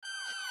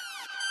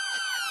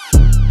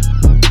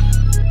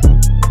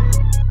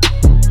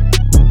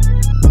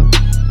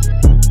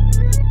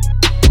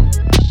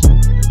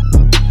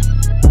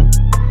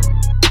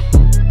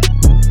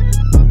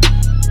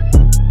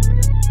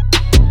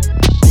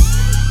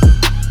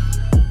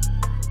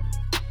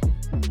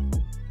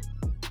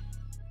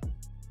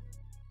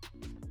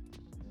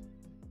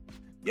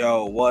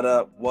Yo, what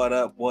up? What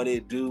up? What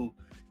it do?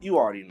 You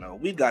already know.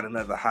 We got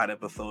another hot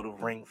episode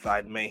of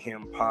Ringside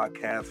Mayhem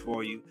podcast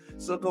for you.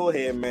 So go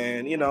ahead,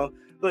 man. Go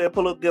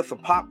ahead, get some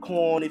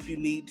popcorn if you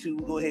need to.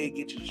 Go ahead, and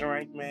get your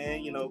drink,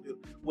 man.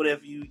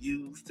 Whatever you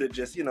use to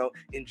just,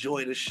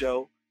 enjoy the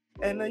show.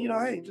 And then,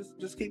 hey,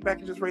 just keep back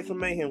and just raise some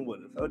mayhem with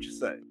us. What you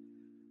say?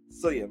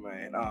 So yeah,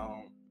 man.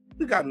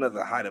 We got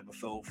another hot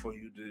episode for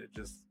you to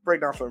just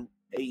break down some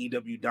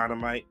AEW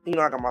Dynamite. I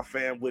got my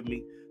fam with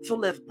me, so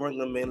let's bring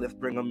them in. Let's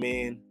bring them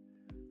in.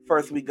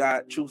 First, we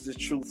got Truth is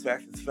Truth,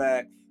 Facts is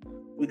Facts.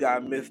 We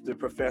got Mr.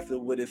 Professor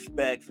with his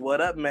specs.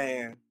 What up,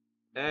 man?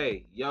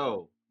 Hey,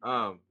 yo,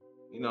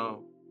 you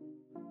know,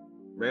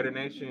 Raider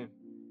Nation,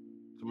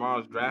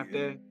 tomorrow's draft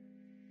day.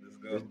 Let's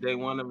go. It's day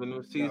one of a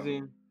new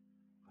season.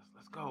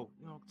 Let's go.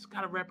 Just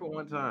gotta rap it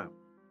one time.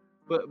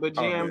 But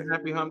GM,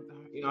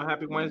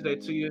 happy Wednesday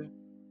to you.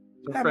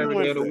 It's your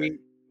favorite day of the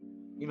week.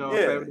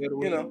 Favorite day of the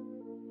week.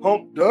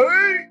 Hump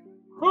day.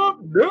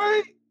 Hump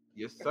day.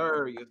 Yes,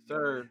 sir. Yes,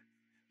 sir.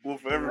 Will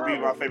forever be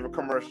my favorite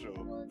commercial.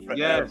 Forever.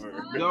 Yes.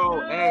 Yo,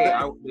 hey,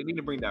 they need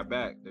to bring that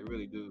back. They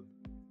really do.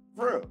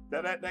 For real.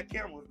 That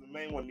camera was the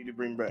main one need to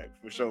bring back.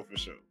 For sure.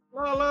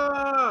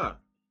 Lala.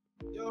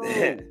 Yo.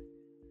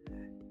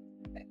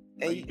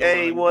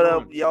 Hey, what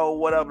up, yo?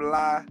 What up,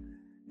 Lie?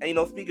 And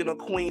speaking of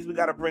queens, we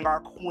gotta bring our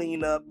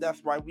queen up.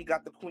 That's right, we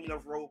got the queen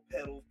of rose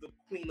petals, the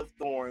queen of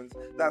thorns.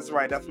 That's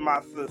right, that's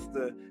my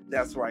sister.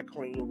 That's right,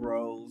 Queen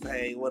Rose.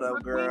 Hey, what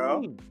up,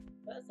 girl?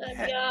 What's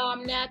up, y'all?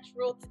 I'm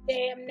natural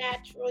today. I'm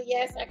natural.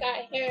 Yes, I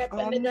got hair up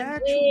under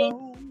the wig.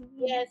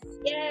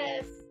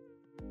 Yes.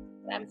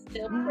 I'm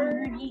still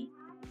pretty.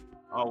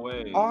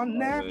 Always. All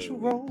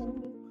natural.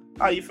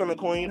 How you feeling,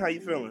 Queen? How you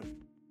feeling?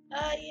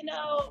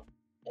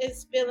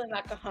 It's feeling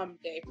like a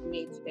hump day for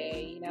me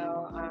today.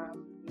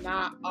 I'm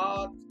not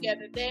all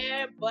together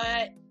there,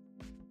 but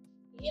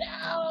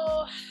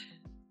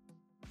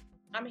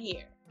I'm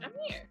here. I'm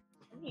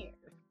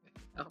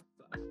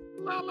sorry.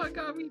 Lala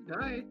got me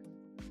dying.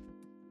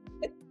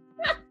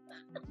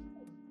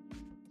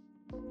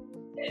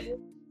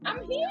 I'm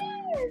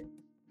here.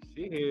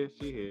 She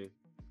here.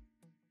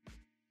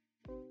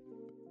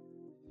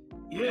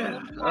 Yeah.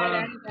 When I'm tired,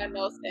 I ain't got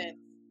no sense.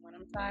 When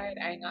I'm tired,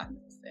 I ain't got no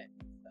sense.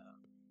 So.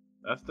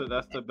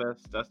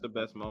 That's the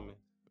best moment.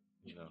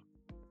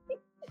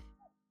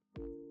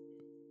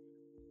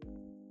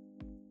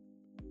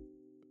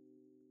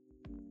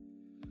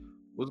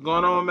 What's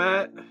going on,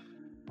 Matt?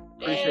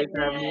 Appreciate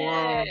having you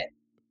on.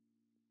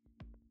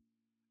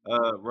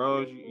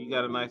 Rose, you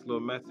got a nice little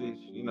message,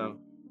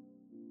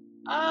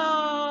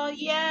 Oh,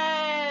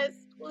 yes,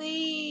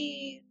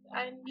 please.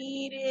 I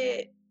need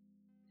it.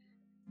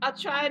 I'll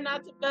try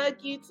not to bug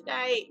you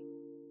tonight.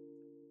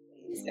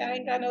 I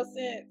ain't got no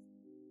sense.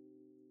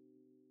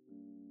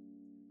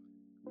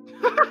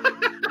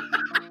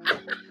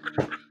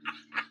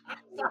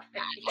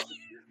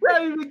 We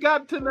haven't even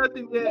got to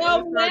nothing yet.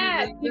 No,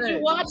 Matt, did you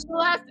watch the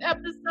last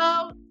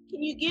episode?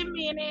 Can you give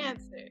me an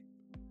answer?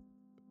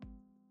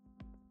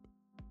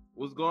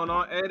 What's going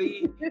on,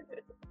 Eddie?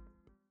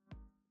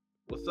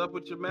 What's up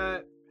with you,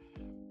 Matt?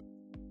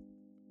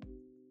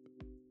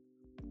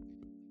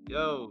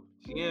 Yo,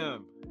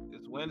 GM,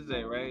 it's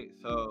Wednesday, right?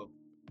 So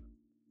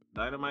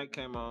Dynamite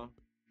came on.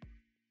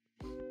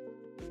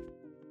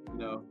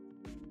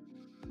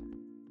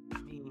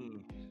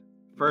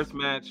 First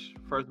match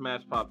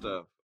popped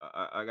up.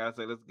 I gotta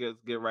say, let's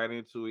get right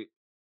into it.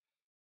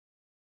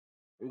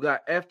 We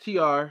got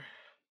FTR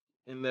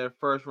in their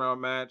first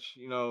round match.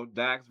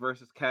 Dax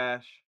versus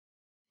Cash.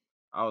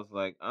 I was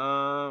like,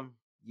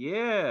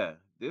 yeah,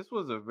 this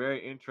was a very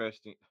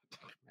interesting.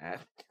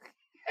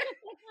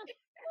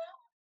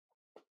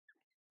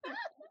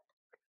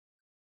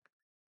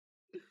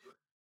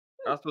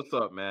 That's what's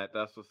up, Matt.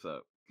 That's what's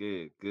up.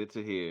 Good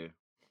to hear.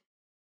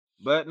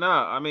 But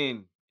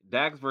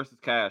Dax versus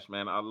Cash,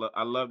 man.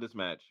 I love this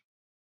match.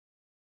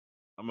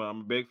 I'm a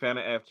big fan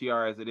of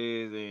FTR as it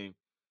is, and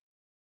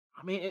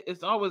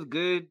it's always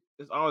good.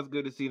 It's always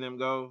good to see them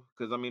go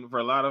because for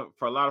a lot of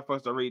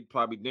folks that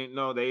probably didn't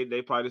know, they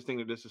probably just think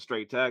they're just a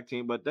straight tag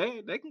team, but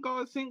they can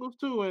go as singles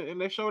too,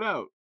 and they showed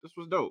out. This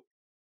was dope.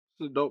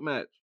 This was a dope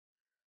match.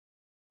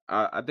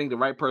 I think the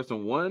right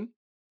person won.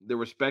 The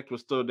respect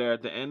was still there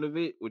at the end of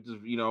it, which is,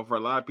 for a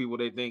lot of people,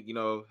 they think,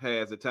 hey,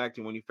 as a tag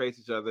team, when you face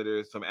each other,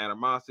 there's some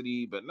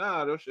animosity, but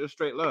nah, there's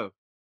straight love.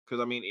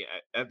 Because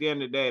at the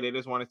end of the day, they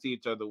just want to see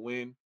each other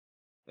win,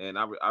 and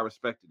I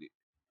respected it.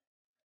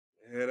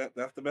 Yeah,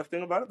 that's the best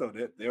thing about it, though.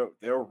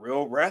 They're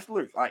real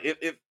wrestlers. Like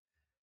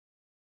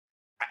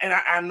and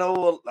I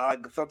know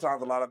like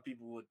sometimes a lot of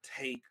people would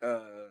take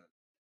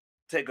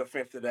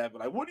offense to that, but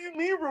like, what do you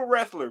mean real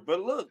wrestler? But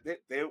look,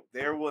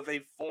 there was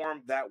a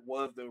form that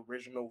was the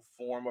original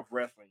form of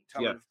wrestling,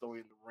 telling the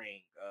story in the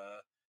ring.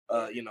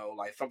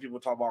 Like some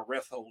people talk about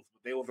wrestles,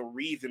 but there was a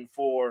reason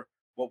for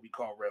what we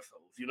call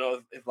wrestles.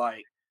 It's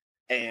like,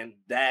 and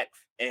Dax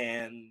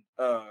and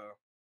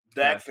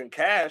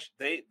Cash,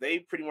 they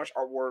pretty much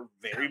were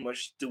very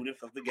much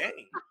students of the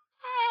game.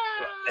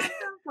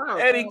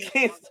 Eddie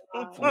Kingston.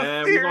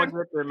 Man, we're gonna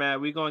get there,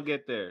 man. We're gonna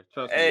get there.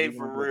 Trust me. Hey,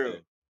 for real.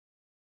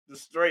 The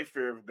straight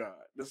fear of God.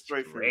 The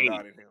straight fear of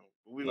God Great. in him.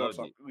 We Loved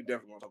it.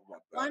 definitely gonna talk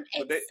about that. But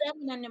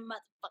 187 on the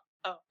motherfucker.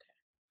 Oh,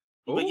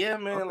 but Ooh, yeah,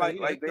 man, okay,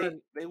 yeah, like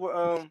they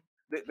were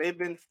they've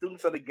been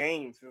students of the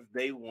game since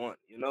day one.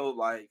 You know,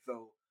 like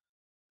so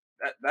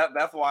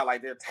that's why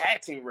like they're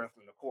tag team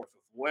wrestling, of course,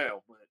 as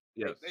well. But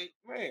yes. they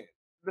man,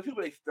 the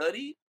people they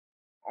studied,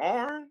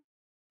 Arn,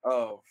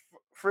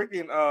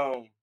 freaking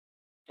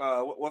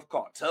what's it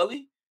called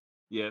Tully.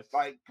 Yes.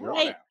 Like, come on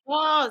Wait,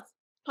 now.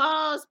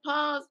 pause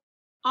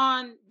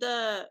on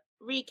the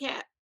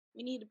recap.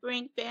 We need to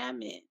bring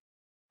fam in.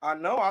 I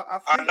know. I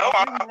I know.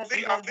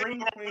 see. I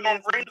think we're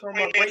gonna bring the Queen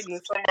in since we're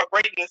talking about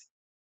greatness.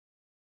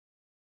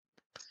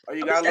 Oh,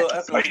 you got a little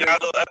echo. You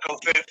got a little echo,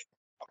 sis.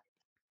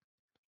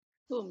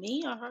 Who,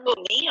 me or her?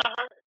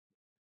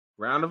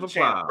 Round of The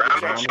champ.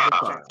 applause. Round of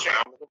applause.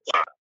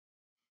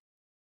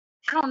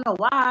 I don't know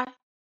why.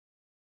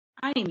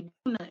 I didn't even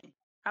do nothing.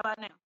 How about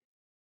now?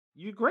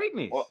 You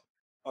greatness. Well,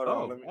 hold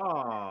on. Let me.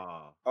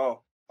 Oh,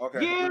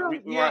 okay. Yeah,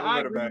 we I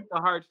might agree with the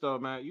hearts though,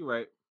 man. You're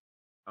right.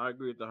 I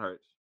agree with the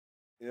hearts.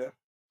 Yeah.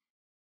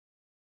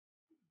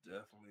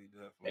 Definitely.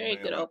 Very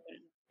man. good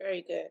opening.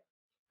 Very good.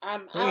 I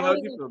Hey, how'd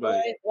always you feel about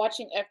it? enjoy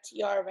watching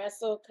FTR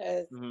wrestle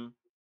because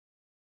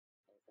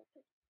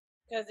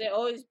they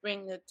always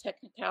bring the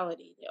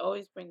technicality. They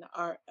always bring the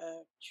art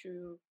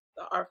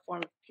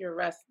form of pure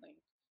wrestling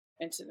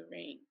into the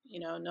ring. You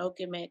know, no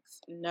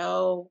gimmicks,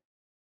 no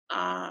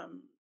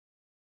pump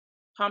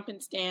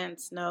and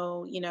stance,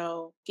 no,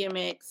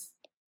 gimmicks,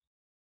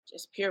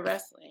 just pure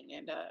wrestling.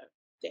 And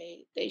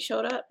they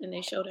showed up and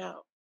they showed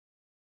out.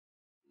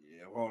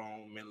 Yeah, hold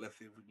on a minute. Let's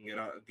see if we can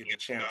get the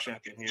champ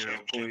in here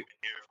real quick.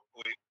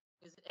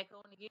 Is it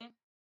echoing again?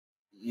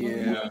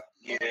 Yeah.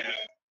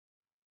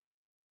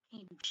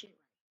 Can't do shit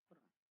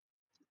right.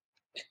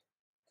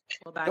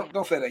 What about now?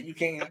 Don't say that. You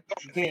can.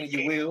 You can.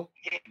 You will.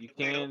 You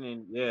can,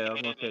 and yeah, I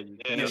was gonna say you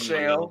can. You and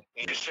shall.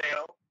 Is it still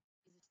echoing?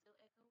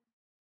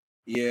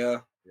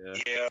 Yeah.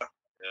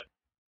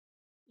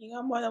 You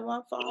got more than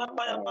one phone?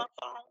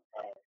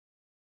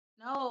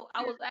 No,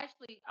 I was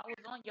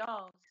on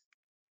y'all's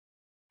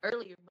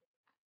earlier, but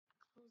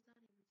I closed out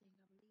everything.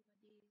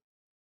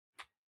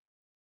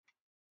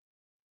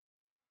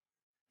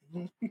 I believe I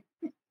did.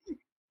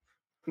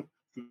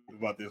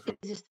 About this one.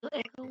 Is it still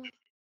echoing?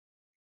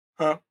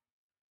 Huh?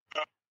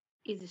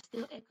 Is it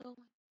still echoing?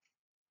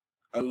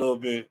 A little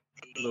bit.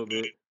 I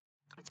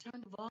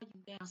turned the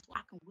volume down so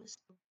I can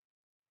whisper.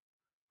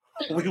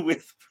 We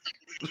whisper.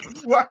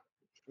 What?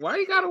 Why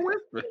you gotta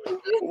whisper?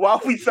 Why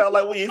we sound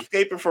like we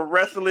escaping from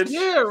wrestling?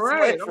 Yeah,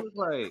 right. I was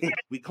like,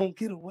 we gonna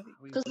get away.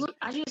 Cause look,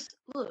 can't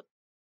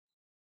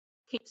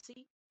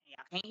see.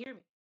 Y'all can't hear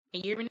me.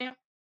 Can you hear me now?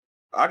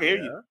 I can hear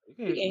you.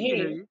 We can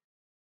hear you.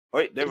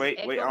 Wait. I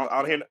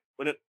don't hear.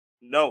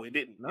 No, it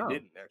didn't. No. It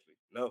didn't actually.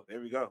 No, there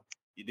we go.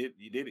 You did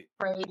it.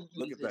 Praise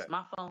Look Jesus. at that.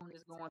 My phone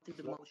is going through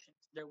the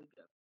motions. There we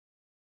go.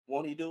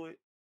 Won't he do it?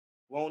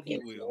 Won't he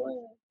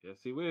will?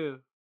 Yes, he will.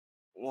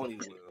 Won't he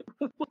will?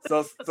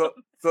 So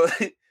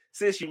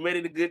since you made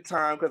it a good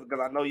time, because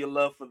I know your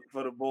love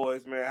for the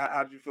boys, man.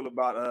 How'd you feel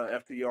about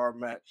FTR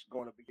match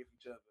going up against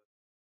each other?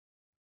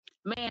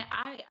 Man,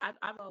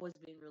 I've always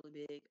been really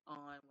big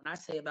on when I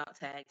say about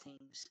tag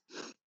teams.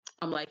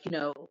 I'm like, and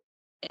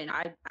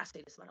I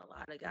say this about a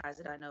lot of guys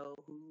that I know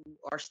who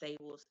are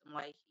stables. I'm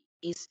like,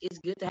 it's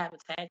good to have a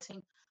tag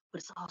team, but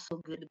it's also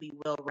good to be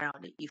well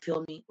rounded. You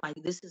feel me? Like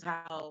this is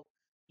how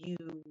you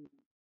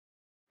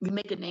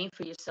make a name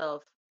for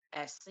yourself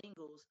as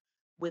singles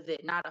with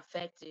it not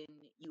affecting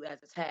you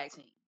as a tag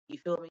team. You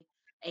feel me?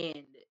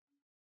 And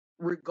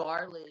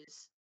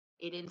regardless,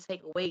 it didn't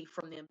take away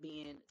from them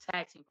being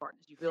tag team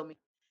partners. You feel me?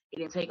 It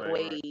didn't take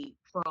away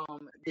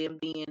from them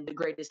being the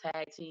greatest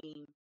tag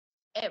team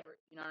ever.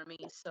 You know what I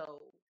mean?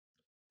 So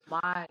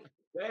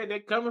hey, they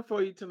coming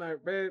for you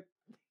tonight, babe.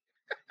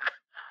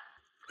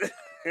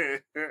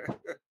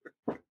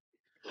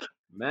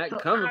 Matt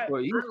coming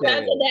for you.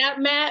 Because of that,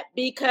 Matt.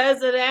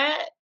 Because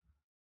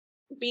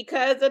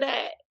of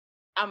that,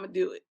 I'm gonna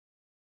do it.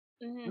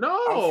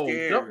 No,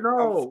 that's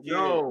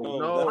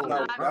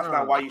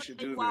not why you should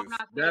do this.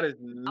 That is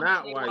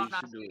not why you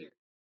should do it.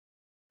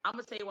 I'm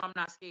gonna tell you why I'm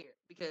not scared,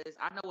 because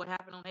I know what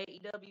happened on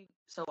AEW,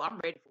 so I'm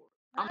ready for it.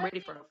 I'm ready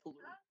for her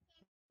foolery.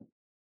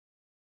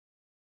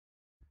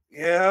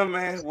 Yeah,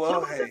 man.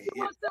 Well, hey.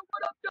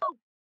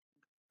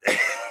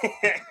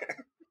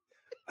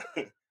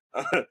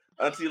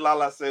 Auntie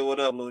Lala say what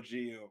up, little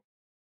GM.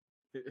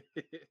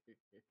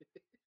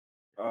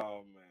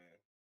 Oh man.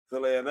 So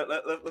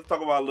let's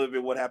talk about a little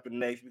bit what happened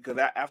next, because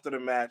after the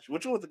match,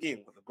 which was a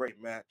great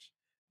match,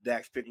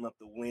 Dax picking up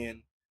the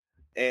win,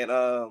 and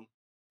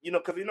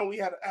because we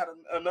had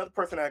another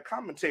person at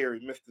commentary,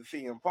 Mr.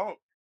 CM Punk,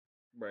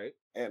 right?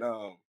 And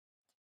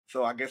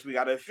so I guess we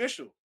got an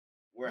official.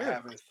 We're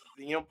having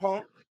CM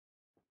Punk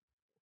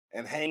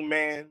and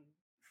Hangman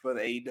for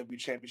the AEW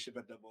Championship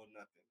at Double or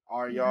Nothing.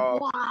 Are y'all?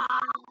 Why?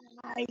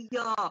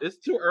 It's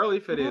too early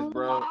for this,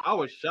 bro. I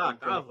was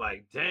shocked. I was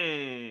like,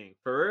 "Dang,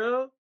 for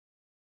real?"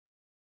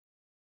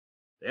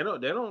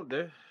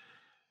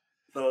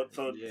 So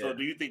Yeah,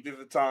 do you think there's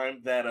a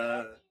time that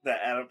that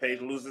Adam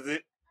Page loses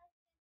it?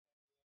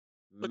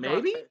 Look at my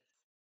maybe, face.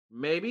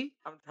 maybe,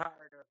 I'm tired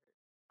of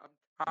it.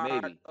 I'm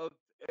tired maybe. of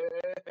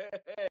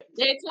it.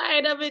 They're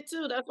tired of it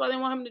too. That's why they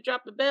want him to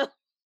drop the belt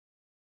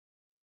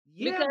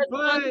Yeah, because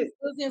Punk but is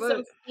losing some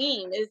but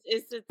steam.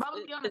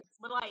 Probably be honest,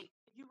 but like,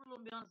 if you really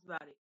want to be honest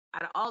about it,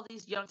 out of all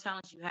these young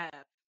talents you have,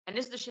 and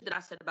this is the shit that I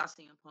said about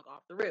CM Punk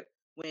off the rip.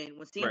 When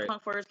CM right,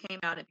 Punk first came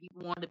out and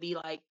people wanted to be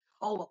like,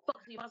 oh, well, fuck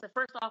CM Punk, I said,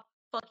 first off,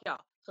 fuck y'all.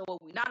 So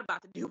what we're not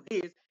about to do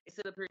is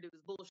sit up here and do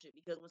this bullshit.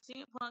 Because when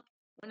CM Punk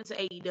went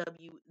into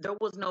AEW, there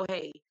was no,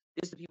 hey,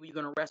 this is the people you're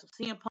going to wrestle.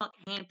 CM Punk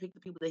handpicked the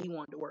people that he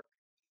wanted to work.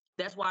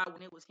 That's why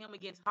when it was him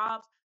against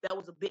Hobbs, that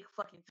was a big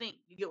fucking thing.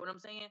 You get what I'm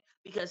saying?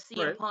 Because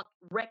CM right. Punk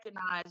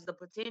recognized the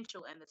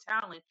potential and the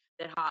talent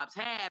that Hobbs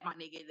had, my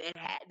nigga,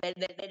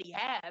 that he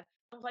had.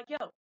 I was like, yo,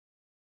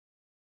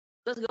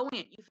 let's go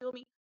in. You feel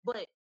me?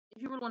 But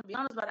if you really want to be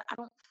honest about it, I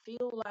don't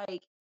feel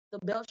like the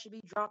belt should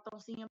be dropped on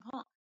CM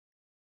Punk.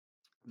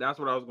 That's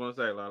what I was gonna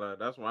say, Lala.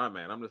 That's where I'm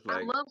at. I'm just I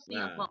like, love CM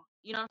nah. Punk.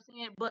 You know what I'm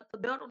saying? But the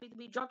belt don't need to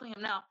be dropped on him.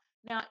 Now,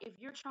 if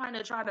you're trying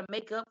to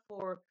make up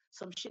for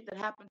some shit that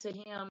happened to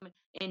him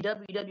in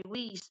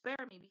WWE, spare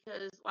me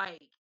because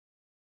like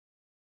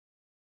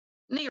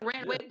nigga ran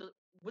Yeah, away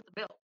with the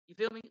belt. You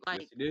feel me? yes,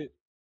 he did.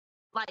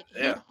 Like he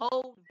Yeah,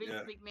 hold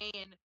Vince yeah.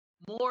 McMahon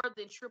more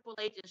than Triple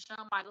H and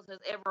Shawn Michaels has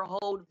ever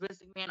hold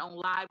Vince McMahon on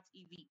live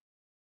TV.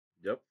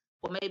 Yep.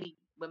 But maybe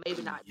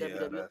not Yeah,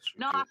 WWE. that's true.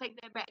 No, I take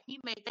that back. He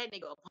made that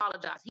nigga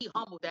apologize. He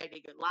humbled that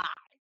nigga live.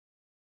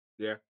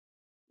 Yeah.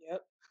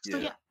 Yep. So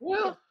Yeah.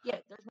 Well,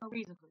 there's no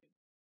reason for it.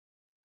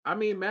 I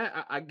mean,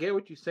 Matt, I get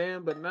what you're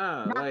saying, but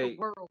nah, Not the like,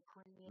 world,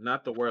 friend.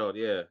 not the world.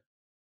 Yeah.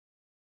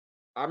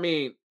 I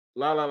mean,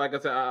 Lala, like I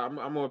said, I'm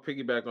gonna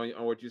piggyback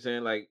on what you're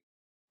saying. Like,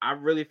 I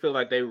really feel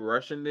like they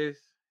rushing this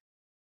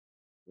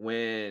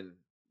when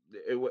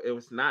it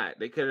was not.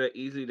 They could have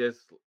easily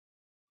just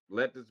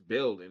let this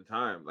build in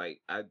time.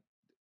 Like, I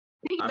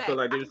feel Piggyback. like I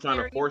they're can just trying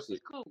to carry you. force it.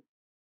 It's cool.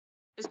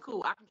 It's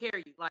cool. I can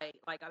carry you.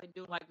 Like I've been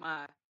doing like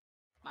my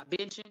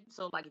benching.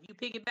 So like if you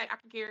piggyback, I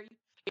can carry you.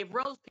 If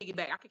Rose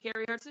piggyback, I can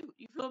carry her too.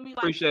 You feel me? Like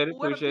Appreciate it.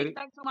 whoever Appreciate it.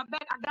 piggybacks on my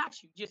back, I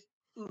got you. Just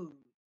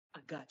I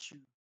got you.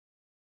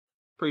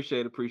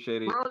 Appreciate it.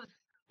 Appreciate it. Rose,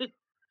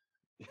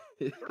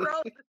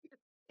 Rose.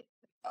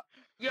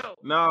 Yo,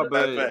 No, That's the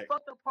but fact.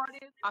 fucked up part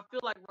is I feel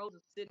like Rose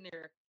is sitting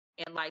there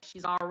and like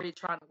she's already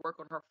trying to work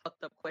on her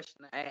fucked up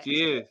question to ask.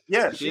 she is.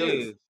 Yeah, She she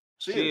is. is.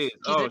 She She is. is. She's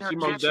Oh, in her she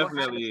most natural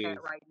definitely habitat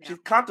is. right now. She's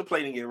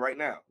contemplating it right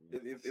now.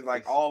 It's It's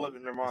like it's all of it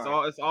in her mind.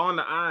 it's all in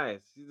the eyes.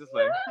 She's just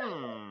like,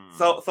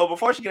 So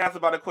before she can ask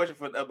about a question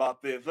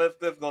about this, let's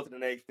go to the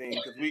next thing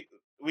because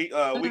we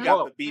got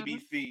Well, the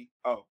BBC.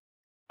 Oh,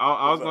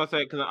 I was what's gonna up?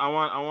 say because I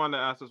want to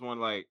ask this one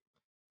like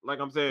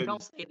I'm saying.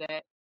 Don't say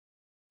that.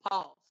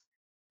 Pause.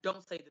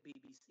 Don't say the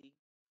BBC.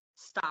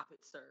 Stop it,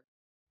 sir.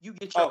 You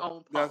get your Oh,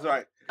 own that's pause.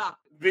 right. Stop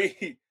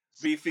it.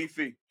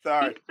 BCC.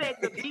 Sorry, He said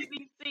the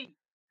BBC.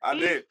 I He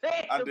did.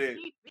 said I the did.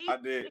 BBC. I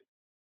did.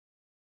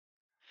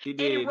 He And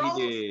did. He Rose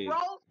did.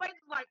 face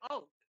is like,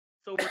 oh,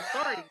 so we're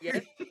starting,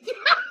 yes?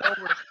 So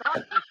we're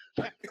starting.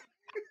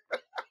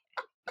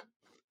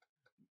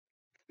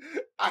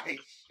 I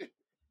shit.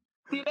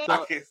 See that? I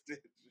So, can't stand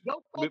you. Your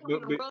but, culture would but,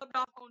 have but, rubbed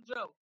off on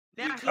Joe.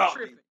 Now You he caught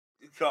me. tripping.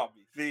 You caught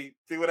me.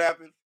 See what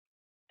happens.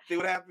 See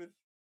what happens.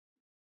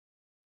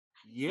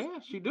 yeah,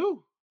 she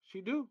do.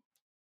 She do.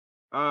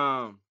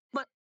 Um,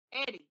 But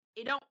Eddie,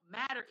 it don't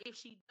matter if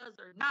she does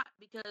or not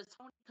because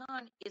Tony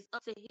Khan is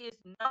up to his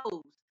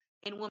nose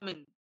in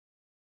women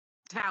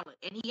talent,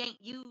 and he ain't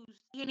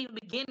even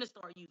begin to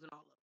start using all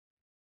of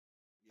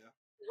them.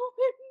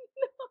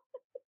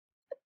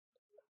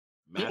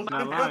 Yeah. Matt's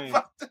not lying.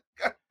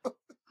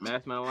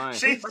 Matt's not lying.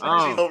 She's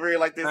over here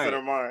like this in Hey,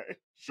 her mind.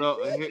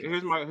 so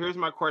here's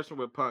my question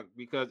with Punk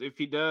because if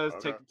he does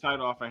Okay. take the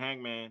title off of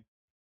Hangman,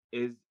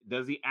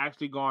 does he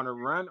actually go on a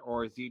run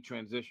or is he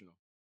transitional?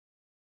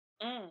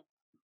 Mm.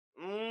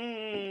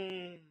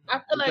 Mm. I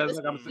feel like Because this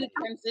like I'm is saying,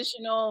 two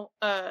transitional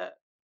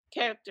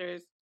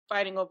characters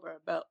fighting over a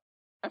belt.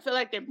 I feel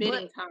like they're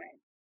bidding time.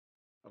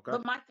 okay.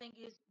 But my thing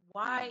is,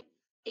 why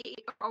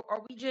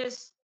are we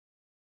just?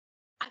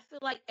 I feel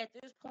like at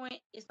this point,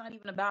 it's not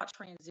even about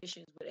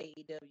transitions with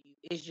AEW.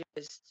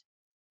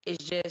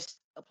 It's just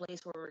a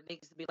place where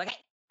niggas to be like, hey,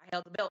 I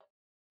held the belt,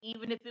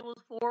 even if it was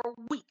for a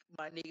week,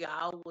 my nigga.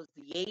 I was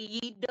the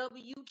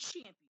AEW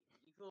champion.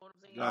 You feel what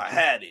I'm saying? I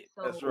had it.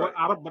 So, That's Well,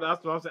 right. but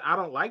that's what I'm saying. I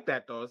don't like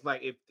that though. It's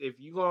like if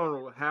you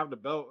gonna have the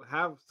belt,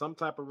 have some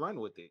type of run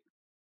with it.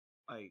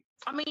 Like,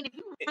 I mean, if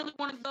you really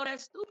want to go that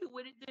stupid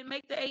with it, then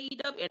make the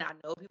AEW. And I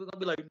know people are gonna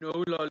be like,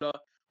 no, la la.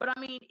 But I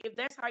mean, if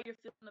that's how you're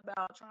feeling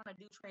about trying to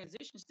do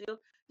transition still,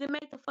 then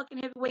make the fucking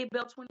heavyweight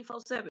belt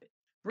 24/7.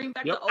 Bring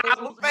back Yep. the old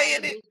I rules was and have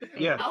saying the it.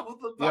 big Yeah. I was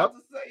about Yep.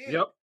 to say it.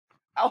 Yep.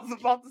 I was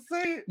about to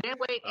say it. That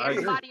way, I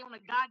agree. everybody on the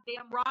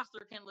goddamn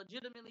roster can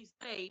legitimately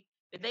say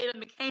that they done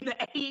became the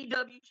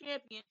AEW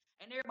champion,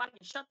 and everybody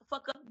can shut the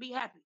fuck up and be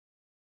happy.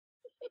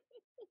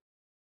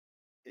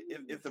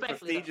 It's a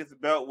Especially though. prestigious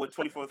belt with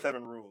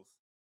 24/7 rules.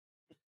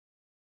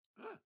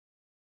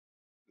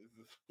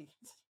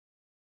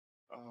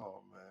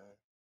 Oh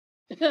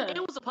man.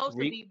 It was supposed to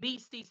be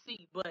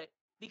BCC, but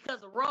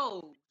because of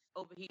Rose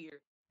over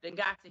here that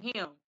got to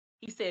him,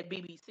 he said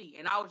BBC,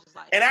 and I was just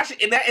like, and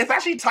it's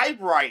actually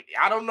typed right.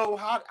 I don't know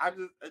how. I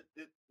just,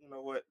 you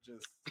know what?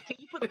 Just can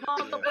you put the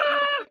pause yeah. up?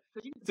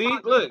 Cause you See,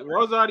 pause look, yourself.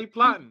 Rose already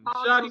plotting.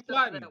 Pause She already yourself for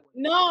plotting. that one.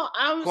 No,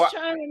 I was Qua-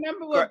 trying to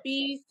remember qua- what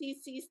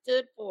BCC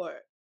stood for.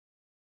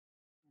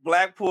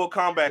 Blackpool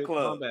Combat Good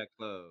Club. Combat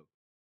Club.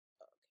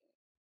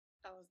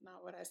 That was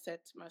not what I said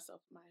to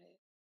myself in my head.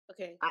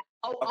 Okay.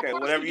 Okay,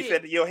 of whatever course you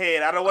said did. in your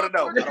head, I don't want to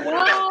know. I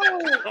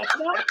don't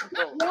want to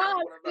know.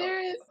 No,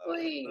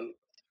 seriously.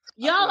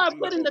 Y'all are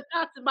putting the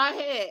thoughts in my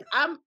head.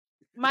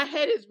 My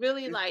head is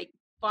really like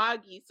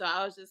foggy, so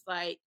I was just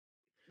like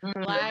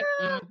black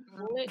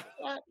bullet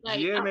club. Like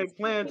I GM was ain't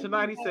playing thinking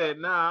tonight. He about- said,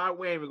 "Nah,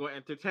 we ain't even gonna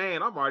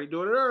entertain. I'm already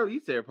doing it early." He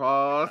said,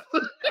 "Pause."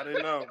 I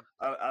didn't know.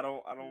 I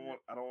don't want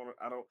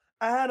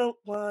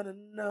to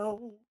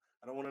know.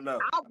 I don't want to know.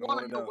 I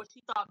want to know what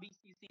she thought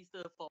BCC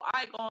stood for.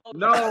 I ain't gonna hold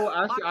you. No,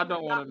 I My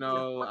don't want to curiosity is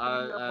know.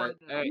 fucking me up right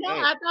now. Hey, No, hey.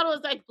 I thought it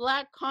was like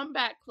Black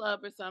Combat Club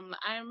or something.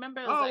 I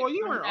remember it was Oh, like well,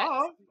 you weren't combat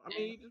off. I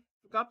something. mean, you just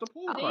got the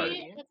pool Okay. party.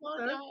 See, I told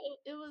Okay. y'all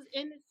it was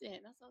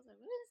innocent. That's why I was like,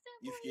 what is that?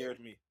 You for? scared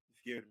me. You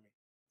scared me.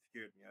 You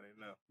scared me. I didn't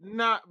know.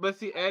 Nah, but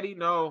see, Eddie,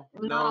 no,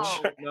 No,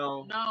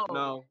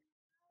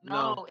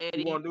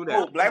 Eddie. You won't do that.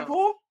 Oh,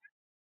 Blackpool?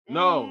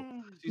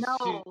 No,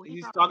 No,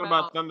 he's talking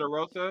about Thunder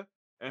Rosa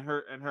and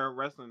her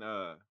wrestling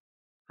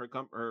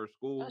her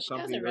school Oh, she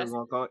company, doesn't whatever you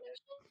want to call it.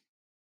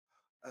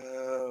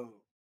 Oh.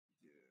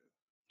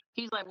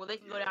 He's like, well, they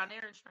can go down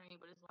there and train,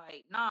 but it's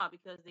like, nah,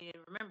 because then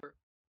remember,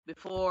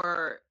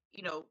 before,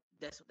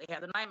 that's what they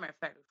have the Nightmare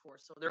Factory for.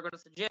 So they're going to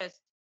suggest,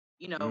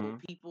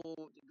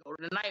 people to go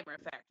to the Nightmare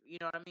Factory. You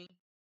know what I mean?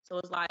 So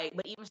it's like,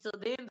 but even still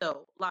then,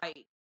 though,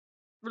 like,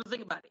 really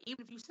think about it.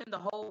 Even if you send the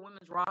whole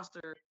women's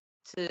roster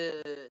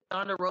to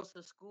Thunder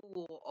Rosa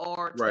school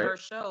or to her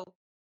show,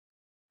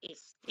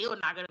 it's still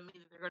not going to mean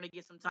that they're going to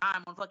get some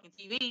time on fucking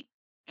TV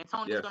and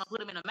Tony's going to put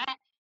them in a match.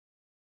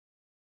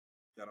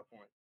 Got a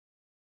point.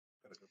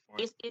 Got a good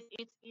point.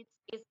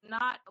 It's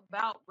not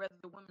about whether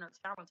the women are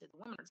talented. The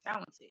women are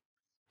talented.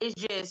 It's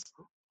just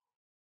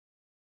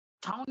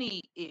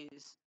Tony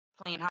is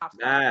playing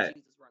hopscotch with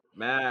Jesus right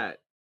now. Matt.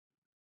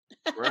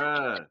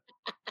 Bruh.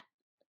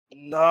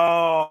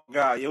 No,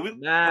 God, yeah, we're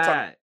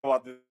talking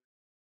about this,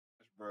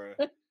 bro.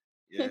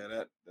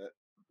 Yeah,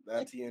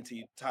 that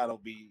TNT title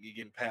be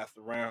getting passed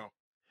around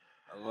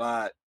a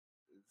lot.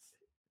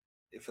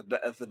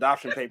 It's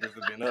adoption papers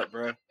have been up,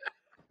 bro.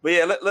 But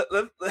yeah,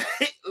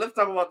 let's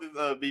talk about this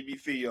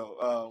BBC,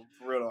 yo.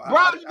 For real, though.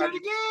 Bro, you did it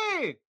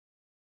again.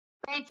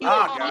 Thank you.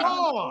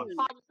 God.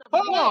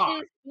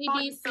 What is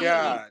BBC?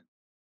 God.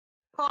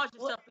 Pause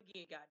yourself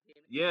again,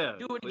 goddammit. Yeah.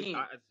 Do it again.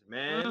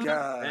 Man.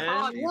 God.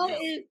 Man. What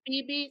is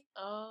BBC?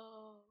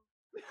 Oh.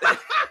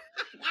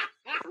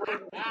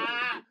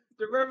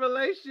 The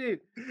revelation.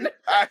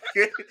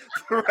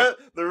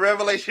 The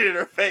revelation in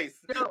her face.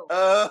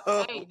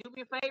 Hey, do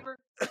me a favor.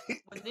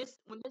 When this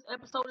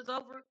episode is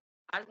over,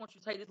 I just want you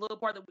to take this little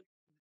part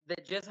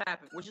that just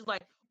happened, which is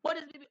like, what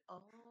is BBC?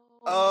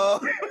 Oh.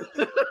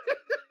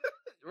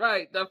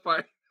 Right, that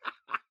part.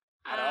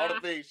 Out of all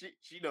the things,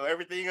 she know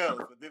everything else,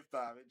 but this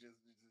time it just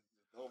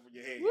over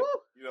your head. Woo.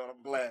 You know what?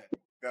 I'm glad.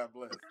 God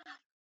bless.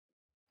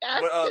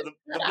 But the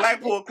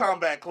Blackpool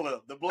Combat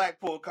Club,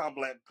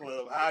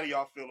 how do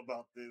y'all feel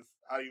about this?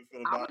 How do you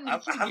feel about it? I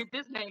need you to get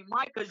this name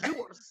right, because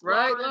you are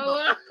right.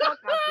 the fuck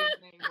out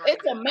this name right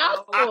It's a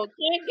mouthful.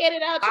 Can't get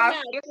it out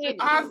your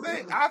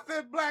mouth. I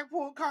said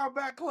Blackpool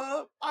Combat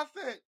Club. I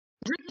said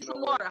drink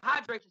some water.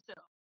 Hydrate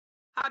yourself.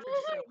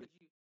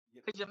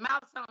 Because your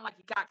mouth sounds like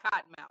you got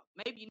cotton mouth.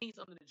 Maybe you need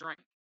something to drink.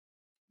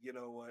 You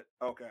know what?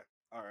 Okay.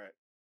 All right.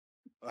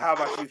 Well, how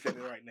about you say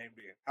the right name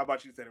then?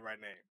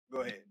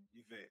 Go ahead.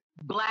 You said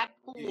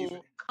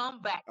Blackpool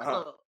Comeback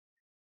Club.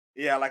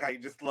 Yeah, I like how you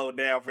just slowed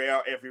down for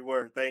every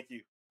word. Thank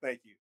you.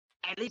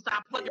 At least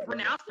I fucking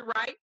pronounced it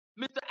right,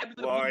 Mr.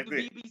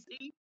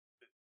 BBC.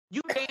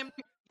 You damn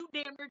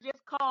near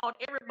just called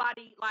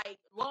everybody like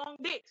long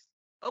dicks.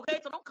 Okay,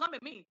 so don't come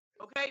at me.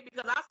 Okay,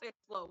 because I said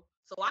slow,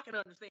 so I can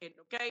understand.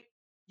 Okay,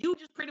 you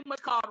just pretty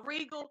much called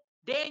Regal,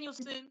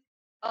 Danielson,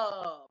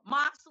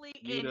 Moxley,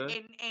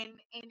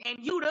 and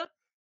Yuta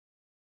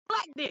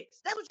black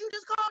dicks. That's what you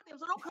just called them.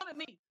 So don't come at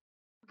me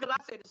because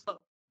I said it slow.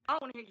 I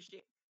don't want to hear your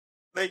shit.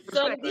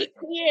 So to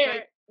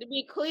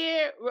be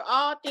clear, we're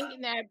all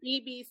thinking that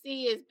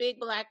BBC is Big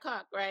Black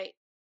Cock, right?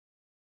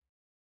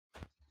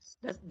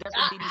 That's what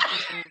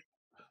BBC stands.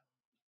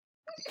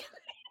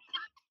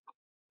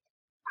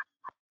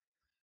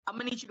 I'm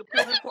gonna need you to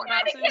pull this part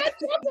out too.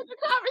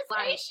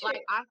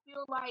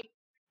 Like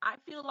I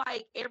feel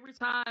like every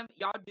time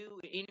y'all do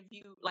an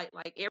interview, like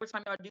every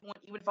time y'all do one,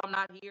 even if I'm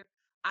not here,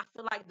 I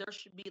feel like there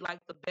should be like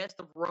the best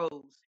of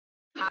Rose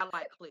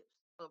highlight clips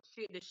of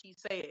shit that she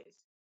says.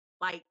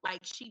 Like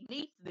she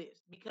needs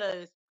this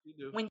because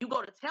when you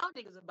go to tell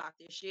niggas about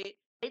this shit,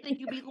 they think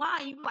you be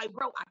lying. You be like,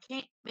 bro, I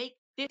can't make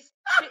this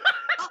shit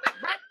up,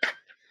 bro.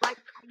 Like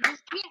I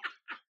just can't.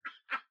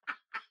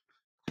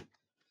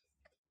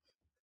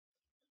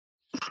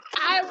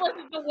 I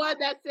wasn't the one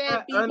that said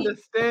Matt BB.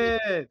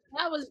 understand.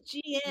 That was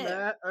GM.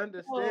 Matt So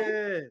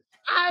understand.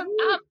 I'm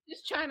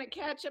just trying to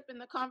catch up in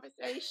the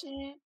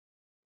conversation.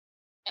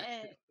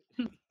 And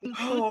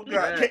Oh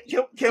God, Matt.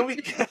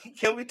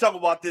 can we talk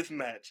about this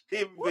match?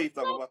 Can we what's please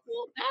talk so about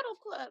cool Battle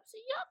Club?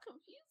 See, y'all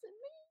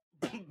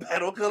confusing me. this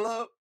Battle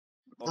Club?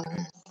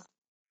 Okay.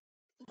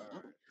 All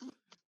right.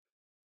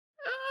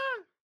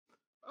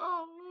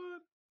 Oh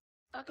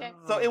Lord. Okay.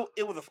 So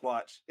it was a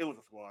squash. It was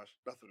a squash.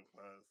 That's what it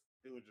was.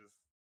 It was just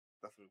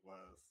that's what it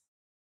was.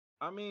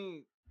 I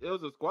mean, it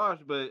was a squash,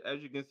 but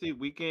as you can see,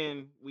 week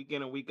in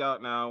and week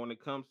out now, when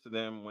it comes to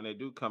them, when they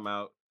do come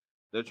out,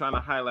 they're trying to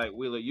highlight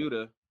Wheeler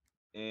Yuta,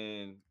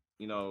 and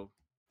you know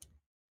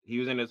he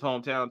was in his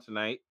hometown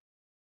tonight.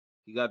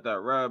 He got that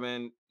rub,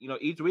 and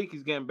each week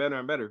he's getting better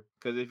and better.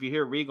 Because if you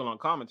hear Regal on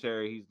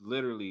commentary, he's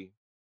literally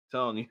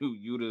telling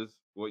you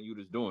what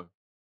Yuta's doing.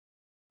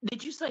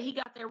 Did you say he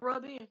got that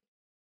rub in?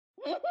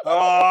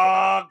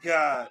 Oh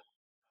God.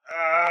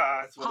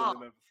 It's one of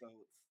them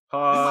episodes.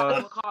 You might as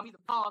Pause. well call me the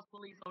pause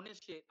police on this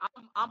shit.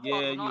 I'm Yeah,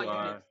 pausing all you your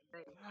are. bets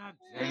today. God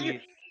dang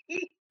it.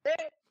 He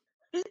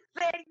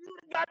said you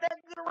got that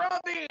good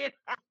rub in.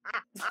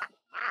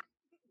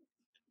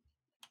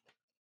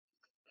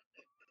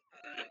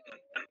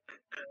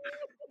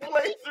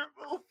 Laser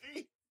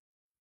movie.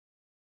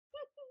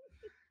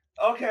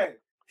 Okay.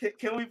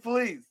 Can we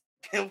please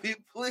get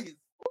to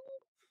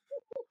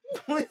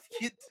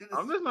this?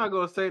 I'm just not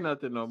gonna say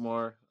nothing no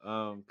more.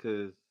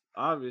 Because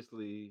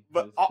obviously,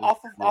 But it's off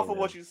of yeah.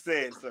 what you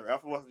said, sir.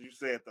 Off of what you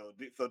said, though.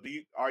 Do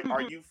you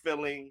are you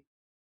feeling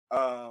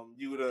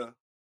Yuta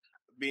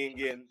being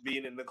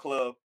in the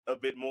club a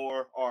bit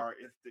more, or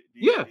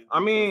Yeah, I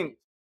mean,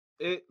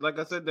 like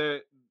I said,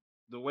 the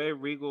way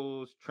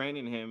Regal's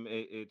training him,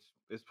 it's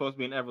supposed to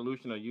be an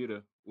evolution of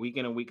Yuta. Week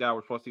in and week out,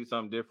 we're supposed to see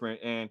something different,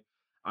 and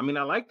I mean,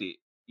 I liked it.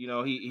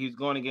 He's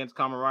going against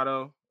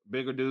Camarado,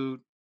 bigger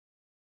dude.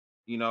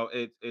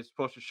 It's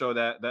supposed to show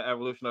that the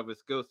evolution of his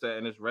skill set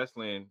and his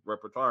wrestling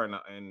repertoire,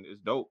 and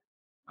it's dope.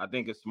 I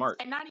think it's smart.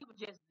 And not even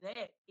just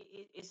that.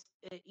 It's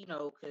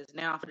because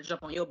now I'm gonna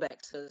jump on your back,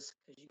 because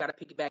you gotta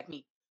piggyback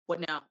me. What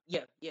now?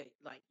 Yeah,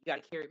 like you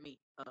gotta carry me.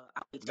 I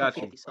weigh Got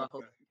you. 250, so I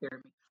hope you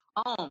carry me.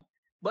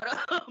 But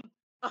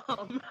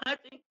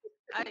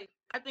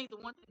I think the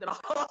one thing that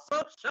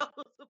also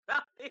shows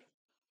about it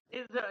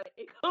is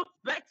it comes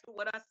back to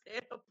what I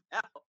said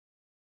about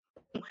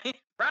when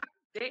Brian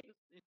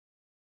Danielson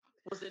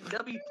was in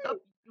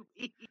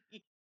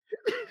WWE.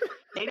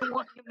 They didn't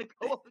want him to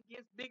go up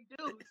against big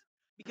dudes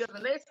because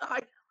unless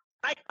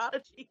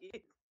psychology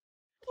is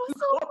What's you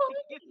so go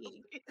against funny?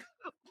 the big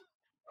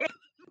dude and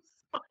you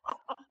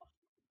small,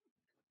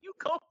 you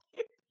go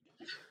get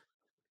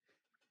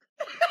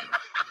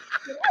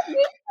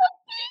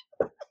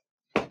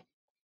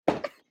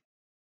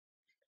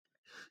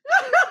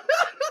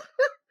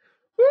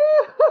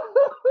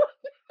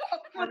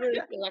I really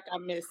feel like I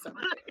missed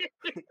something.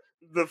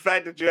 The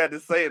fact that you had to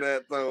say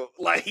that, though,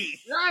 like,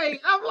 Right.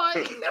 I'm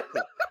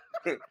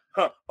like,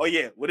 oh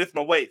yeah, well, this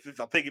my weight. Since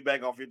I'm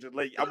piggyback off your just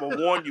lady, I'm gonna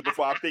warn you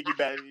before I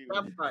piggyback you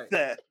Right.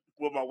 that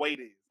what my weight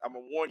is. I'm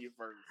gonna warn you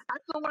first. I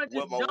don't want to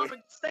just What my jump weight-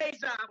 and stage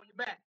dive on your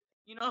back.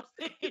 You know what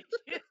I'm saying?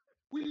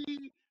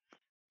 We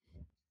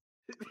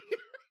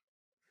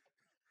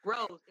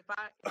Rose, if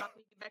I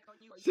piggyback on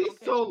you, are you She's gonna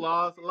catch so me?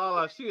 lost,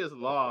 Lala. She is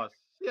lost.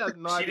 She has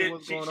no She idea did.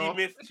 what's going on.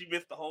 She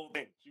missed the whole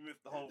thing. She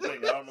missed the whole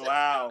thing. I don't know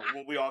how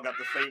when we all got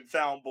the same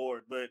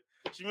soundboard, but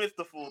she missed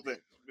the full thing.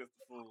 She missed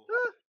the full.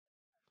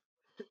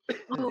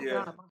 Oh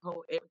Yeah. God, my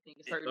whole everything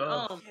is hurting.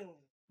 Ugh.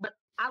 But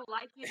I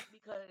like it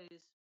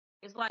because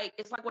it's like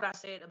what I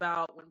said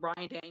about when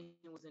Brian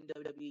Danielson was in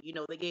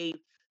WWE. They gave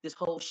this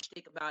whole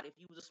shtick about if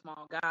you was a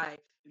small guy,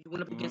 if you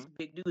went up against a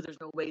big dude, there's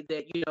no way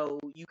that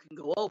you can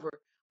go over.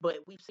 But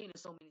we've seen it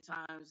so many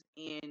times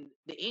in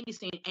the indie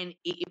scene, and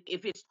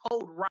if it's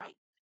told right,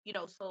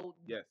 So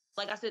Yes.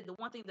 like I said, the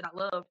one thing that I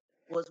loved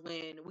was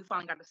when we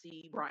finally got to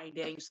see Brian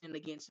Danielson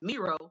against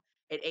Miro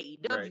at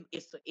AEW. Right.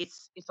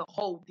 It's a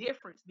whole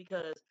difference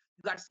because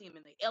you got to see him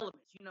in the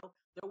elements.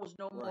 There was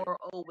no Right. more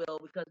well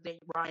because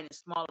Daniel Bryan is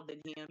smaller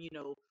than him.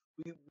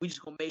 We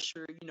just gonna make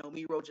sure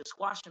Miro just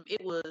squash him.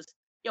 It was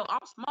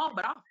I'm small,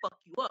 but I'll fuck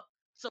you up.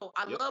 So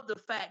I Yep. love the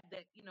fact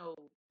that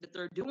that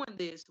they're doing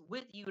this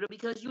with Yuta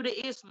because Yuta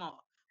is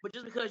small. But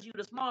just because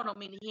Yuta small don't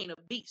mean he ain't a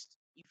beast.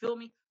 You feel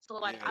me? So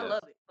I Yeah.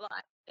 love it.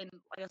 And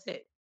like I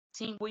said,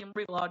 Team William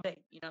Regal all day.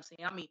 You know what I'm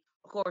saying? I mean,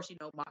 of course,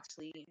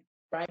 Moxley and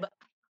right, but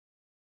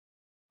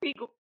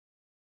Regal,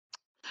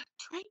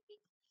 train me,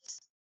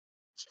 please.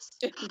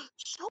 Just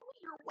show me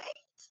your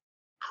weight.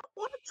 I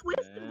want to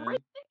twist and Man. break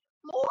it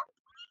more.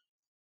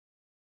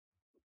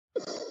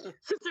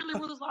 Sincerely,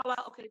 Ruthless all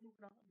out. Okay,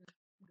 moving on.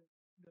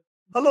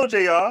 Hello,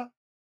 JR.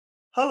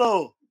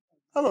 Hello,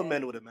 Yeah.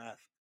 man with a mask.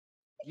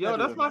 Yo, Man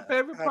that's with a my mask.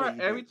 favorite How do part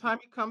you every do? time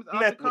he comes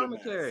out Man the with a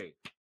mask. commentary.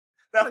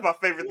 That's Like, my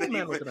favorite Yeah, thing.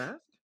 man with a mask.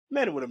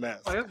 Man with a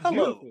mask. Like, that's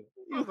Hello. beautiful.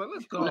 He was like,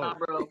 let's go. Nah,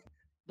 bro.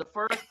 The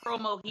first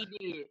promo he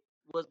did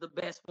was the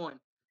best one.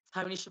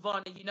 How many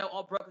Siobhan,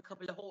 all broke a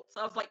couple of holes.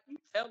 So I was like, you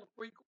tell him,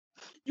 Regal.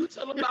 You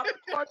tell him about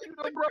the part you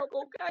done broke,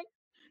 okay?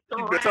 The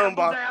the tongue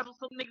box. Razzle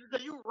some niggas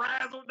because you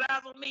razzle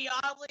dazzle me.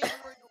 I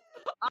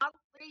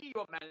see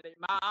you, man.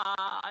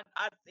 I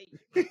see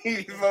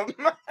you.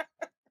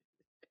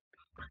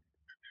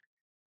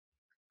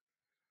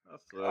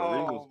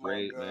 Regal's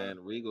great,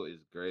 man. Regal is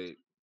great.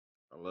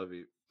 I love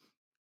you.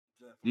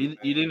 You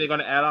think they're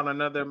gonna add on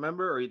another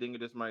member, or you think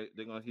he's gonna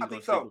stick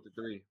with the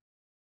 3?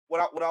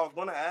 What I was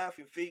gonna ask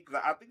you, see,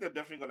 because I think they're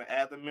definitely gonna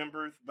add the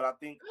members, but I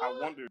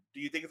wonder, do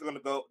you think it's gonna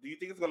go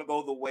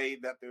the way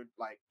that they're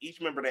like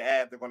each member they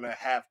add, they're gonna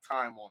have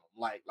time on them,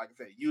 like I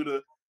said,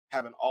 Yuta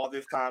having all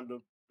this time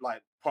to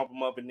like pump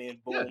him up, and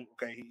then boom,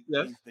 okay, he's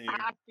there.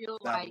 I feel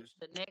like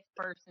the next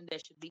person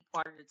that should be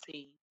part of the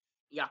team,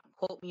 y'all can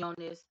quote me on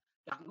this,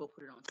 y'all can go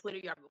put it on Twitter,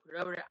 y'all can go put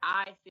it over there.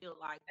 I feel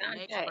like the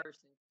next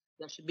person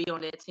that should be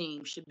on that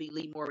team should be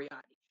Lee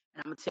Moriarty,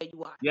 and I'm gonna tell you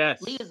why.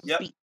 Yes, Lee is a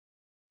beast.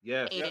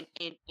 Yes. And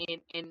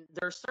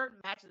there's certain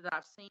matches that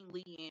I've seen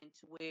Lee in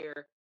to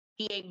where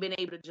he ain't been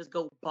able to just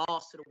go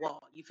balls to the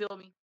wall. You feel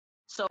me?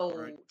 So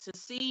to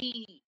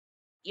see,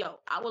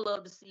 I would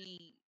love to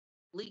see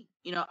Lee.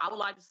 I would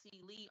like to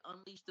see Lee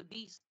unleash the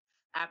beast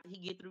after he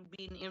get through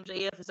beating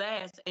MJF's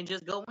ass and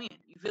just go in.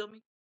 You feel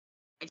me?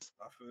 And just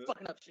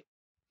fucking up shit.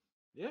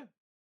 Yeah.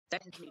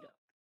 That's just me though.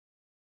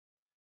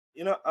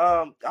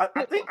 I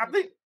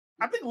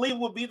think Lee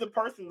would be the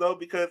person though,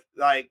 because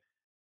like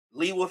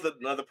Lee was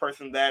another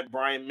person that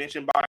Brian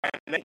mentioned by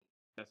name.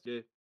 That's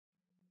it.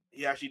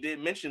 He actually did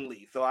mention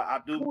Lee, so I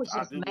was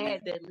just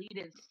mad that Lee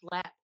didn't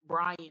slap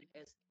Brian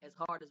as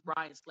hard as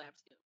Brian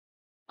slaps him.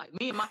 Like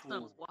me and my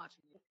son was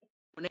watching it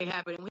when they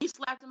happened, and when he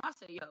slapped him, I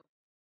said,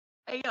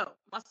 "Hey,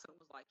 my son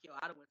was like,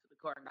 I done went to the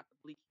car and got the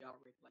bleaky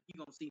already. Like you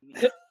gonna see me,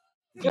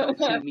 you gonna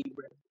see me,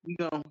 bro.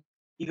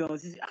 You gonna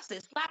see." I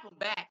said, "Slap him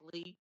back,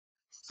 Lee.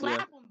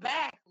 Slap him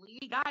back,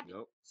 Lee. God,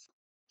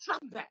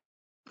 slap him back."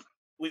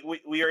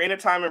 We are in a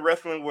time in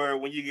wrestling where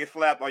when you get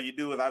slapped, all you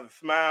do is either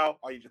smile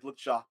or you just look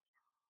shocked.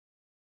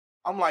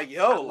 I'm like,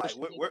 like,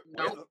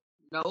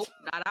 nope, not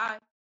I.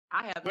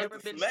 I have never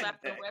been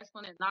slapped in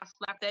wrestling and not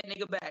slapped that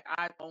nigga back.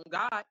 On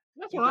God.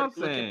 That's what I'm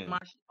saying.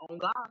 On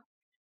God.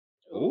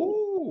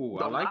 Ooh,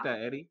 I like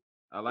that, Eddie.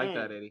 I like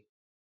that, Eddie.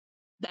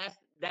 That's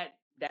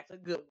a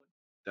good one.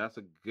 That's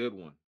a good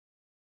one.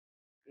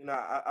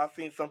 I've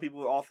seen some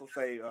people also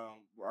say,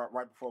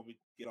 right before we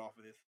get off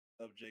of this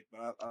subject,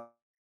 but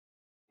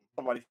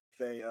somebody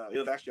say it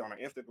was actually on our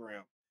Instagram.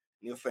 And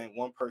he was saying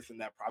one person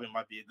that probably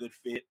might be a good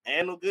fit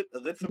and a good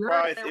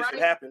surprise if it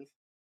happens.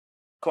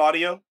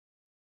 Claudio.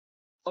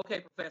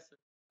 Okay, Professor.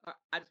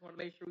 I just want to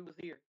make sure we was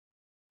here.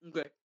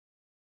 Okay.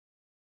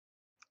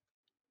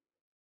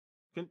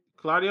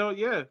 Claudio,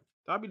 yeah,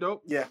 that'd be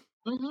dope. Yeah.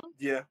 Mm-hmm.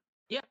 Yeah.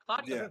 Yeah,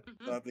 Claudio. Yeah.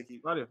 Mm-hmm. So I think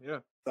Claudio,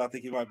 yeah. So I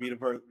think he might be the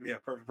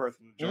perfect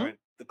person to join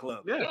the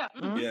club. Yeah.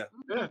 Mm-hmm. Yeah.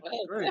 Yeah.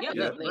 Great.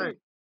 Yeah, Great.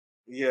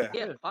 Yeah.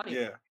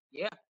 Claudio. Yeah.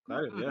 Yeah.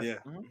 Claudio, yeah.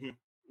 Mm-hmm.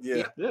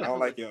 Yeah. I don't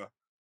like y'all.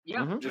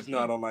 Yeah. Just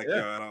I don't like y'all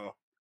at all.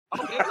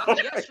 Okay.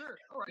 Yeah, sure.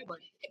 All right,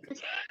 buddy.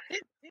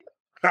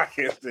 I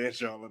can't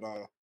stand y'all at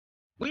all.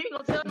 We ain't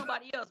gonna tell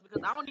nobody else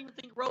because I don't even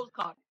think Rose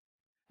caught it.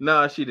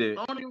 No, she did.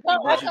 I don't even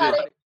think Rose caught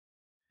it.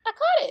 I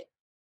caught it.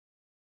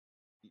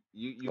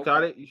 You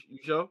caught it? You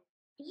sure?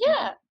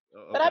 Yeah.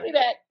 But I'll be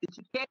back. Did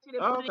you catch it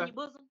and put it in your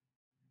bosom?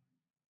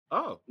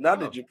 Oh. Now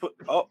did you put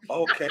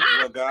okay.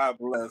 Well, God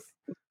bless.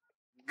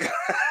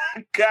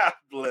 God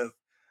bless.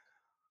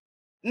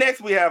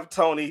 Next we have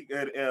Tony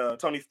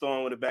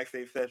Storm with a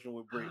backstage session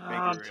with Britt Baker.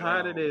 I'm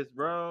tired of this,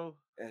 bro.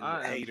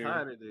 I am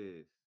tired of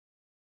this.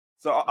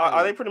 So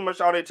are they pretty much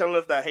telling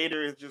us that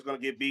Hater is just gonna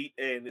get beat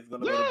and it's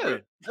gonna go to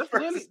Britt? That's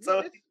really,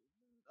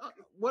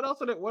 what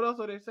else are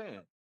they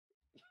saying?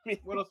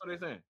 What else are they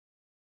saying?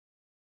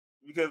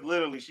 Because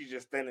literally she's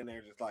just standing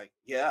there just like,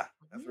 yeah,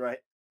 that's right.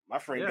 My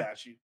friend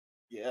got you.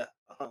 Yeah.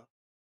 Ain't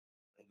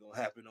gonna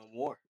happen no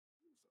more.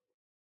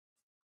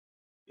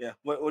 Yeah.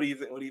 What do you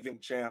think? What do you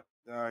think, champ?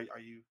 Are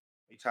you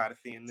tired of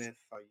seeing this?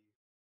 Are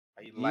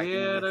you liking this?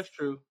 Yeah, that's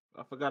true.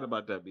 I forgot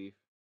about that, Beef.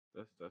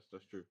 That's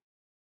true.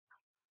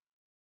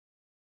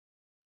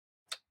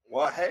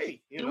 Well,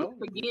 hey, you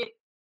forget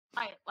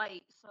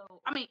like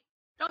so. I mean,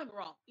 don't get me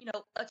wrong.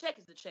 A check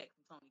is a check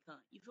from Tony Khan.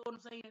 You feel what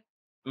I'm saying?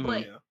 Mm-hmm.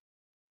 But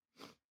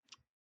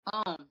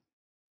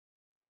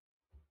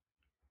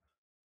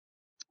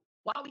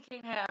why we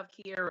can't have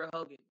Kiera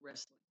Hogan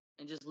wrestling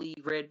and just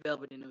leave Red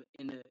Velvet in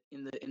the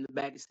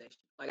baggage section?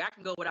 Like I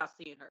can go without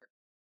seeing her.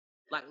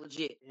 Like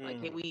legit.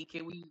 Like can we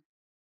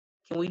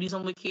do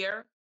something with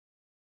Kiera?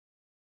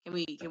 Can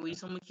we do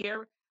something with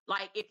Kiera?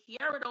 Like if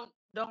Kiera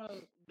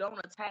don't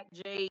attack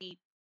Jade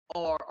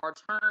or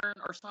turn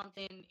or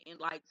something in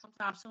like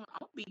sometime soon, I'm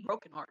gonna be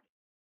brokenhearted.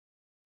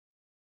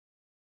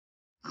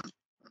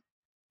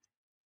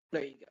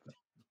 There you go.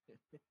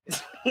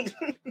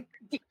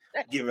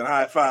 Giving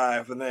high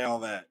fives and all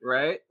that.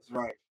 Right? That's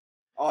right.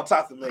 All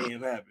types of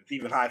mayhem happens.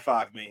 Even high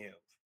five mayhem.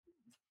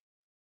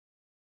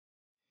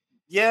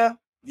 Yeah.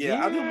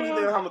 I do believe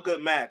they're gonna have a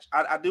good match.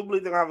 I do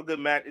believe they're gonna have a good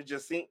match. It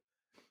just seems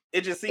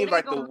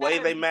like the way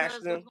they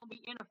matched them. Gonna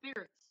be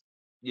interference.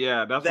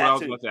 Yeah, that's what I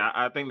was gonna say.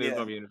 I think there's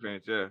gonna be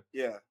interference.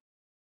 Yeah.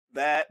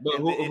 That But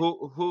and the,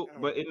 who?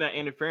 But in that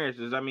interference,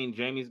 does that mean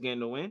Jamie's getting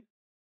the win?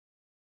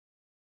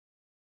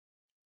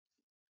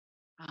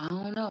 I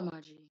don't know, my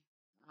G.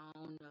 I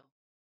don't know.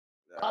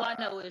 All I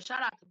know is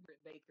shout out to Britt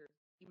Baker.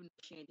 Even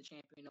though she ain't the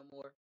champion no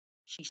more,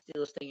 she's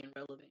still staying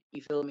relevant.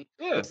 You feel me?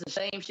 Yeah. It's the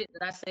same shit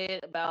that I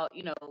said about,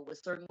 with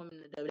certain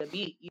women in the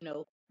WWE,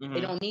 Mm-hmm.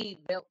 they don't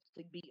need belts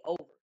to be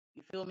over.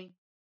 You feel me?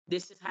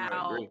 This is I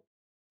how agree.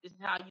 you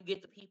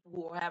get the people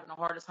who are having the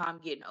hardest time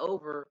getting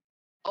over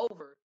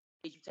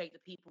is you take the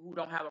people who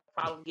don't have a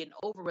problem getting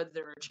over whether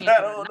they're a champion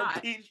Battle or of the not.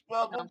 Peach You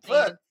know what Bubble I'm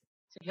saying? Butt.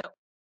 To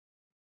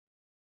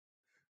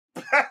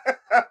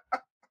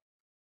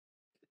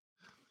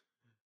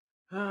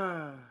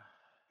help.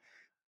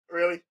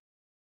 Really?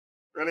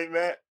 Really,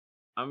 Matt?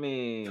 I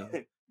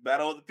mean,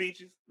 Battle of the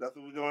Peaches? That's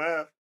what we're gonna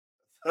have.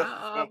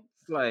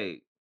 it's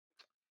like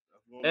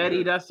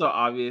Eddie. That's so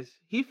obvious.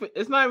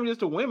 It's not even just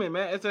the women,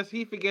 man. It's just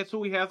he forgets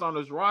who he has on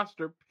his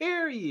roster.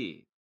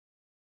 Period.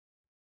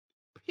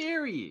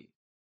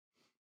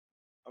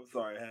 I'm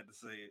sorry, I had to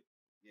say it.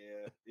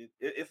 Yeah,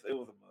 it was a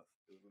must.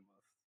 It was a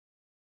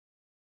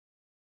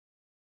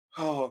must.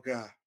 Oh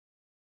God.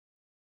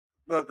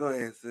 But go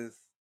ahead, sis.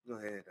 Go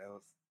ahead. That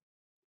was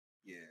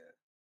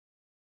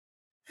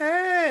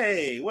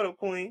Hey, what up,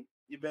 Queen?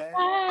 You back?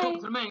 Come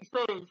to the main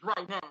stage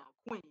right now,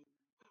 Queen.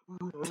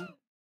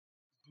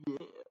 Yeah.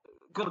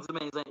 Come to the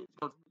main stage.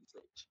 Come to the main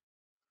stage.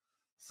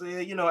 So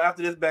yeah,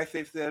 after this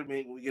backstage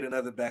segment, we get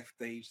another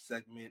backstage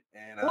segment,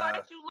 and Why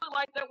did you look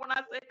like that when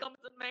I said come to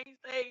the main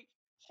stage?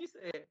 She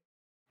said.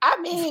 I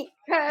mean,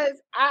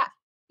 because I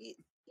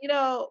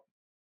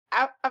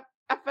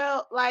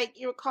felt like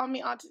you were calling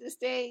me onto the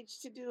stage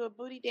to do a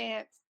booty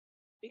dance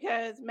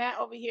because Matt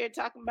over here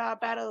talking about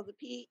Battle of the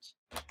Peach,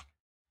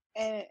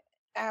 and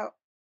that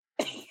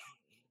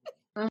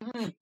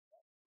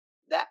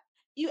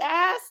you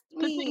asked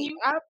me.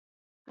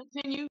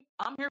 Continue.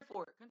 I'm here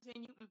for it.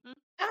 Continue.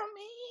 I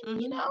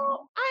mean, I ain't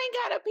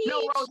got a peach.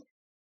 No, Rose,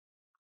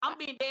 I'm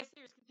being dead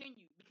serious.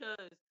 Continue,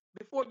 because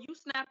before you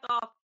snapped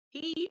off,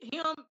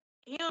 him,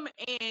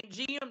 and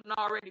GM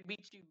already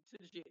beat you to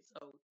the shit.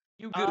 So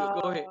you good.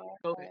 Go ahead.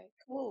 Go ahead.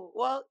 Cool.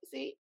 Well,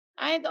 see,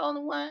 I ain't the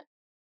only one.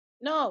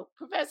 No,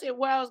 Professor,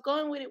 where I was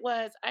going with it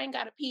was I ain't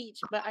got a peach,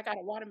 but I got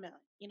a watermelon.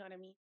 You know what I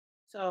mean?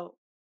 So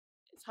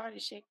it's hard to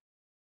shake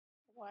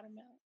a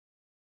watermelon.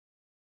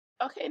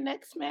 Okay,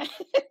 next match.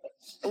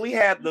 We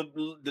had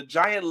the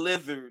giant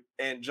lizard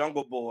and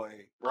Jungle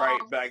Boy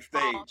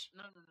backstage.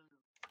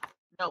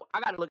 No, I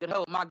gotta look at her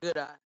with my good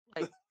eye.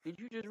 Like, did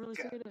you just really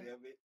say that?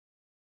 Damn it.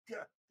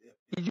 God damn it.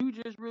 Did you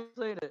just really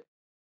say that?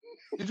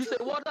 Did you say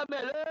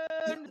watermelon?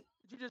 Did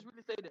you just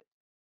really say that?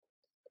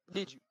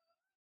 Did you?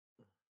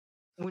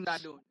 We're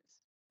not doing this.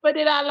 But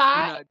did I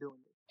lie? We're not doing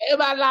this.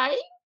 Am I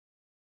lying?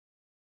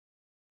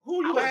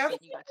 Who you have?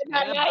 You got two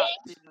ham hocks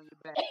sitting on your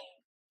back.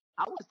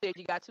 I would have said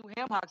you got two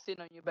ham hocks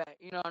sitting on your back.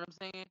 You know what I'm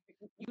saying?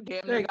 You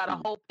damn near got a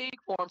whole pig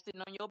farm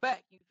sitting on your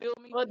back. You feel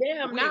me? Well,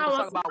 damn. We Now I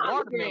talk about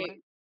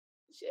watermelon.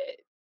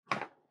 Shit.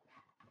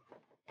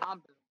 I'm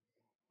done.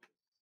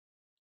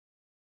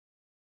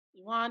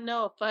 You want to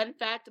know a fun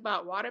fact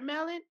about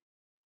watermelon?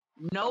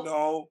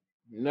 Nope.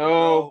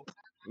 No.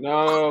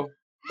 The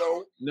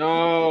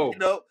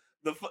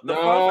fun fact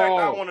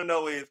I want to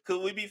know is,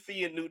 could we be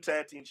seeing new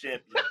tag team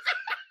champions?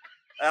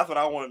 That's what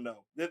I want to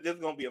know. This is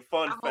going to be a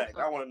fun fact.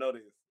 So. I want to know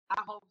this.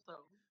 I hope so.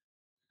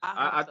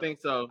 I think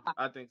so.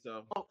 I think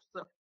so. Hope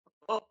so.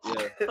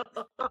 Yeah.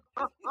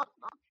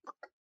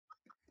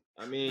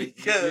 I mean,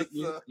 because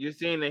you're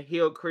seeing the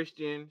heel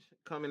Christians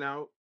coming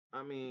out.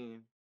 I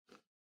mean,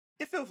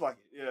 it feels like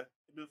it. Yeah,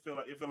 it does feel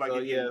like you're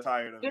getting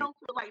tired of it. It don't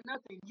feel like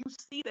nothing. You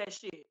see that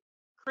shit.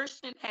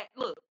 Christian had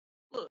look.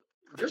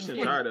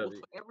 Christian tired of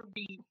it.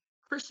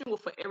 Christian will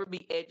forever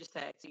be Edge's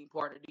tag team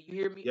partner. Do you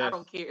hear me? Yes. I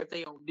don't care if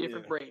they own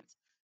different brands.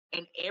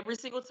 And every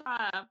single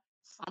time,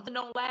 something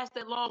don't last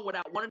that long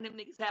without one of them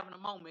niggas having a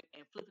moment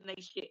and flipping their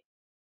shit.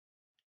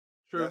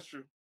 True. That's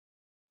true.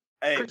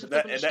 Hey,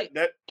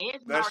 that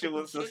shit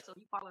was so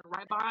he followed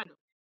right behind him.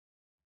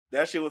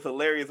 That shit was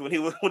hilarious when he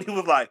was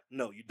like,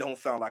 "No, you don't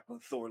sound like a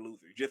sore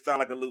loser. You just sound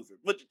like a loser.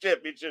 Put your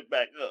championship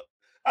back up."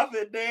 I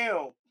said,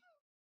 "Damn,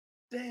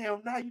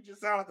 now you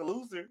just sound like a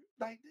loser."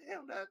 Like,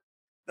 damn, that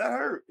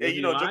hurt. And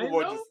Jungle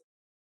Boy just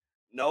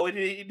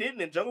he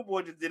didn't. And Jungle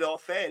Boy just did all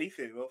sad. He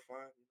said, "Well, fine.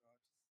 I was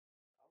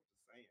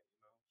just saying,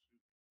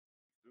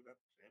 still got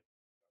the champion."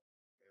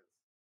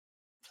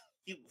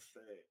 He was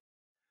sad.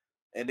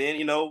 And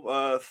then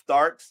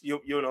Starks,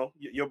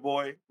 your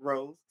boy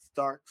Rose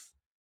Starks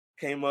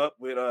came up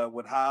with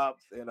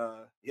Hobbs, and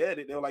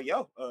they were like,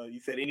 "Yo, you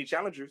said any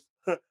challengers?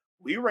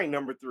 We ranked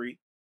number 3."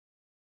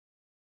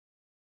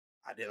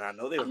 I did not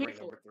know they was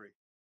ranked number 3.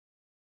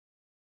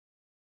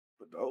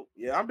 But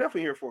yeah, I'm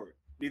definitely here for it.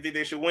 Do you think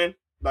they should win?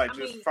 I ain't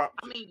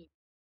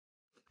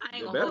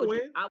gonna hold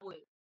you.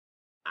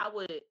 I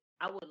would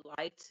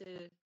like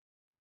to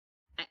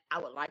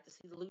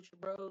see the Lucha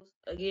Bros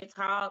against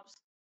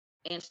Hobbs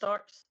and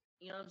Starks.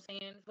 You know what I'm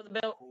saying, for the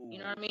belt. You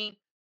know what I mean?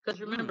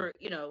 Because remember,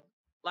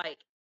 like,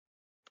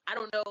 I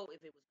don't know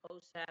if it was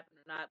supposed to happen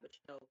or not, but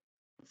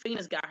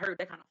Phoenix got hurt,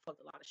 that kind of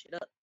fucked a lot of shit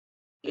up.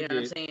 You know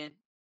what I'm saying?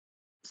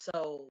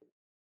 So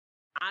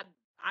I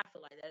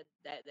feel like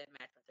that match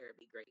right there would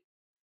be great.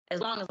 As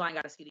long as I ain't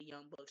got to see the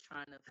Young Bucks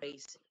trying to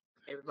face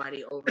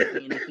everybody over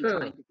again and keep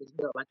trying to get this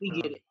belt. Like, we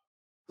get it.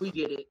 We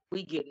get it.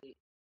 We get it.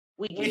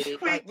 We get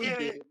it. Like, we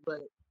get it. But,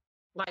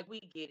 like, we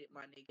get it,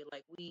 my nigga.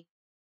 Like, we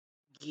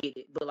get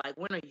it. But, like,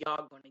 when are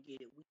y'all going to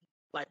get it? We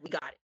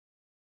got it.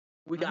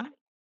 We got it.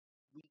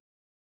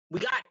 We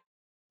got it.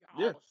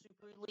 Y'all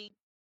Super Elite,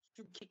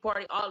 Super Kick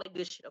Party, all that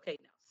good shit. Okay,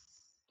 now,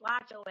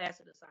 slide your ass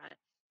to the side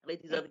and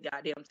let these other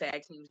goddamn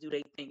tag teams do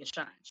their thing and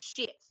shine.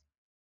 Shit.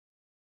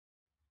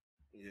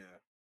 Yeah.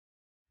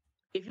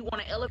 If you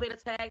want to elevate a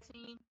tag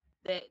team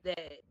that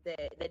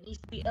needs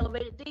to be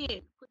elevated,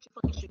 then put your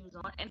fucking shoes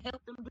on and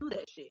help them do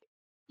that shit.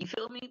 You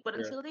feel me? But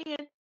until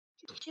then,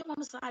 just chill on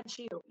the side,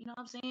 chill. You know what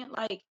I'm saying?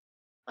 Like,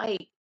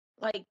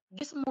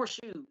 get some more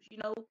shoes. You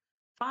know,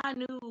 find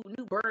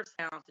new bird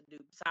sounds to do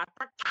besides.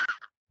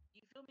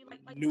 You feel me?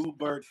 Like new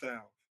bird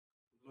sounds.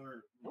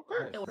 Lord,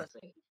 I said what I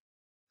said.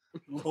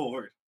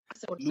 Lord, I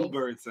said what I new said.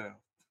 bird sound.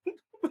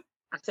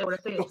 I said what I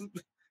said.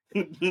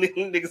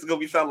 Niggas gonna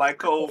be sound like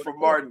Cole from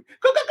Martin.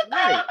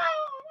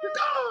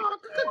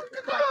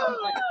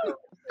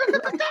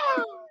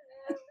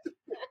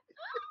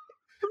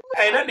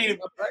 Hey,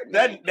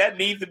 that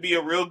needs to be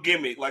a real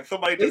gimmick. Like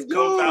somebody just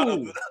comes out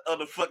of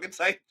the fucking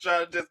tank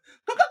trying to just.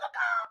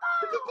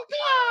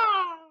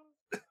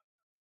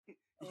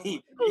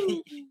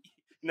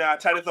 Nah,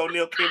 Titus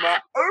O'Neil came out.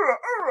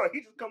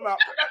 He just come out.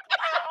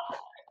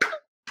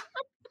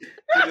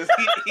 he just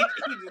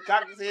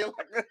cocked his head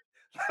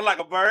like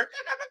a bird.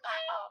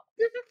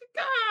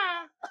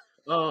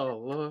 Oh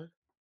Lord.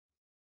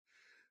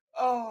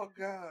 Oh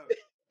God.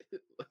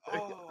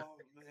 Oh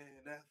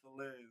man, that's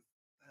hilarious.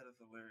 That is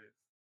hilarious.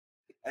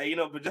 Hey, you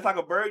know, but just like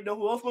a bird, you know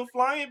who else went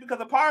flying because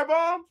of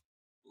Powerbomb?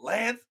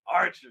 Lance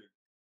Archer.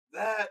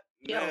 That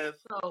mess.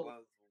 So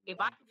if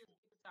I can just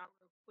get this out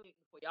real quick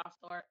before y'all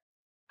start,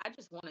 I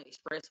just want to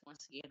express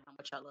once again how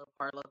much I love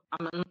Warlow.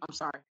 I'm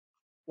sorry,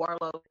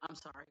 Warlow. I'm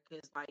sorry,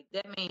 because like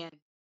that man,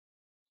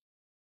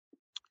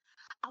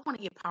 I want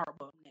to get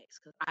Powerbomb next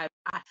because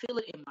I feel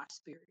it in my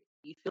spirit.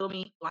 You feel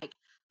me? Like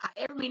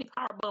however many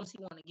Powerbomps he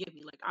want to give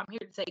me, like I'm here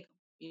to take them.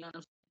 You know what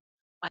I'm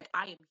saying? Like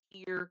I am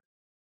here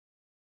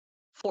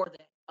for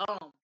that.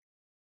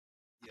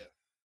 Yeah.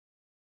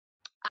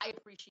 I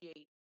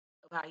appreciate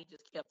of how he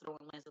just kept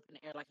throwing Lance up in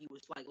the air like he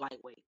was like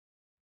lightweight.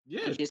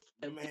 Yeah, he just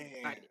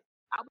man.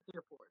 I was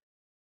here for it.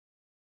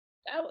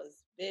 That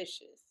was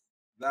vicious.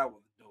 That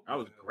was dope. That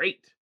was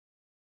great.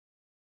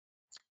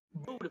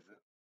 Beautiful.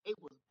 It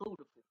was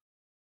beautiful.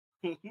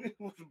 It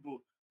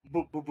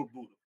was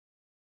beautiful.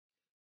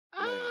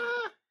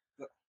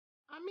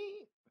 I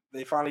mean,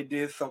 they finally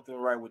did something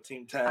right with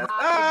Team Taz.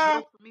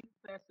 For me,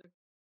 Professor.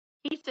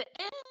 He said,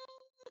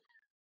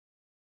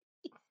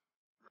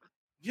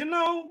 You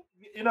know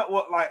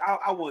what? Like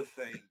I would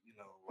say, you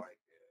know, like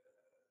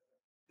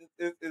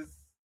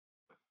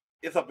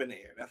it's up in the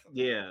air. That's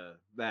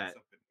that.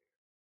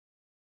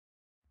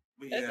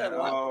 But that's a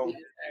lot to be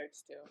desired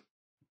still.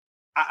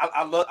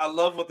 I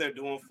love what they're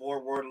doing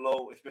for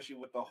Wardlow, especially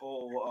with the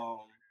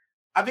whole.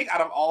 I think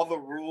out of all the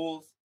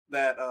rules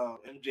that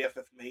MJF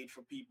has made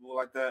for people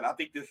like that, I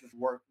think this has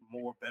worked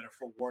better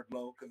for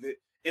Wardlow because it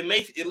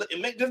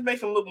just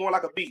makes him look more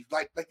like a beast.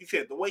 Like you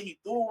said, the way he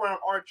threw around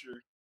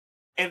Archer,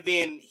 and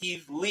then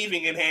he's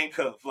leaving in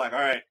handcuffs. Like, all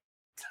right,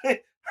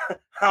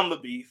 I'm the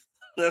beast.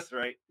 That's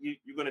right.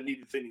 You're gonna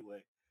need this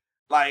anyway.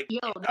 Like, yo,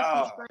 this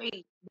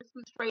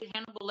is straight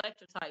Hannibal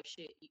Lecter type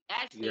shit.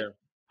 Actually,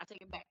 I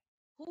take it back.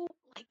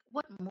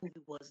 What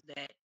movie was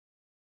that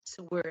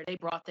to where they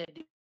brought that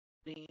dude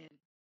in,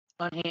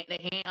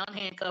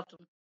 unhandcuffed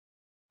him.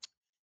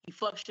 He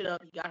fucked shit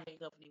up. He got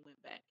handcuffed and he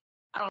went back.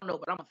 I don't know,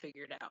 but I'm gonna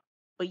figure it out.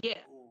 But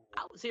yeah,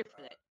 I was here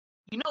for that.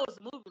 You know, it's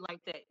a movie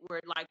like that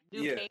where like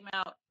dude came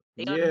out,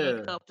 they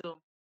unhandcuffed him.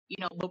 You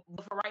know, but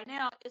for right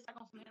now, it's like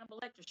on some Hannibal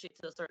Lecter shit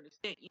to a certain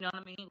extent. You know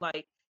what I mean?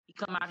 Like he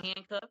come out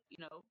handcuffed. You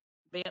know,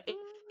 it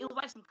was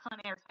like some Con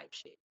Air type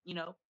shit. You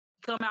know,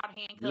 come out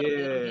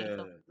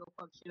handcuffed, go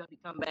fuck shit up. He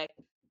come back.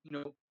 You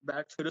know,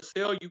 back to the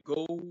cell you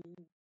go.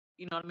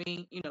 You know what I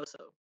mean? You know,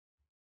 so.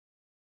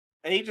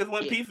 And he just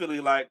went peacefully,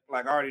 like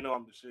I already know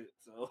I'm the shit.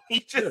 So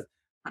he just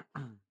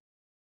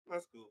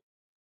that's cool.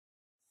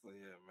 So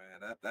yeah,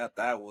 man,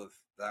 that was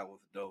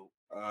dope.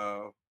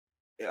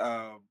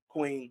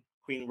 Queen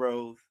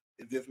Rose,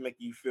 is this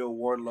making you feel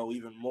Wardlow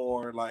even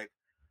more? Like,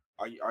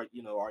 are you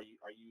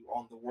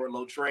on the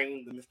Wardlow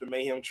train, the Mr.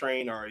 Mayhem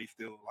train, or are you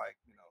still like,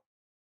 you know?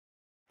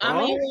 I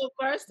mean, well,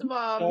 first of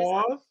all,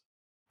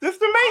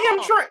 Mr.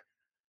 Mayhem train.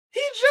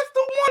 He's just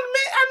the one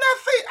man.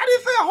 I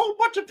didn't say a whole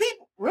bunch of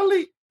people.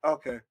 Really?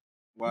 Okay.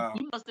 Wow.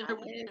 You must have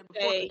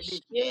heard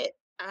shit.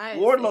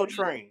 Wardlow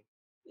train.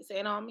 This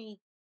ain't on me.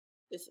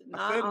 This is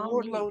not I said on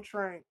Wardlow me.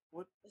 train.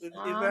 What is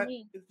that?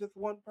 It's just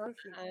one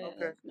person.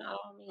 Okay. It's not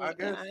on me. I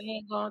guess. I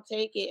ain't gonna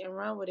take it and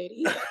run with it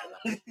either.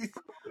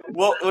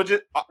 Well,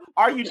 just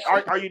are you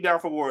down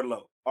for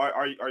Wardlow?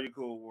 Are you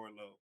cool with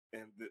Wardlow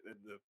and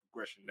the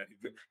progression that he's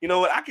doing? You know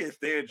what? I can't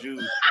stand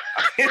Juice.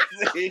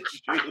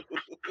 It's true.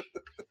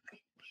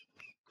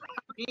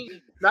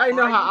 Now you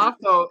know Are how I you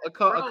felt a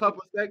bro?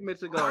 couple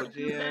segments ago, Are you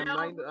Jim.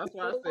 down That's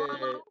why I for said.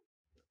 Warlow?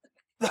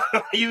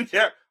 Are you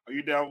down? Are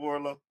you down,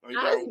 Warlow? Are you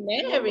I was down,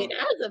 married. Warlow?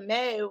 I was a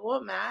married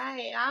woman.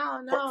 I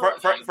don't know.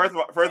 Like,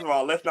 First of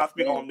all, let's not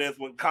speak his, on this.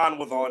 When Khan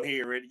was on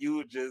here, and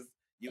you just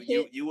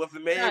his, you was a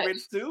married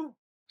too.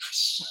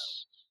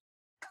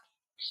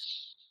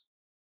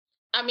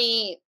 I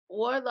mean,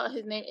 Warlow,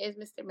 his name is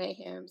Mr.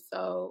 Mayhem.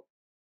 So,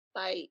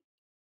 like,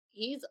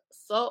 he's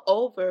so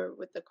over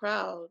with the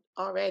crowd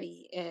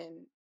already.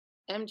 And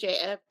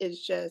MJF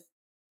is just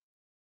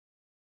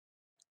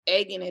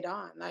egging it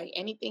on. Like,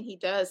 anything he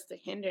does to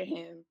hinder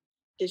him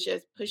is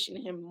just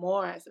pushing him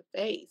more as a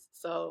face.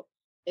 So,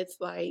 it's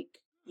like,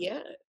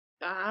 yeah,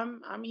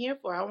 I'm here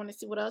for it. I want to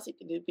see what else he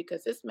can do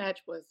because this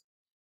match was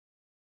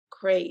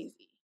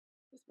crazy.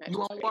 This match You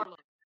was on crazy. Warlow?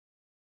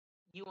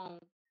 You on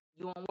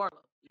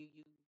Warlow? You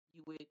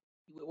with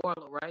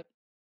Warlow, right?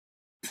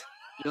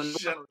 You on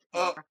Shut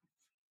Warlow,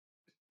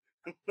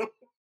 up.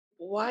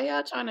 Why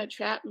y'all trying to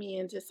trap me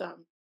into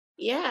something?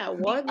 Yeah, I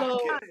Warlow. can't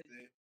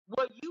stand.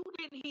 What you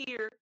didn't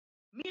hear,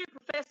 me and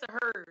Professor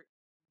heard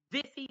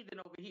this season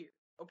over here.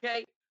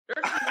 Okay,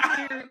 there's some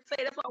here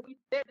say that's why we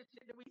said the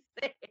shit that we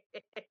said.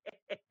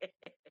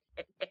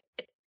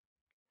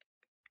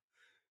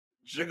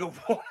 Jiggle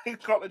boy,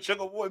 call it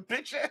Jiggle boy,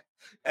 bitch.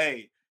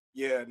 Hey,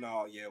 yeah,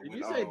 no, yeah. Did when,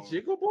 you say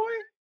Jiggle Boy?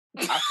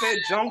 I said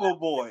Jungle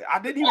Boy. I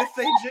didn't even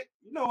say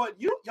You know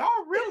what?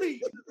 Y'all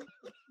really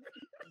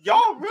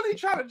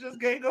trying to just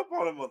gang up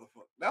on a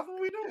motherfucker. That's what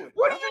we doing.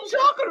 What are you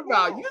talking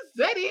about? You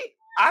said it.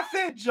 I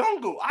said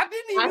Jungle. I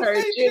didn't even I heard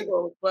say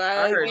Jiggle, but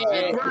I heard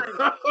again,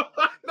 Jiggle.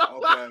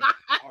 Okay,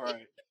 all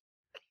right.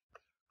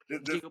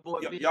 Jiggle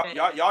boy, bitch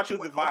Y'all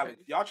choosing violence.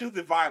 Y'all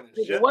choosing violence.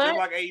 Jiggle Just what?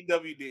 like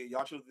AEW did.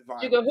 Y'all choosing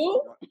violence. Jiggle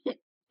who?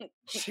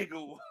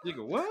 Jiggle.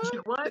 Jiggle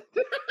what? What?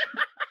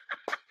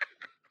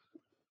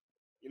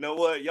 You know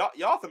what?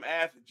 Y'all some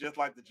asses just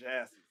like the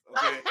Jazzes.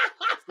 Okay,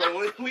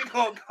 so we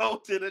gonna go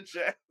to the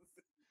Jazzes.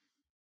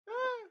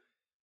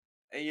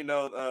 And you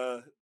know,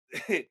 the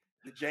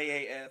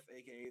JAS,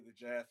 aka the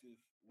Jazzes,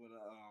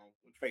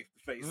 with face to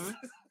face,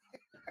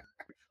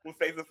 with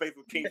face to face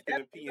with Kingston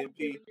and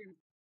PNP.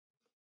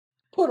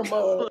 Put him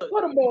up.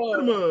 Put him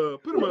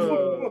up. Put him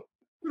up.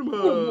 Put him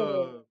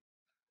up.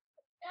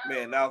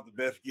 Man, that was the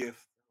best gift.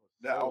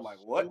 That I was like,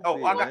 what?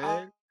 Stupid, I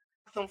got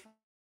some.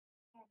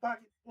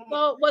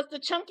 So was the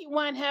chunky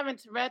one having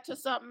Tourette's or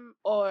something,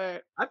 or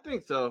I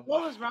think so.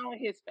 what was wrong with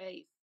his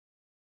face?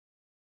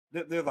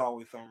 There's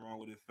always something wrong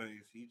with his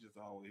face. He just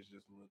always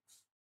just looks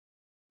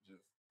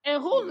just.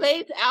 And who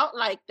lays out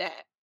like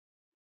that?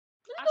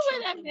 Look I at the way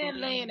that truthfully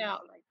man laying believe-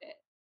 out like that.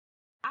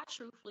 I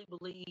truthfully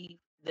believe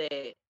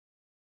that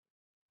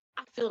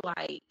I feel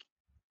like,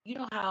 you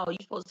know how you're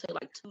supposed to take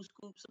like 2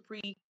 scoops of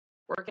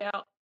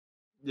pre-workout?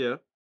 Yeah.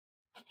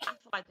 I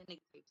feel like the nigga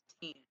takes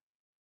 10.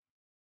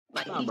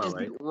 Like Sound he about just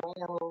right. be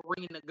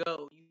roaring to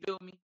go. You feel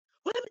me?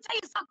 Well, let me tell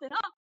you something,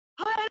 huh?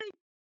 Honey.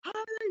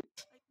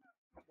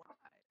 Like, why?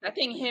 I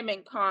think him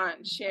and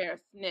Khan share a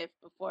sniff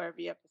before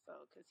every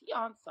episode because he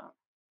on something.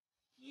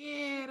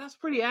 Yeah, that's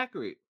pretty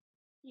accurate.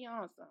 He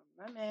on something.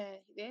 My man,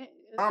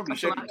 I'll be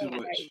That's what shaking I too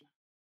can't much. say.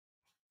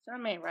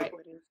 Something ain't right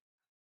with his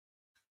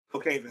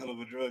Cocaine's a hell of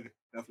a drug.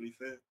 That's what he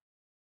said.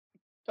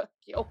 fuck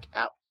your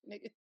couch,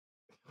 nigga.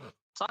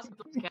 Sausage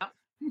count.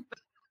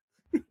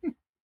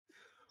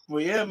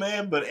 Well, yeah,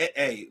 man. But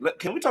hey,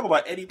 can we talk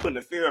about Eddie putting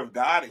the fear of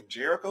God in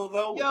Jericho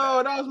though?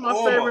 Yo, that was my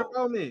favorite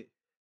moment.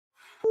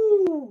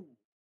 Whew.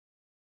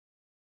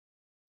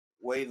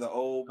 Way the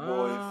old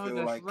boy feel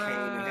that's like Kane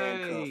and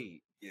handcuffs.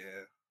 right.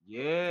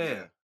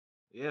 Yeah,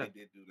 Yeah. they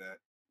did do that.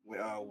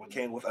 When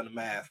Kane was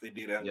unmasked, they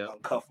did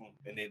uncuff him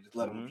and they just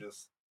let him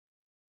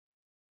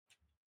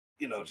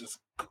just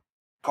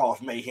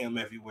cause mayhem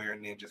everywhere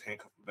and then just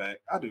handcuff him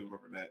back. I do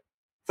remember that.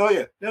 So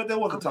yeah, there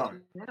was a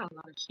time. There's a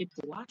lot of shit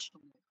to watch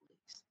on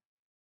Netflix.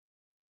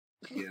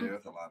 Yeah,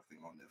 there's a lot of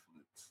things on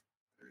Netflix.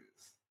 There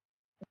is.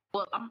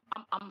 Well,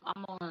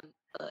 I'm on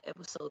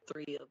episode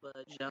 3 of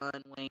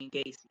John Wayne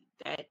Gacy.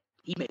 That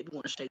he made me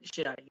want to shake the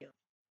shit out of him.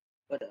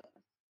 But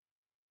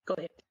go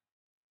ahead.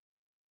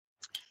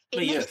 It But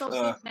makes yes, no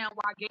sense now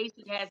why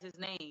Gacy has his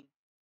name.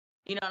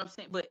 You know what I'm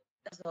saying? But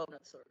that's a whole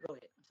nother story. Go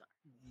ahead.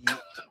 I'm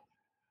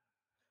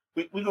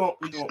sorry. We gon'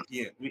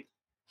 yeah.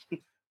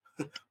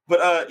 But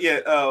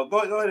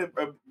go ahead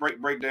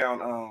and break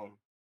down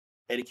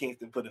Eddie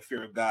Kingston put the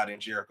fear of God in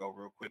Jericho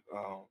real quick.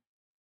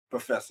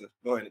 Professor,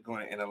 go ahead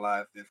and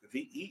analyze this because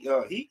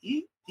he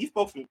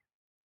spoke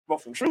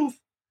some truth.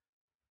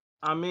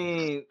 I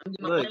mean,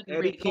 look,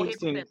 Eddie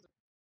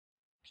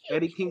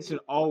Kingston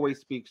always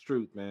speaks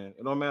truth, man.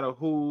 It don't matter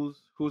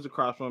who's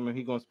across from him,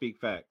 he gonna speak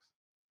facts.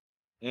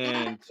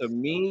 And to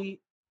me,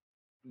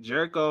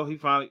 Jericho, he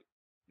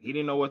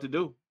didn't know what to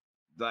do.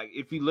 Like,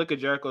 if you look at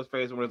Jericho's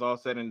face when it's all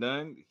said and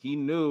done, he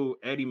knew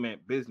Eddie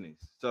meant business.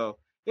 So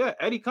yeah,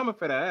 Eddie coming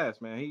for that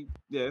ass, man.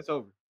 It's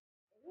over.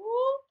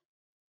 Ooh,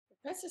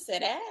 Professor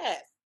said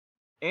ass.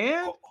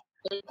 And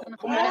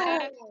come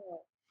on.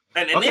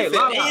 And they Okay, said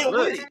Lala, they ain't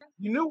look, with it.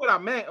 you knew what I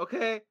meant,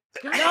 okay?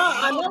 No,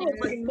 I know Oh,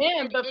 what you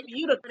meant, but for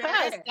you to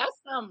cuss,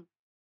 that's some.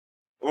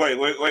 Wait.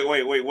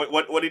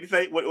 What did he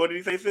say? What did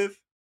he say, sis?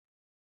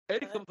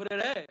 Eddie come for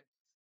that ass.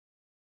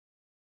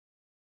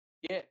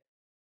 Yeah.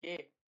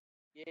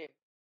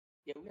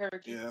 We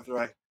heard you. Yeah, that's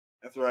right.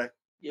 That's right.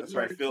 Yeah, That's we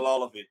right. heard Feel you.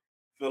 all of it.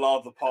 Feel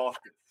all the pause.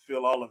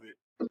 Feel all of it.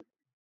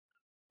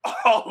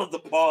 All of the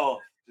pause.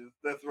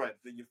 That's right.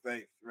 It's in your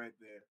face right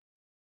there.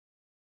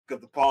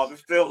 Because the pause is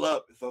still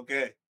up. It's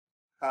okay.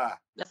 Ha.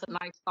 That's a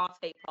nice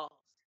saute pause.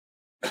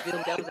 You feel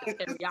me? That was a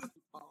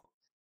teriyaki pause.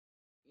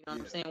 You know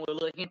what I'm saying? With a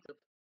little hint of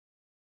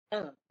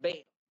bam.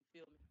 You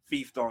feel me?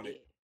 Feast on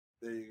it.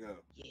 There you go.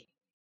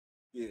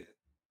 Yeah.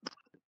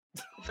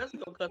 That's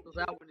gonna cut us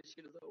out when this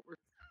shit is over.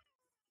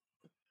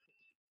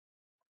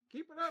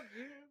 Keep it up,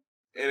 Jim.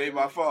 It ain't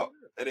my fault.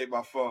 It ain't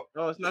my fault.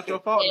 Oh, it's not your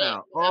fault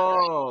now.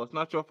 Oh, it's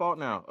not your fault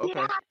now. Okay.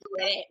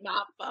 It ain't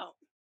my fault.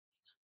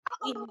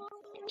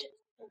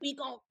 We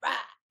gonna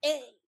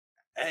ride.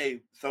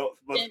 Hey, so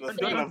but Dun,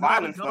 speaking dun, of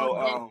violence dun, though,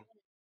 dun.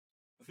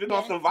 speaking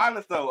of some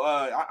violence though,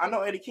 I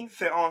know Eddie King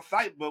said on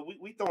site, but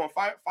we throwing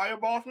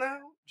fireballs now.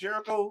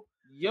 Jericho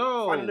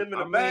finding them in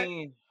the back.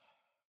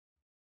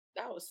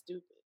 That was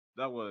stupid.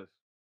 That was.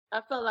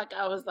 I felt like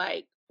I was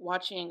like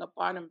watching a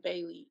Barnum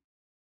Bailey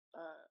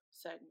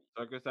segment.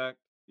 Circus act?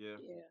 Yeah.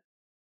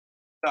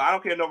 No, I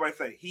don't care. Nobody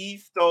say he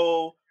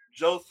stole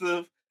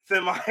Joseph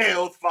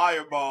Semahel's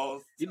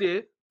fireballs. He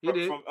did. He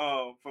did from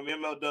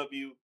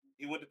MLW.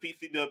 He went to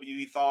PCW.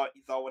 He saw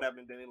what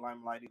happened in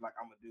Limelight. He's like,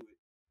 I'm gonna do it,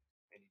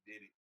 and he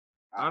did it.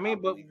 I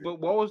mean, but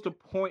what was the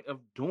point of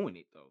doing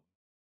it though?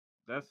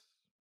 That's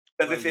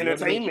because it's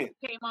entertainment.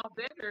 It came out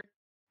better.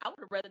 I would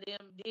have rather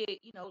them did,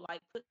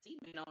 like put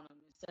semen on them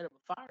instead of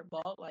a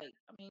fireball. Like,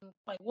 I mean,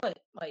 like what?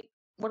 Like,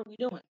 what are we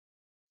doing?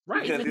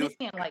 Right. Even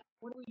then, like,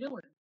 what are we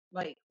doing?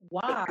 Like,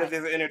 why? Because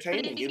it's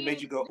entertaining. It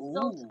made you go,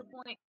 ooh.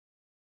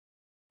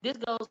 This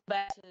goes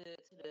back to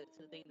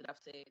the thing that I've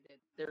said, that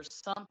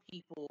there's some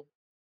people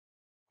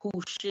who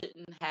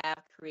shouldn't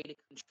have creative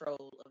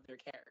control of their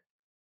character.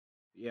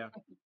 Yeah.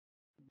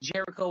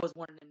 Jericho was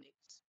one of them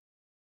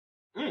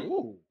niggas.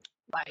 Ooh.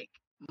 Like,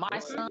 my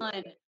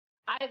son,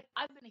 I've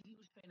been a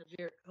huge fan of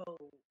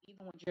Jericho,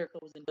 even when Jericho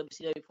was in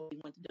WCW before he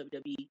went to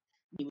WWE.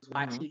 He was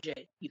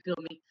Y2J. You feel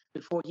me?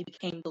 Before he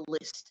became the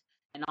List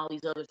and all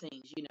these other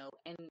things,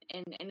 And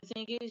the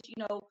thing is,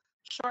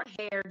 short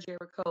hair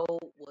Jericho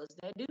was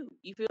that dude.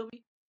 You feel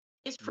me?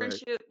 His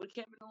friendship with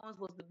Kevin Owens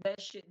was the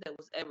best shit that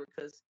was ever,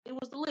 because it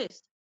was the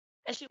List.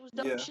 That shit was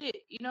dope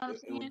shit. You know what I'm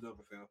saying? It was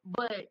dope.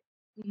 But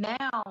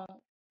now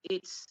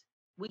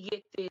we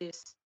get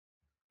this,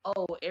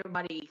 oh,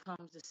 everybody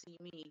comes to see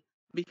me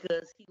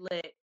because he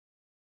let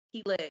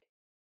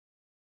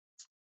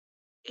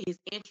his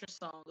entrance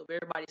song of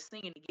everybody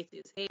singing to get to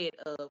his head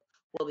of,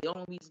 well, the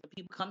only reason the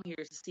people come here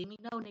is to see me.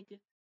 No, nigga.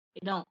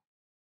 They don't.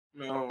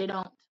 No. They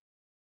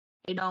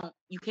don't.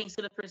 You can't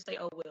sit up here and say,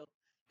 oh, well,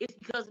 it's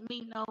because of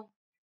me. No,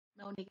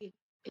 nigga.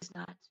 It's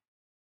not.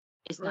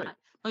 It's not.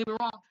 Don't get me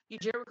wrong. Your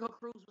Jericho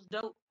Cruise was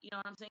dope. You know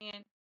what I'm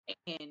saying?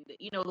 And,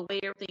 the way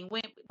everything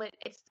went. But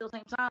at the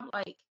same time,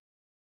 like,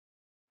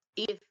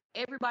 if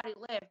everybody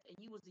left and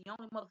you was the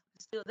only motherfucker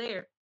still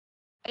there,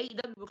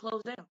 AEW would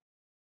close down.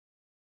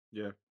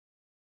 Yeah.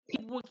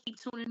 People would keep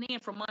tuning in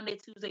from Monday,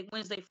 Tuesday,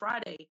 Wednesday,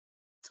 Friday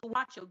to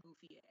watch your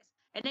goofy ass.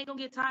 And they gonna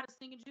get tired of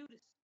singing Judas.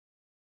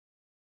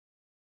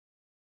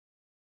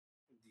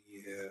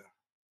 Yeah.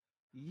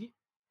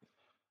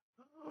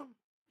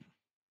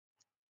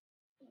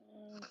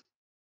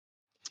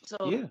 So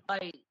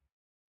like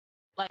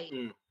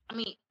I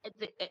mean, at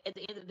the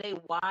end of the day,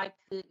 why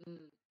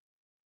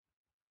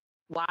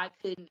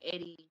couldn't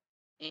Eddie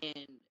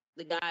and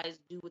the guys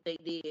do what they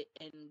did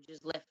and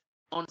just left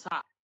on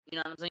top? You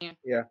know what I'm saying?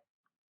 Yeah.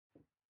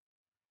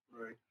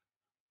 Right.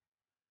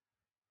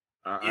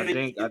 I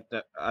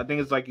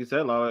think it's like you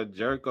said, Lala.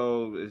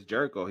 Jericho is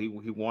Jericho. He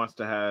wants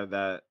to have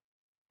that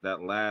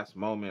last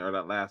moment or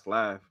that last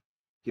laugh.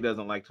 He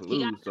doesn't like to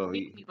lose, so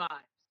he vibes.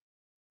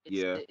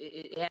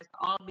 It has to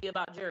all be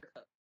about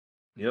Jericho.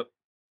 Yep.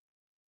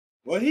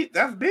 Well,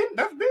 that's been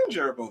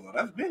Jericho though.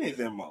 That's been his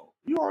MO.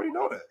 You already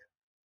know that.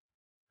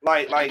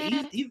 Like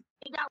he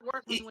got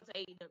worse when he went to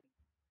AEW.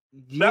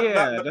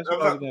 Yeah, that's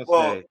what I was gonna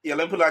say. Yeah,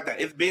 let me put it like that.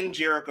 It's been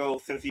Jericho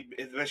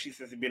especially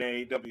since he's been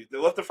in AEW.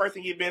 What's the first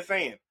thing he's been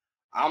saying?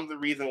 I'm the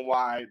reason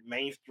why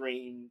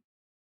mainstream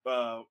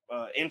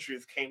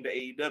interest came to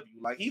AEW.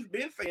 Like, he's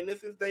been saying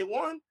this since day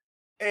one.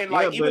 And yeah,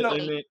 like, even though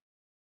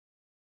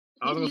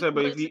I was gonna say,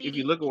 but if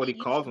you look at what he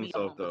calls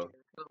himself though,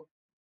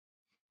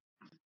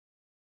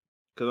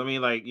 because I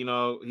mean, like,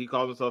 he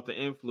calls himself the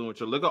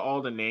influencer. Look at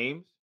all the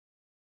names.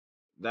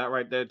 That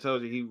right there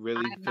tells you he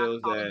really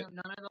feels that.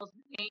 None of those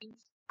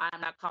names. I'm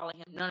not calling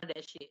him none of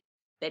that shit.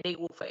 That they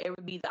will forever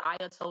be the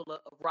Ayatollah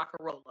of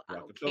Rock-a-Rolla. I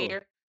don't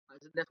care.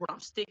 That's what I'm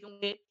sticking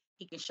with.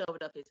 He can shove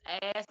it up his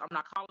ass. I'm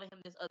not calling him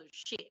this other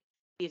shit.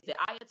 He's the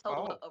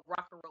Ayatollah of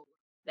Rock-a-Rolla.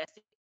 That's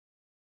it.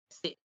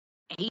 That's it.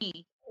 And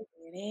he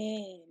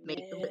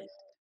made the list.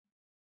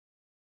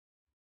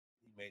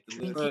 He made the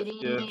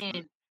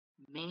list.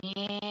 Man.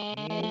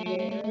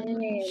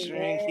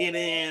 Shrink it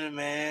in,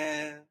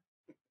 man.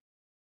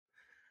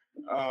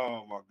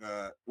 Oh my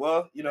God.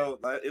 Well,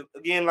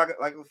 again, like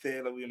I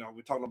said,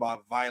 we're talking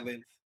about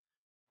violence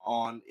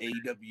on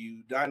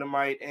AEW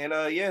Dynamite, and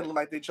yeah, it looked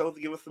like they chose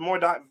to give us some more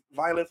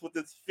violence with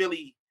this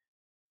Philly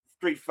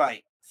street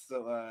fight.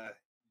 So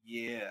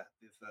yeah,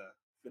 this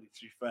Philly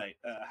street fight.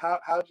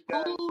 How'd you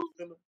guys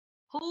feel?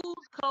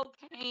 Whose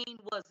cocaine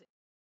was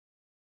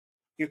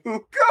it?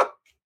 Who go?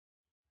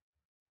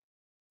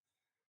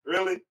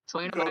 Really?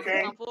 So ain't nobody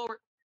gonna come forward.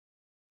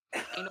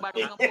 Ain't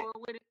nobody gonna come forward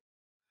with it.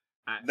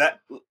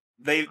 That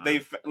they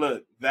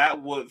look.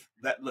 That was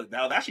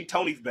actually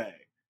Tony's bag.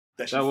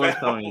 That was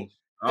Tony's.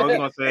 I was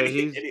gonna say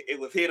it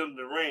was hit in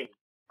the ring.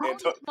 Tony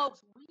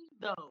smokes weed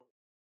though.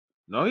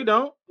 No, he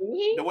don't.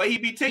 The way he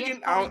be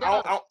ticking, Yes,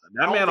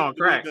 that man on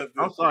crack.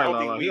 I'm sorry,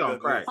 Lala. He on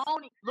crack.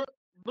 Tony,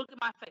 look at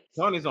my face.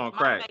 Tony's on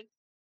crack.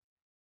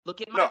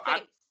 Look at my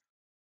face.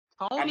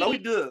 Tony, I know he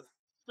does.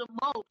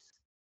 Smokes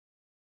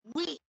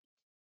weed.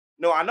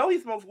 No, I know he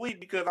smokes weed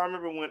because I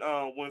remember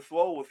when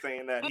Swole was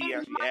saying that he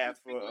actually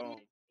asked for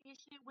his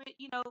shit with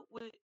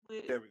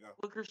there we go,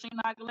 with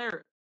Christina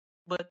Aguilera,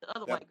 but the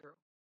other white girl.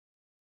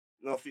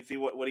 No, see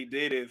what he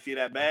did is see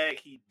that bag,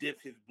 he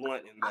dipped his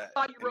blunt in that.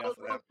 I thought you wrote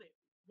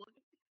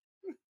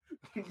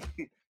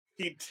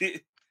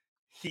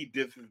he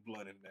dipped his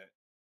blunt in that.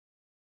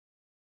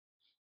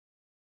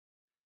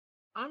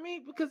 I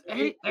mean, because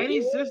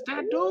Eddie's just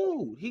that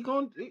dude. He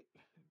gonna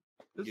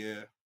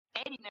yeah.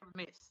 Eddie never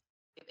miss.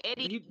 If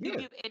Eddie, you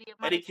give Eddie a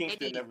mic, Eddie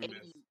Kingston never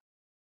miss.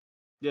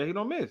 Yeah, he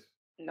don't miss.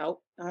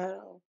 Nope, I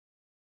don't.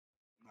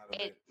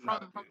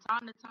 From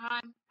time to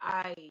time,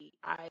 I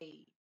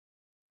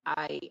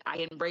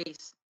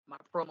embrace my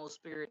promo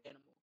spirit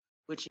animal,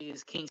 which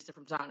is Kingston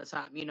from time to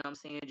time. You know what I'm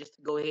saying? Just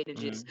to go ahead and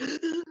just,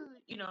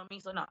 you know what I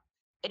mean? So no,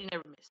 Eddie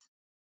never missed.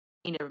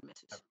 He never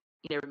misses.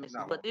 He never misses.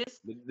 No. But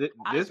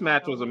this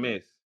match was a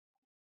miss.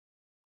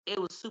 It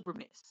was super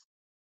miss.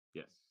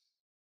 Yes.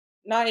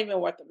 Not even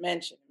worth a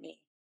mention to me.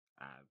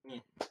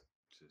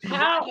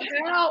 How?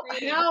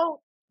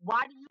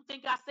 Why do you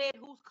think I said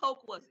whose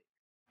Coke was it?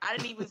 I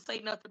didn't even say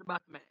nothing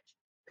about the match.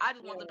 I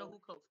just want to know who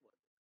Coke was.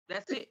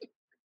 That's it.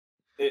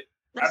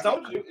 I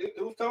told you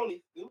it was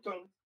Tony. It was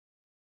Tony.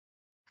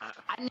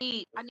 I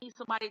need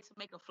somebody to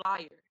make a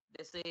flyer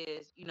that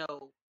says,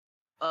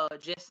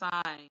 just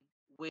sign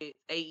with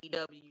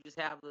AEW. You just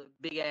have a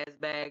big ass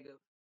bag of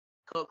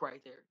Coke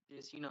right there.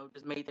 Just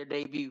made their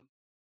debut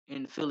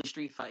in the Philly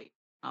street fight.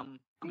 I'm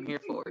here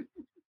for it.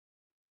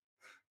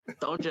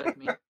 Don't judge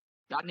me.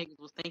 Y'all niggas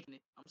was thinking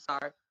it. I'm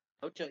sorry.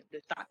 Don't judge.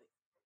 Just stop it.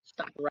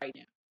 Stop it right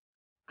now.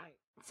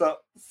 So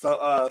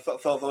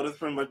this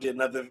pretty much did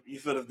nothing. You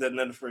feel this did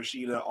nothing for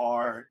Shida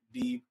or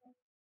Deep?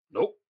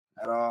 Nope.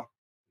 At all.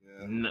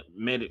 Yeah.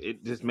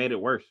 It just made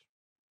it worse.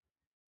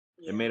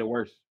 Yeah. It made it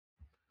worse.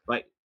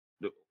 Like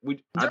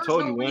I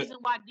told you. There's no reason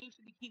why Deep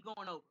should keep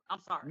going over.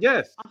 I'm sorry.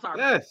 Yes. I'm sorry.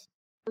 Yes.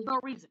 There's no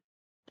reason.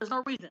 There's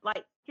no reason.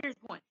 Like, here's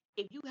the point.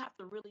 If you have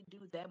to really do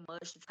that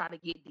much to try to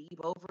get Deep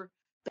over,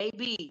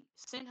 baby,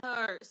 send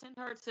her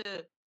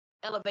to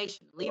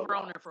Elevation. Leave her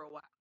on there for a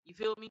while. You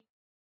feel me?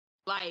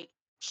 Like,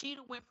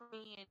 Shida went from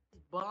being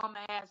bum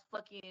ass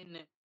fucking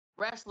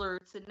wrestler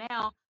to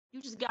now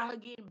you just got her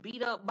getting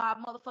beat up by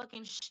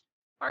motherfucking.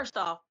 First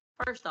off,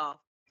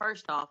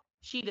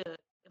 Shida,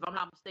 if I'm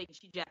not mistaken,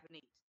 she's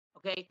Japanese.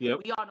 Okay, yep.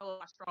 We all know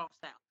our strong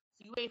style.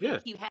 So you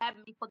ain't keep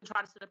having me fucking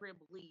try to sit up here and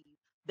believe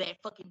that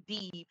fucking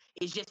Deeb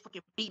is just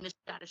fucking beating the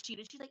shit out of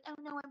Shida. She's like, oh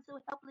no, I'm so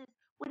helpless.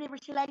 Whatever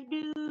should I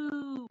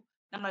do?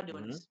 I'm not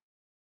doing this.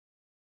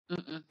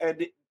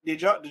 And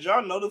did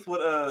y'all notice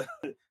what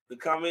the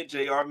comment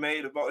JR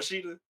made about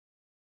Shida?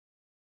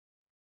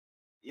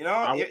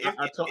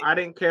 I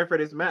didn't care for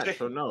this match,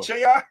 so no.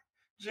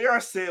 JR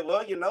said,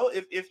 well,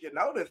 if you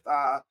noticed,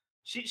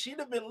 she'd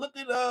have been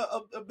looking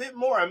a bit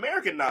more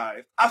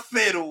Americanized. I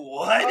said,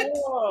 what?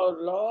 Oh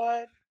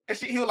Lord! And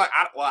he was like,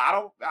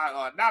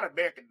 not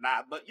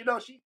Americanized, but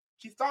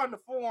she's starting to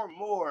form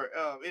more.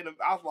 I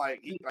was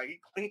like, he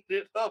cleaned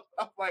it up.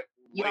 I was like,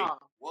 wait,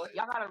 what?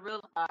 Y'all gotta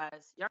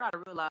realize,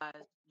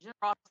 Jim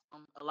Ross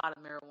on a lot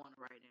of marijuana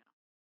right now.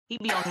 He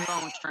be on his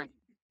own strain.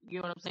 You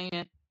know what I'm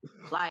saying?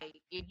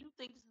 Like, if you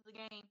think this is a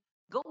game,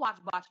 go watch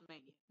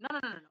Botchamania. No.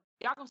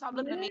 Y'all gonna stop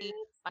looking at me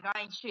like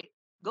I ain't shit.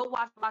 Go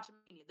watch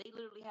Botchamania. They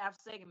literally have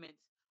segments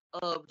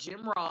of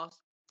Jim Ross,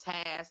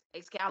 Taz,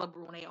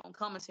 Excalibur on their own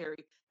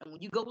commentary. And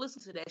when you go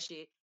listen to that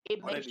shit,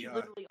 it makes you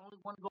literally only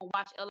want to go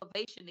watch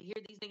Elevation to hear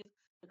these niggas.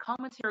 The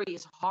commentary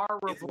is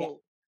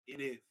horrible. It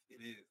is.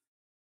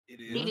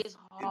 It is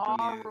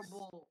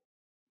horrible.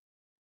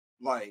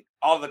 Like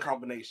all the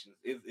combinations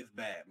is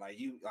bad. Like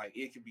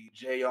it could be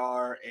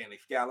JR and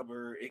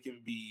Excalibur. It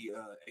can be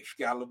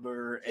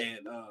Excalibur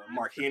and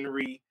Mark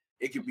Henry.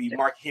 It could be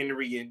Mark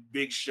Henry and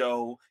Big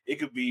Show. It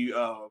could be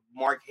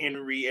Mark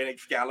Henry and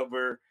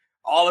Excalibur.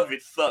 All of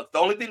it sucks. The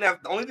only thing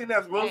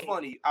that's real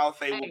funny, I'll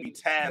say, will be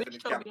Taz and Excalibur.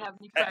 Big Show be having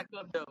me cracked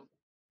up though.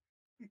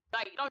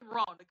 Like, don't get me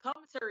wrong, the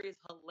commentary is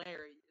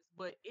hilarious,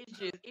 but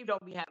it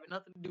don't be having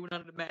nothing to do with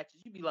none of the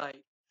matches. You be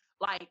like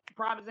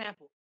prime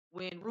example,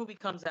 when Ruby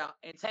comes out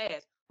and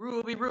Taz,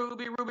 Ruby,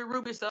 Ruby, Ruby,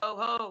 Ruby,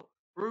 Soho,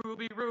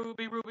 Ruby,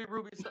 Ruby, Ruby,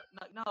 Ruby,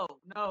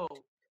 no,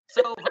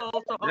 Soho,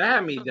 That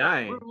had me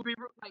dying. Ruby,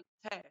 Ruby, like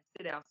Taz,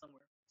 sit down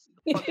somewhere. Sit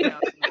the fuck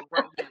down somewhere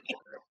right now.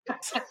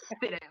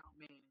 Sit down,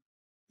 man.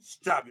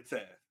 Stop it,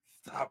 Taz.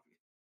 Stop it.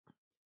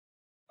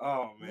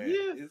 Oh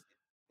man,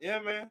 yeah,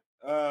 man.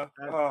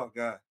 Oh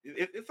god,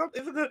 it's a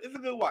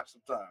good watch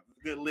sometimes. It's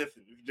a good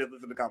listen if you just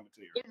listen to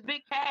commentary. It's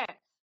Big Cass.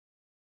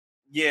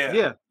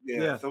 Yeah.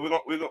 So we're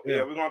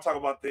gonna talk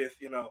about this.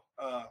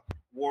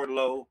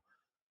 Wardlow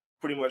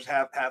pretty much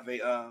have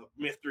a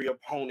mystery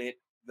opponent.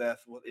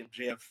 That's what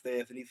MJF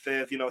says, and he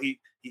says,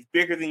 he's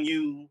bigger than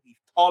you, he's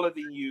taller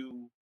than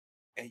you,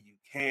 and you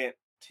can't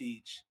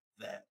teach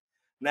that.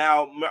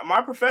 Now,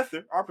 our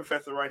professor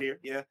right here,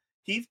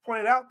 he's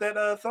pointed out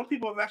that some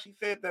people have actually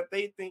said that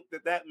they think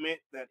that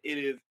meant that it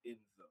is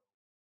Enzo,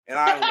 and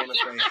I don't want to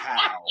say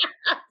how.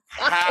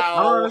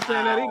 I don't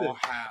understand that either.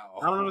 How?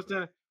 I don't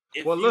understand.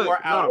 If well, look,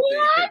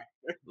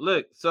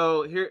 look.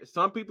 So here,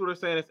 some people are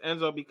saying it's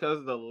Enzo because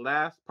of the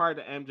last part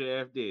that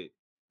MJF did.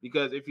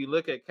 Because if you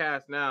look at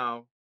Cass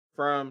now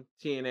from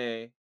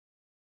TNA,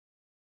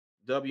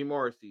 W.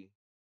 Morrissey,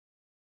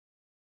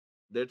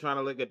 they're trying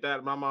to look at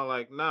that. My mom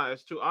like, nah,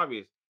 it's too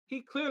obvious.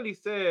 He clearly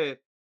said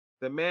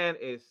the man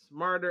is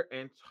smarter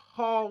and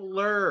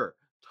taller.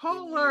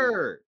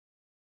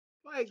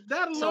 Like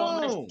that alone. So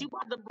unless you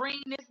about to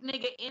bring this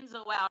nigga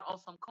Enzo out on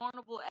some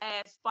carnival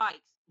ass spikes,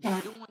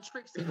 doing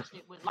tricks and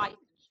shit with lights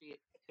and shit,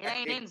 it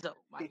ain't Enzo,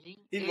 my G.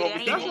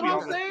 That's what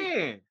I'm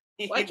saying.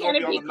 Why can't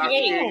it be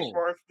Cage?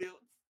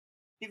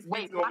 He's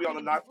gonna be on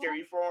the Not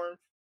Scary Farms.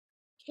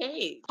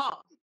 Cage.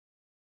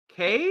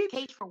 Cage?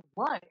 Cage for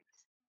what?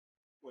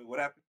 Wait, what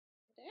happened?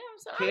 Damn,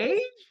 so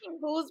Cage?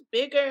 Who's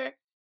bigger?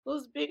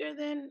 Who's bigger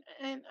than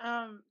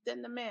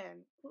the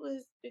man? Who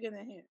is bigger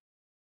than him?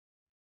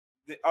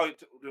 The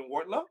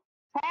Wardlow?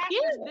 Cass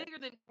is bigger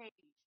than Cage.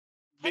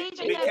 Cage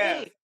ain't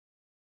that big.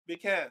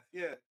 Big Cass,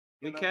 yeah.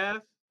 Big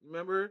Cass,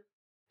 remember?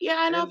 Yeah,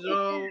 I know.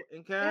 Enzo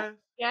and Cass?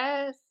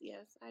 Yes,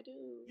 I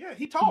do. Yeah,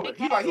 he's taller.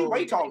 He's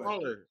way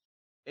taller.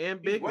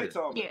 And bigger. Way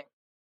taller. Yeah.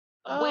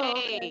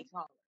 Way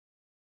taller.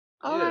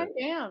 All right,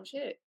 damn,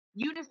 shit.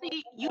 You to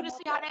see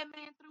how that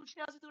man threw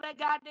Chelsea through that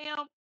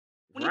goddamn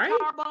when right? he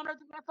powerbombed her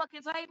through that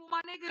fucking table,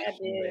 my nigga. I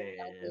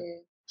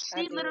did.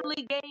 She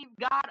literally gave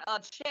God a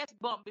chest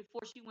bump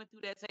before she went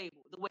through that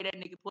table. The way that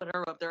nigga put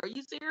her up there. Are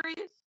you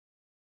serious?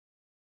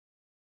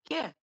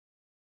 Yeah.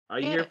 Are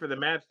you here for the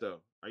match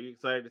though? Are you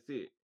excited to see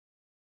it?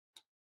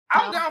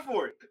 I'm down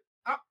for it.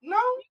 I'm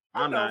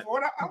down not.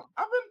 for it.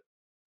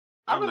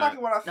 I've been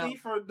liking what I see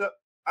for the.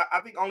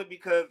 I think only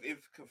because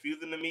it's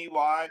confusing to me.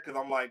 Why? Because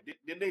I'm like,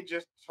 did they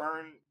just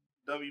turn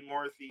W.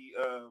 Morrissey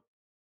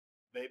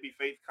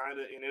babyface kind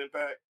of in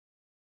Impact?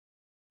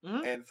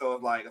 Mm-hmm. And so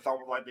it's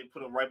almost like they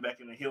put him right back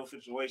in the heel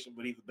situation,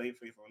 but he's a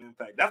babyface on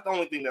Impact. That's the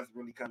only thing that's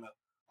really kind of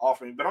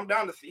offering. But I'm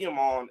down to see him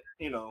on,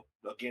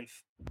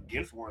 against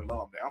Wardlow.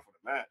 I'm down for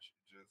the match.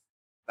 Just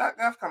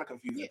that's kind of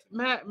confusing.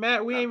 Yeah,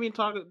 Matt, we ain't even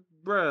talking,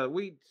 bruh.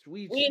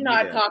 We're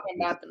not talking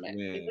about the match.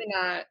 We're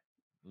not.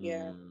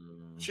 Yeah.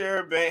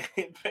 Chair bang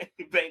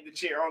the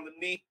chair on the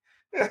knee.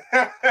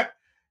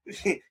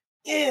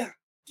 yeah.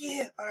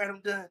 All right,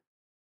 I'm done.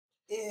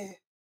 Yeah,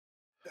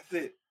 that's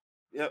it.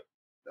 Yep,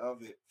 that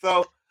was it.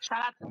 So shout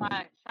out to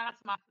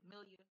my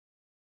familiar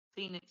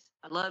Phoenix.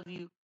 I love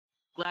you.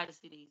 Glad to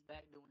see that he's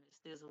back doing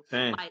this.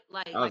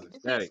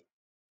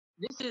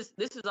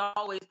 This is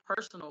always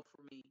personal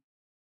for me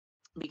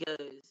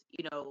because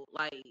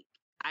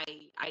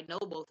I know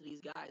both of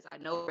these guys. I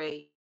know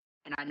Ray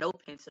and I know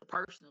Penta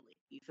personally.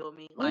 You feel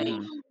me? Like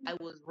I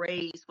was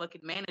Ray's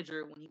fucking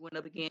manager when he went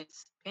up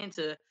against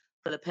Penta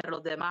for the Pedal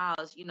de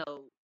Miles,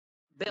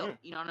 belt.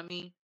 You know what I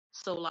mean?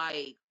 So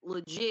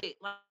legit,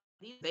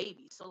 these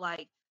babies. So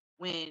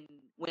when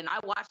I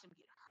watched him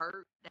get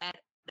hurt, that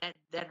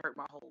hurt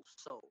my whole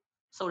soul.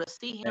 So to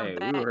see him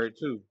back, we were hurt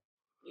too.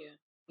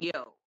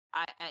 Yeah.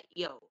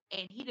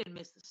 And he didn't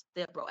miss a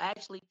step, bro.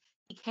 Actually,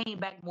 he came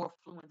back more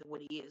fluent than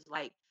what he is.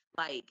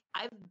 I've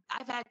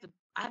had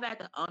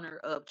the honor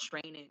of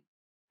training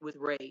with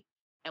Ray,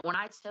 and when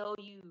I tell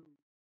you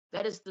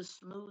that is the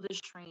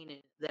smoothest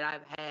training that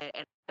I've had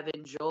and I've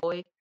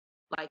enjoyed,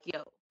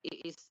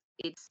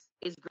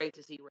 it's great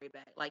to see Ray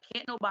back.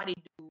 Can't nobody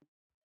do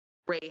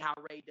Ray how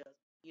Ray does.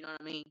 You know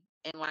what I mean?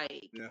 And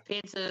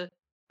Penta,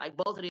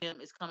 both of them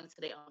is coming to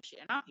their own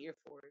shit, and I'm here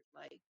for it.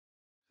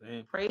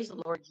 Praise the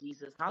Lord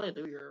Jesus,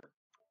 hallelujah.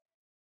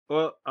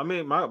 Well, I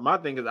mean, my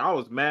thing is, I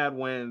was mad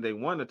when they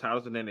won the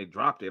titles and then they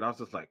dropped it. I was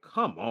just like,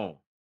 come on.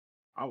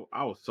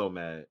 I was so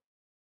mad.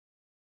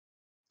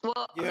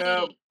 Well,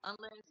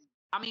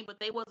 but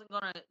they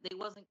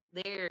wasn't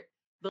there.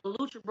 The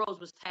Lucha Bros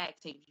was tag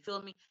team. You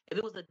feel me? If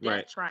it was a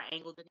death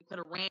triangle, then they could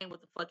have ran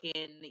with the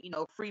fucking,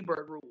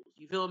 Freebird rules.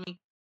 You feel me?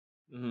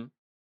 Mm-hmm.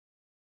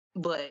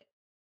 But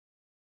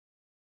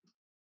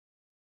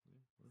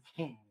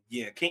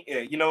yeah,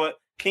 you know what?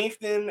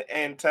 Kingston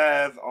and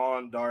Taz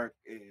on Dark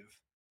is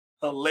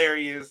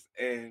hilarious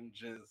and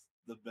just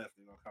the best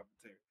thing on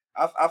commentary.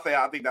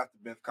 I think that's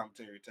the best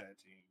commentary tag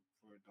team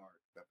for dark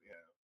that we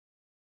have.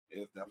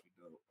 It's definitely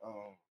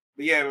dope.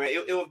 But yeah, man,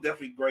 it was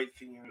definitely great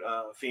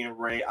seeing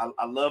Ray.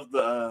 I love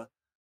the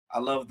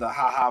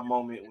haha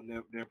moment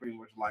when they're pretty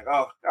much like,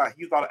 oh, God,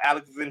 you thought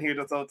Alex was in here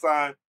this whole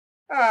time.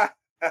 Ah.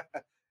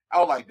 I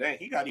was like, dang,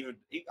 he got even.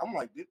 I'm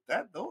like,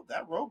 that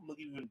robe look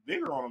even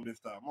bigger on him this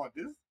time. I'm like,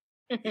 he's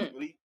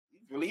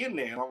really in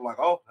there. And I'm like,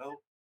 oh no,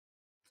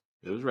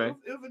 it was Ray.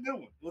 It was a good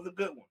one. It was a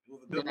good one. It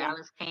was a good Then one.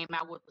 Alex came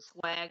out with the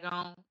swag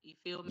on. You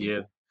feel me?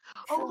 Yeah.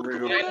 Oh,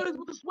 look at Alex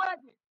with the swag.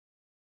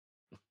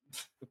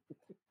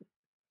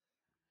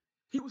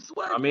 He was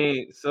sweating. I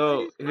mean,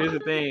 so here's the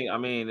thing. I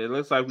mean, it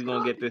looks like we're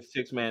gonna get this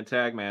 6-man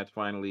tag match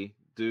finally.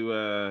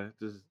 Does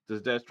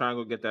Death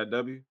Triangle get that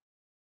W?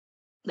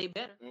 They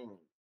better.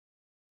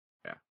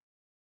 Yeah.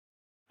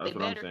 They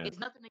better. It's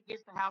nothing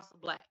against the House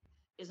of Black.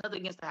 It's nothing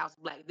against the House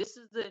of Black. This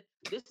is the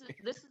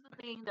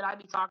thing that I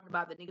be talking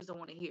about that niggas don't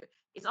want to hear.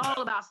 It's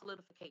all about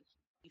solidification.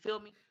 You feel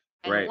me?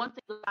 And right. One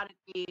thing about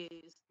it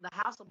is the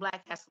House of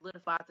Black has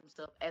solidified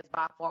themselves as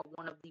by far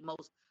one of the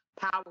most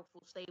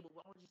powerful stable.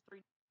 Only just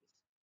 3.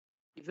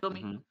 You feel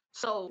me? Mm-hmm.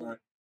 So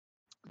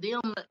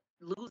them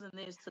losing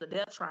this to the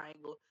Death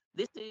Triangle,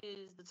 this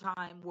is the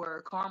time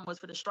where Karma's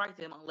for to strike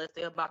them unless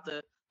they're about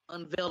to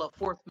unveil a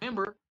 4th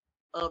member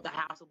of the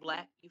House of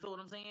Black. You feel what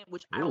I'm saying?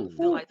 Which I don't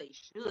feel like they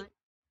should.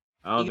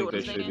 I don't think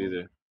they should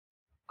either.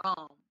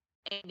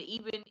 And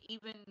even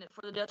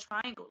for the Death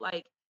Triangle,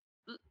 like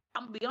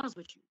I'm gonna be honest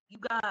with you, you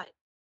got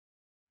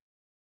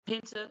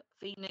Penta,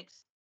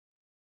 Phoenix,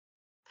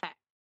 Pac,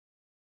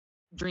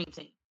 Dream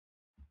Team.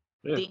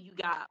 Yeah. Then you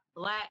got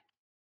Black,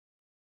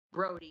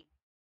 Brody,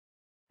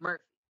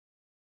 Murphy,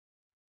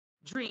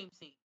 Dream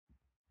Team.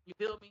 You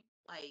feel me?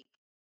 Like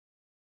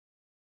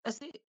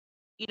that's it.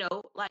 You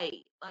know,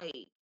 like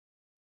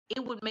it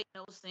would make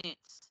no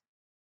sense.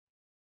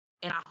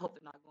 And I hope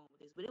they're not going with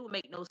this, but it would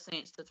make no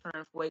sense to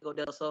turn Fuego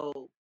del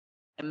Sol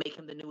and make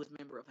him the newest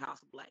member of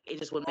House of Black. It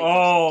just wouldn't make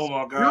no sense. Oh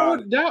my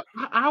God!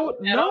 I would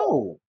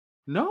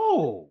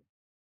no.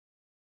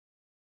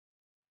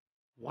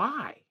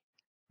 Why?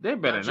 They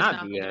better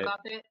not do that.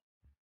 About that.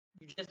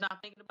 You're just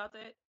not thinking about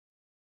that.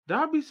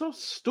 That'd be so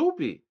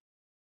stupid.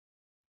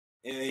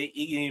 Yeah,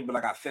 he can even be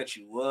like, I set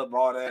you up,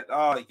 all that.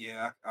 Oh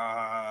yeah.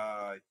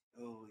 It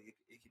can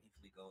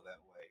easily go that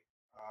way.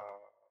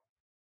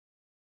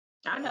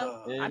 I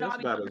know. Man, I know.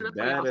 that's I be about as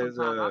bad as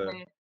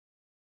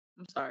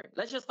I'm sorry.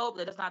 Let's just hope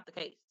that that's not the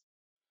case.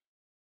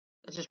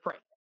 Let's just pray.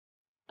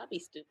 That'd be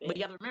stupid. But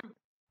you gotta remember,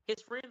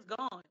 his friend's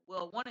gone.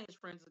 Well, one of his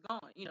friends is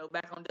gone. You know,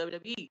 back on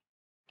WWE.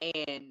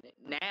 And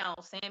now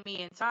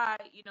Sammy and Ty,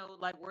 you know,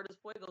 like where does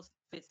Fuego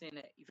fits in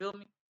at? You feel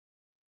me?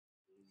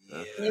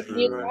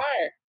 You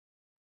are.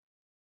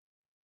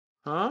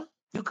 Huh?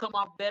 You come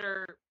off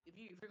better if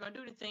you're gonna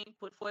do the thing.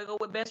 Put Fuego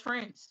with best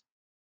friends.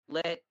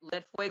 Let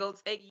Fuego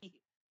take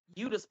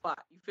you the spot.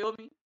 You feel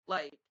me?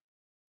 Like,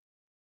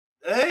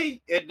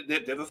 hey,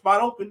 there's a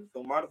spot open,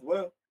 so might as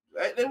well.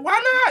 Hey, why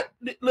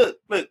not? Look.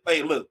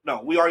 Hey, look.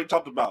 No, we already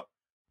talked about.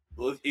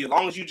 As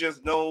long as you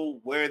just know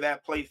where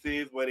that place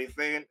is, where they're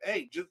saying,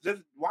 hey, just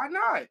why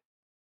not?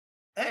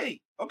 Hey,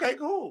 okay,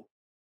 cool.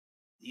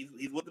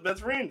 He's with the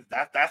best friends.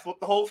 That's what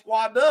the whole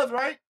squad does,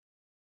 right?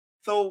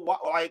 So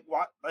why?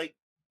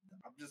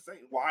 I'm just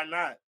saying, why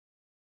not?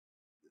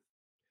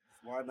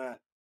 Why not?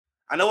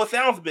 I know it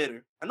sounds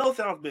bitter.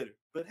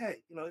 But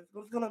hey, you know it's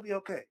gonna be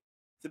okay.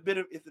 It's a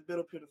bitter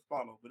pill to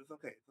swallow, but it's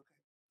okay.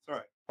 It's all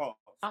right. Pause.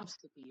 I'm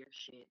sick of your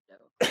shit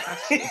though.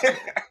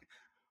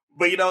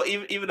 But you know,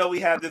 even though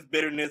we have this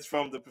bitterness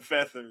from the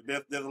professor,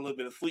 there's a little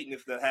bit of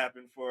sweetness that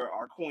happened for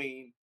our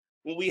queen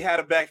when we had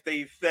a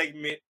backstage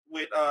segment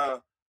with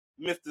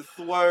Mr.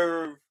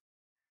 Swerve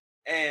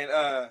and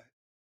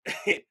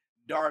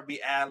Darby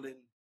Allin.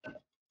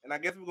 And I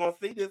guess we're gonna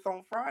see this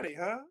on Friday,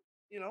 huh?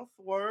 You know,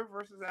 Swerve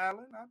versus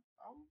Allin.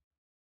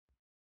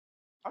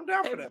 I'm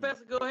down for that.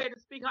 Professor, go ahead and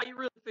speak how you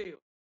really feel.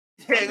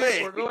 Yeah, go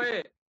ahead. Go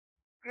ahead.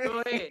 Go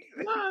ahead.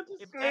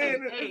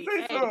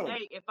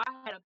 If I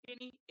had a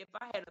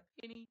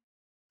penny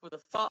for the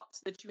thoughts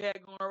that you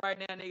had going on right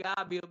now, nigga,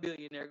 I'd be a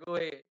billionaire. Go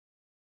ahead.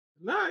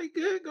 Nah, you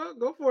good.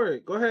 Go for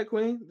it. Go ahead,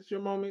 Queen. It's your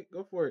moment.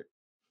 Go for it.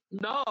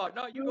 No,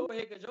 you go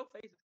ahead because your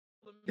face is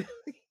killing me.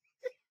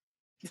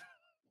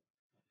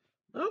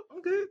 Oh,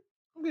 I'm good.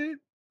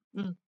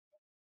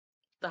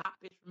 The hot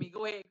pitch for me.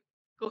 Go ahead,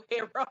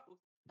 Rose.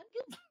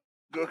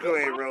 Go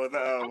ahead, Rose.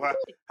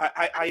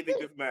 How you think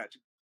this match?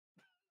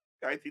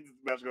 How you think this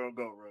match gonna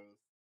go, Rose?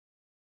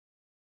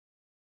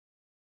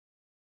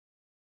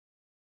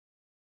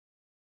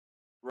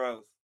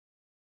 Rose.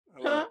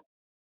 Hello.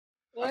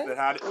 What? I said,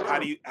 how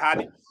do you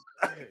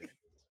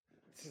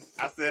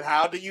I said,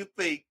 how do you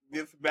think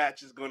this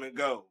match is gonna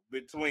go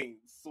between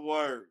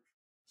Swerve,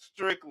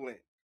 Strickland,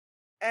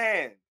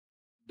 and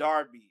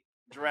Darby,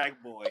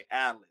 Drag Boy,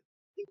 Allin?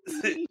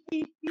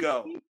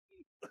 Go.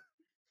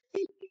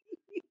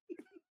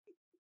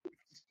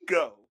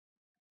 Go.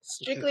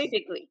 Strictly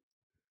Dickly.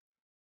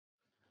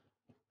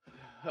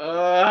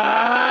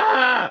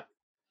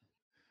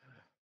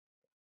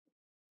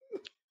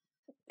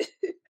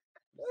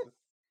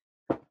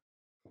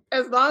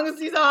 That's long as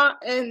he's on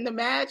in the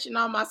match and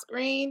on my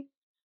screen,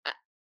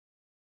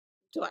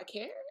 do I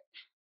care?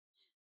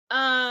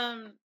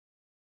 How's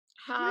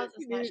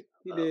this match?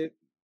 He did.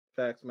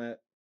 Facts,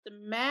 Matt. The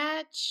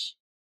match,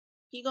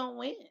 he gonna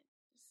win.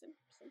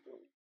 Simple.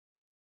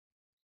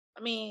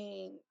 I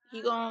mean,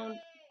 he gonna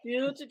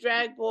do to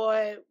Drag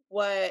Boy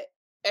what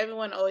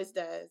everyone always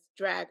does: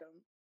 drag him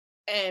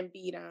and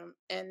beat him,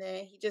 and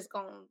then he just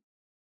gonna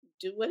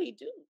do what he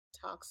do,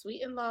 talk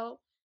sweet and low,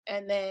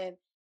 and then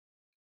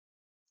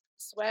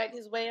swag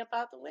his way up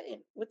out the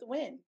win with the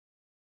win.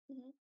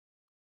 Mm-hmm.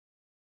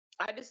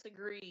 I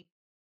disagree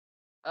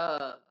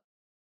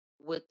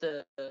with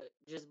the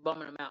just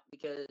bumming him out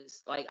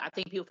because, like, I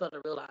think people fail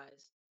to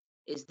realize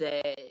is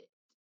that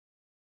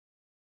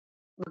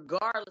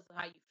regardless of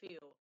how you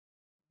feel,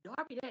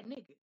 Darby that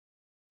nigga.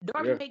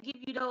 Darby may give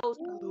you those,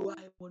 oh,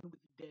 I am one with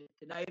death,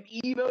 and I am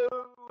evil,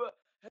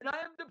 and I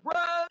am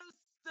depressed,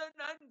 and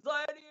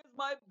anxiety is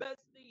my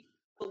bestie.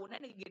 But when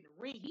that nigga get in the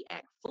ring, he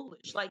act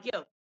foolish. Like,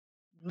 yo,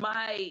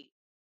 my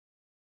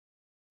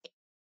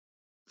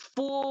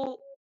full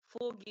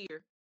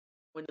gear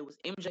when it was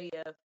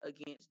MJF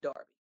against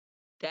Darby.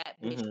 That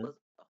bitch was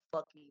a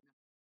fucking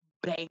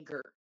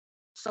banger.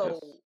 So,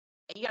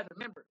 and you have to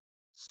remember,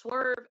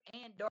 Swerve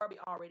and Darby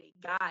already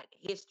got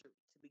history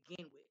to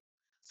begin with.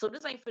 So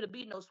this ain't finna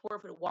be no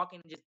Swerve finna walk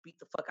in and just beat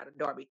the fuck out of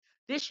Darby.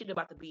 This shit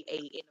about to be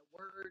in the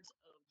words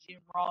of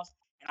Jim Ross,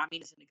 and I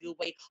mean this in a good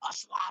way, a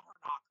slobber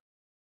knocker.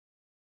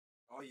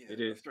 Oh yeah, it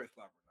is. Straight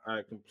slobber knocker.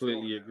 I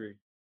completely agree.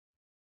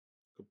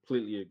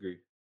 Completely agree.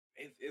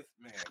 It's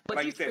man. But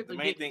like you said, the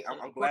main thing.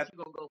 I'm glad you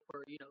gonna go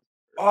for, you know.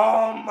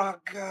 Oh my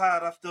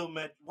God! I still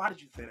meant. Why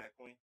did you say that,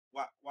 Queen?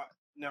 Why?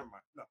 Never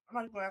mind. No, I'm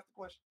not even gonna ask the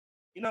question.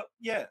 You know,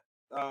 yeah.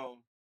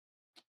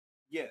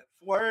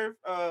 Swerve,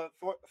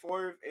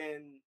 Swerve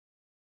and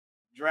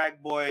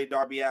Drag Boy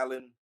Darby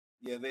Allin.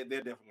 Yeah, they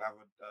definitely have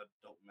a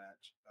dope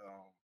match.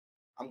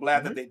 I'm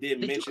glad that they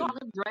did mention. Did you call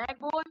him Drag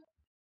Boy?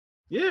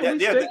 Yeah.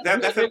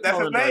 That's his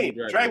name,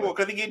 Drag Boy,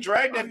 because he get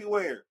dragged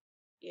everywhere.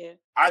 Yeah.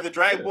 Either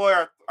Drag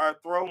Boy or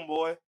Throne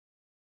Boy.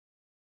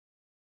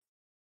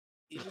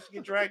 He just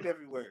get dragged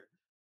everywhere.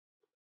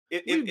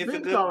 It's a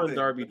good calling thing.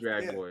 Darby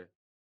Drag Boy.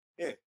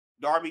 Yeah,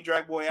 Darby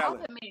Drag Boy Call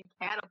Allin. that man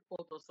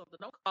Catapult or something.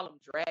 Don't call him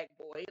Drag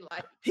Boy.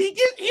 Like he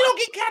don't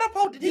get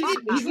catapulted. He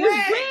gets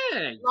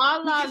dragged.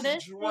 Lala, he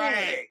gets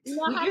dragged. You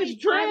know how he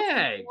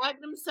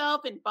dragged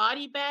himself in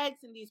body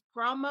bags in these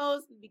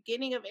promos in the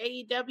beginning of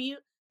AEW?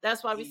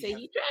 That's why we say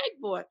he Drag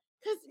Boy.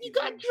 Because he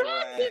got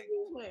dragged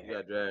everywhere. He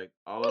got dragged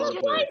all over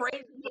the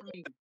place.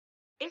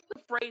 It's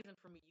the phrasing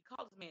for me. You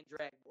call this man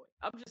Drag Boy.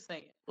 I'm just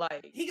saying.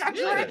 Like, he got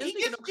dragged. He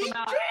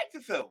dragged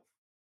himself.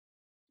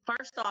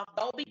 First off,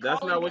 don't be That's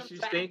calling not what him she's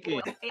Drag thinking.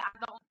 Boy. Okay, I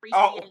don't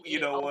appreciate it.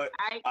 You know what?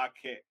 Okay? I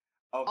can't.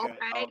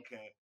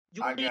 Okay.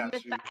 You leave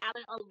Mr.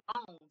 Allen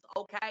alone.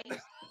 Okay.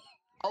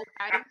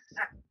 Okay.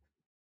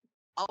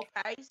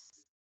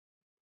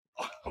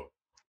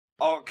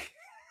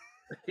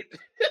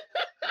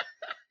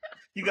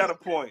 You got a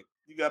point.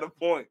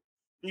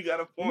 We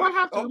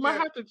might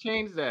have to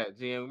change that,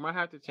 GM. We might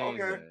have to change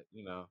that,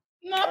 you know.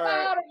 Not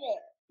out of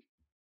it.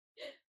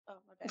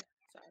 Oh, my bad.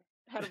 Sorry.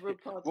 I had a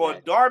root cause.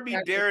 Well, Darby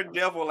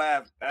Daredevil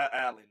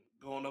Allin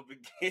going up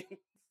again.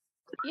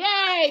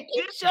 Yay!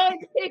 Keep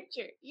showing the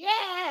picture.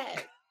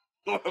 Yeah.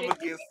 Going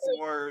up against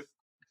Swerve.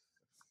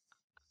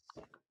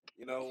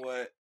 You know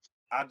what?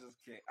 I just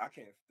can't. I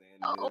can't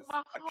stand this. Oh,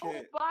 my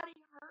whole body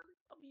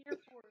hurts. I'm here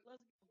for it.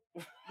 Let's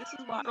go. This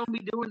is why I don't be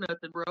doing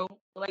nothing, bro.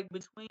 Like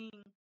between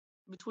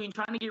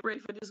trying to get ready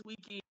for this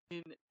weekend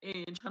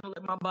and trying to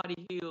let my body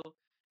heal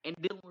and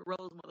dealing with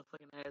Rose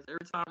motherfucking ass.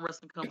 Every time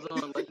wrestling comes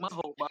on, like my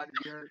whole body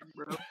be hurting,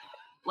 bro.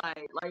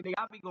 Like they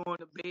got me going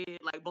to bed,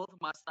 like both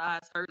of my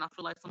sides hurting. I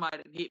feel like somebody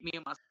done hit me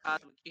in my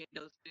sides with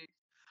kendo sticks.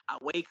 I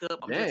wake up,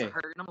 I'm just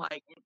hurting. I'm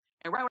like,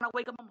 and right when I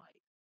wake up, I'm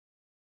like,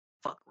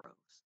 fuck Rose.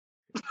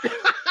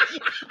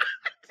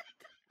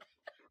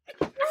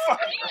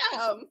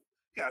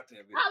 God damn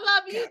it. I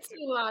love you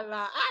too,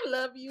 Lala. I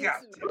love you too. I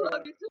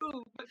love you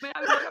too. But man,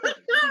 I love you,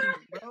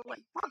 bro.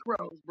 Like, fuck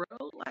Rose,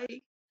 bro.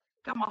 Like,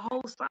 got my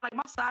whole side, like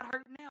my side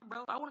hurting now,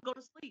 bro. I want to go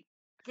to sleep.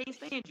 I can't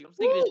stand you. I'm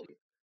sick of this shit.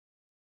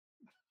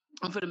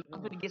 I'm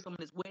finna get some of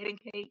this wedding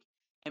cake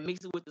and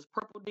mix it with this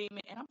purple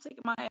demon, and I'm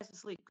taking my ass to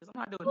sleep because I'm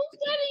not doing Whose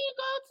wedding you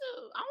go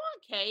to? I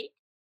want cake.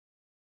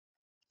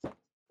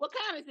 What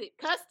kind is it?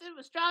 Custard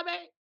with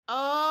strawberry?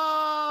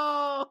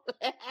 Oh.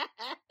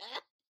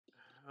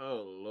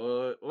 Oh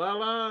Lord,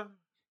 Lala.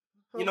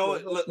 You know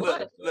what? Look,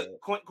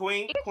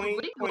 Queen.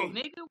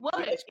 Nigga,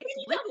 what?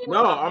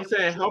 No, I'm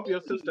saying help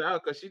your sister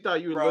out because she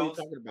thought you were really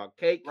talking about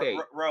cake.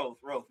 Rose,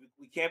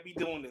 we can't be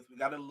doing this. We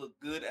got to look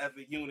good as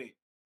a unit.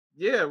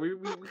 Yeah, we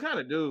kind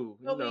of do.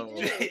 You know.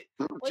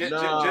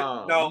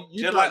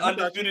 Just like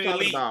Undisputed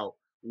Elite. About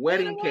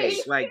wedding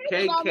cake, like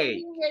cake. Look at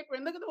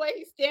the way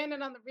he's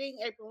standing on the ring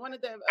apron. One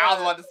of them. I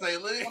was about to say,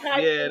 look.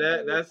 Yeah,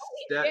 that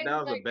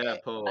was a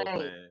bad pose,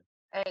 man.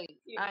 Hey,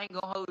 I ain't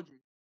gonna hold you.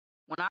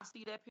 When I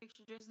see that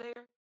picture just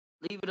there,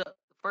 leave it up.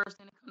 The first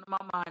thing that comes to my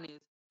mind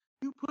is,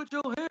 you put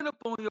your hand up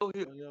on your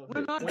hip. On your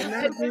When hip. I When dip,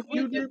 I dip, dip, we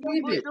you dip, dip,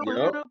 we put dip. your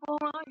Yup. hip on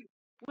right.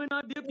 When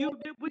I dip, you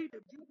dip, we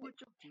dip. You put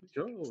your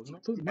Joe,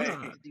 not too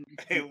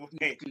Hey, much.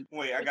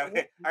 wait! I gotta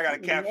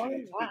caption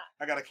it.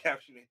 I gotta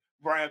caption it.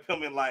 Brian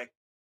Pillman like,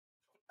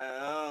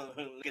 oh,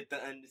 look at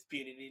the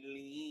undisputed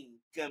elite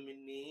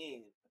coming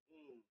in.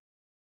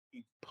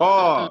 He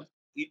Pause.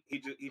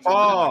 just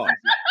Pause.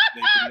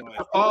 make the noise.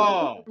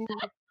 Pause.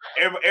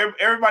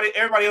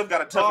 Everybody else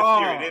got a touch of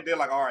fury. Pause. They're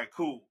like, all right,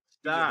 cool. He's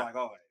just Stop. like,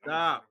 all right, I'm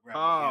Stop. gonna grab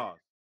Pause.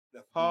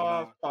 that's going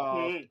Pause. on.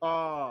 Pause.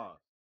 Pause.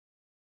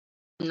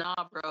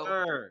 Nah, bro.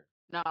 Sir.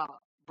 Nah.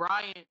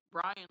 Brian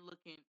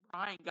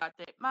got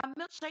that. My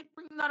milkshake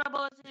brings out a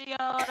buzz in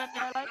yours, and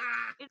they're like,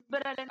 it's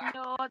better than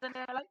yours, and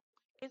they're like,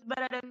 it's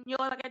better than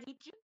yours. I can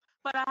teach you,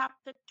 but I have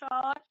to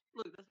charge.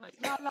 Look, that's like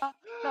la la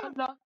la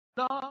la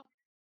la.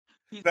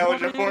 He's That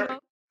was your coming part?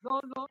 up, la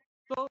la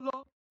la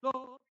la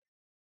la.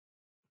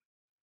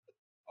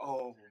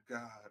 Oh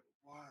God,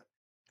 what?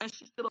 And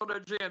she's still on there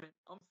jamming.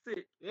 I'm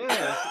sick.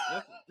 Yeah.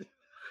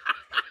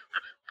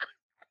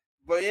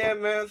 But yeah,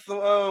 man.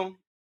 So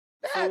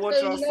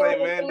what y'all say,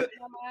 man?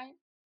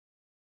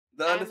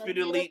 The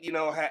undisputed elite, you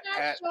know, had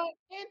short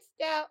and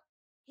stout.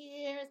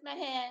 Here is my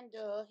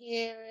handle.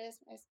 Here is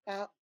my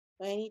spout.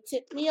 When he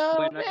tipped me over,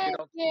 When I get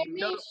off hear the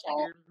me up, shout.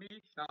 hear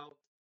me shout.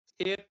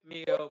 Tip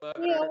me over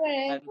Me over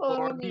and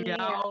pour me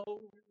out.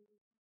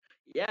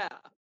 Yeah.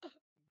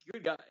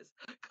 Good guys.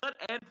 Cut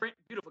and print.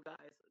 Beautiful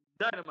guys.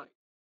 Dynamite.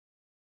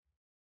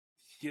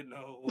 you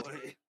know what?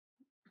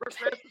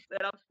 Professor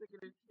said I'm sick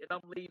of this shit. I'm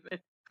leaving.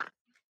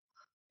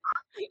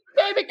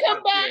 Baby,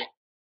 come back.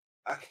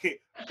 I can't.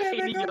 Any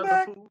Baby, come other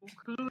back. fool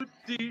could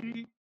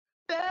see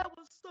there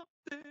was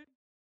something.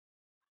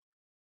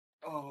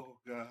 Oh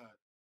God.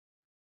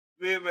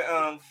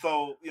 Yeah,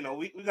 so you know,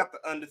 we got the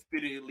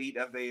undisputed elite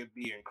as they are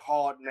being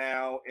called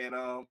now, and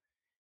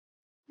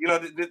you know,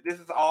 this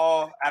is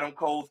all Adam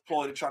Cole's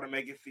ploy to try to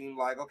make it seem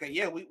like, okay,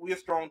 yeah, we a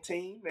strong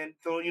team, and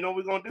so you know what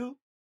we're gonna do?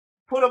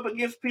 Put up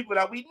against people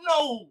that we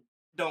know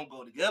don't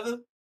go together,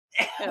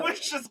 and we're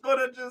just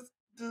gonna just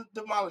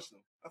demolish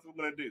them. That's what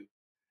we're gonna do,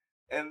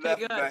 and that's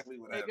exactly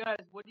what happened. Hey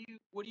guys, what do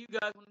you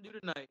guys want to do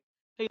tonight?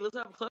 Hey, let's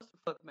have a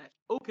clusterfuck match.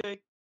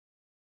 Okay.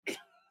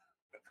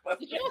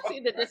 Did y'all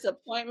see the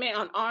disappointment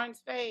on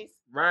Arn's face?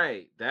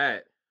 Right.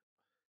 That.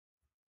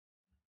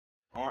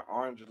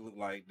 Arn just look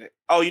like that.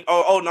 Oh,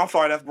 no, I'm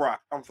sorry, that's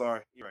Brock. I'm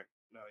sorry. You're right.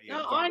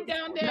 No, Arn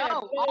down there.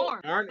 No,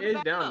 Arn is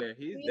down there.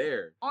 He's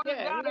there. Arn is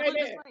down there. Right Look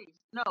there. his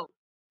face. No,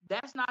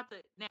 that's not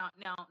the now.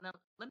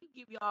 Let me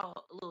give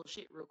y'all a little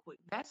shit real quick.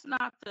 That's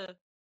not the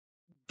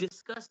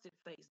disgusted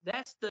face.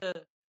 That's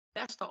the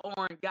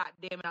Arn.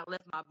 Goddamn it! I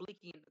left my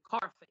blicky in the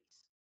car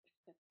face.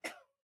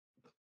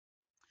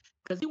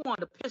 Cause he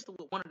wanted a pistol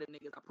with one of the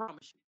niggas. I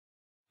promise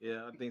you.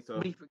 Yeah, I think so.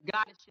 But he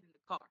forgot his shit in the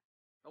car.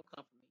 Don't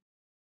come for me.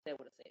 Say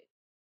what I said.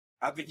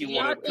 I think Do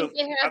y'all think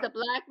they had the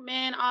black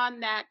man on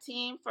that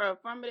team for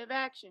affirmative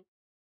action?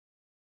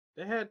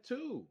 They had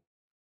two.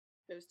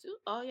 There's two.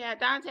 Oh yeah,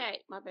 Dante.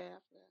 My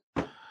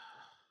bad.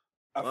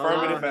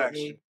 Affirmative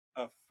action.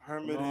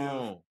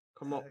 Affirmative.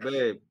 Come on,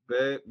 babe.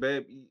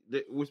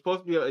 We're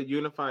supposed to be a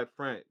unified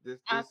front. This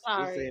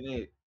ain't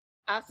it.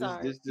 I'm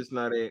sorry. This just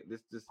not it.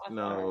 This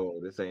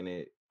ain't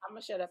it. I'm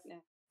gonna shut up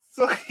now.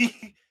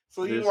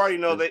 So you already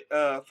know that.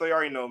 So you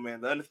already know,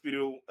 man. The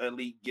undisputed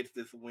elite gets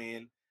this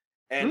win,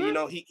 and you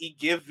know he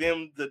gives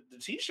them the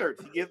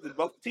t-shirts. He gives them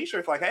both the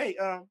t-shirts. Like, hey,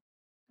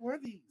 where are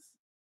these?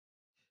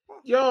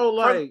 Yo,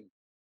 like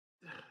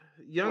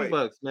Young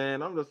Bucks,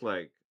 man. I'm just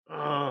like,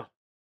 what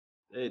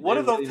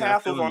are those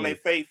tassels on their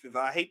faces?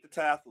 I hate the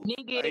tassels.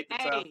 Nigga,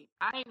 I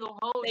ain't gonna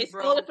hold you,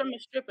 bro. They stole it from a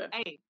stripper.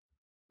 Hey,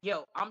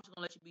 yo, I'm just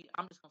gonna let you be.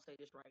 I'm just gonna say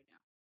this right now.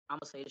 I'm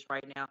gonna say this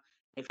right now.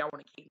 If y'all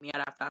want to kick me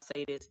out after I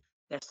say this,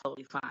 that's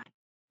totally fine.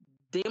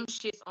 Them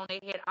shits on their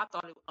head, I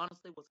thought it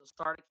honestly was a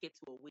starter kit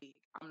to a wig.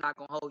 I'm not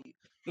gonna hold you.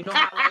 You know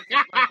how like the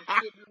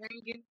shit be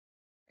hanging,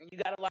 and you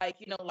gotta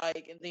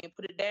and then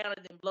put it down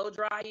and then blow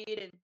dry it,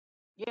 and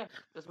yeah,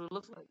 that's what it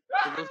looks like.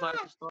 It looks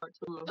like the start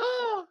to a.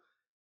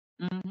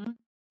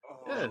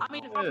 Yeah. I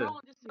mean, if I'm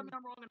wrong, just tell me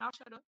I'm wrong and I'll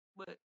shut up.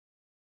 But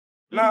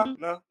no,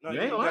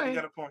 you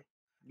got a point.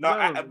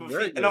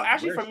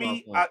 Actually, for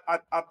me,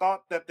 I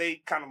thought that they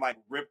kind of like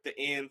ripped the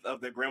ends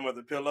of their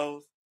grandmother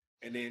pillows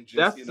and then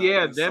just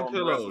them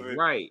pillows,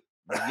 right?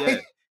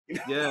 Yes,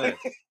 yes.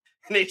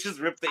 And they just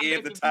ripped the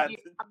ends and tied.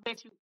 I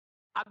bet you,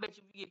 if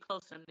you get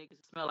close to them niggas,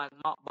 it smell like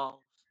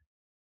mothballs.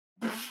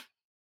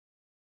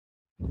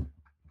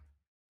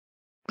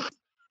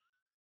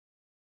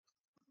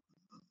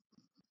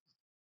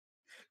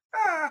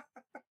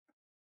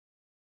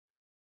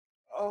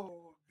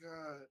 Oh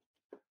God.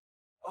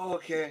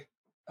 Okay.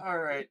 All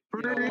right.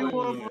 We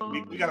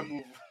gotta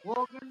move.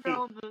 Walking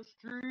down the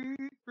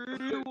street,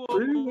 pretty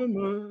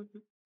woman.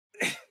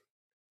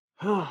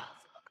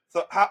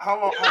 So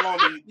how long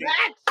do you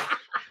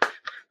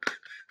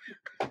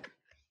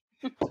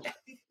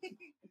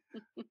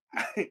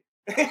think?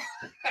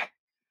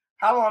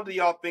 How long do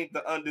y'all think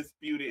the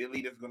undisputed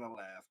elite is gonna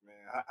last,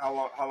 man? How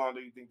long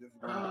do you think this is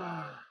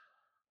gonna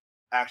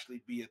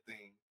actually be a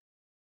thing?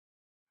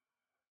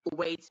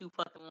 way too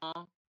fucking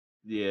long.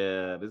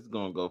 Yeah, this is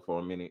gonna go for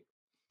a minute.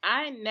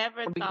 I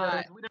never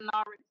Because thought. we done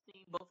already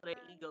seen both of their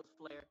egos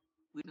flare.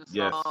 We done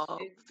Yes. saw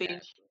Fish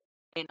Exactly.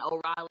 and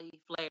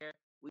O'Reilly flare.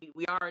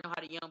 We already know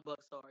how the Young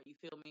Bucks are. You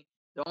feel me?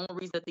 The only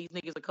reason that these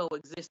niggas are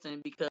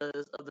coexisting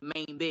because of the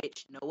main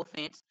bitch. No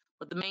offense,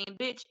 but the main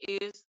bitch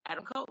is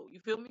Adam Cole. You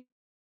feel me?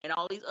 And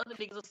all these other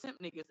niggas are simp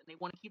niggas, and they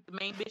want to keep the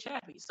main bitch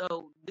happy.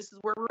 So this is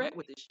where we're at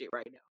with this shit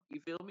right now. You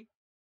feel me?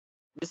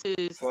 This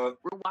is So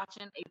we're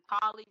watching a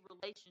poly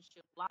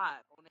relationship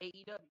live on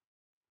AEW.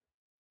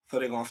 so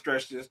they're gonna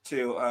stretch this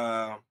till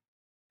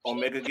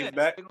Omega gets Yeah,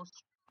 back. they gonna-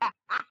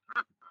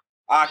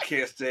 I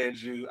can't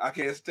stand you. I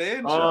can't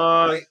stand you.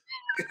 Uh, Like,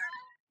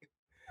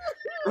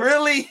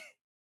 really?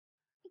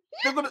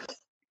 They're gonna.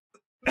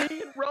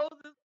 Me and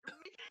Roses.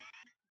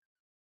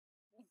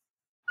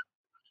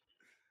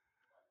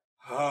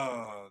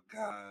 Oh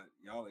God,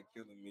 y'all are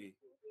killing me.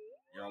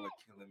 Y'all are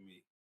killing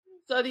me.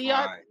 So do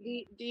y'all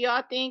Fine. do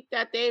y'all think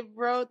that they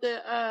rode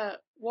the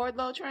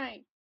Wardlow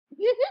train?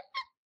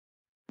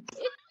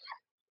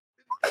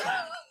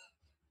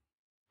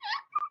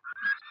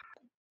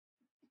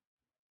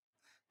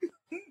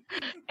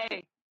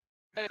 Hey,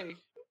 hey,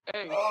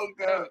 Oh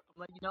God. I'm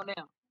letting you know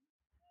now.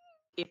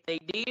 If they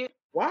did,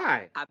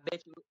 why? I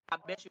bet you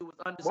it was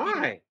undisputed.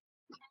 Why?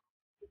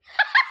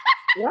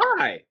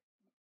 Why?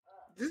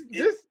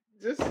 Just.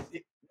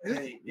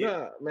 Hey,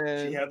 Nah,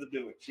 man. she had to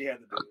do it. She had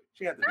to do it.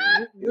 She had to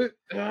do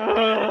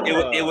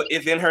it.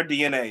 It's in her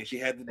DNA. She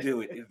had to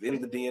do it. It's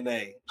in the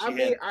DNA. I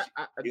mean,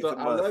 I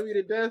love you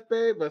to death,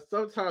 babe, but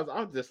sometimes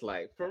I'm just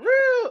like, for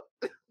real.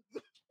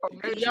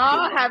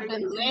 Y'all have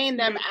been laying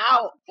them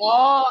out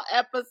all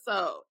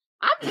episode.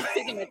 I'm just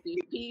picking at these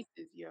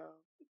pieces, yo.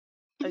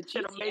 A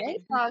GTA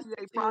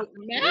prostitute,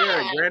 man.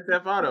 Yeah, Grand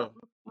Theft Auto.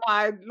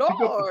 My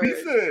lord.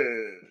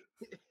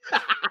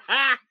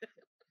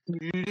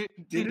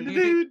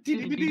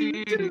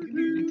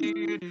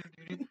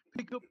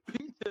 Pick up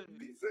pieces.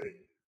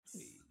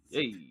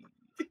 Hey.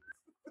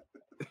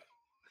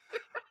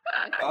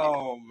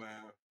 Oh man.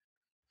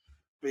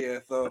 But yeah,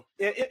 so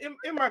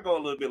it might go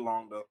a little bit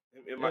long though.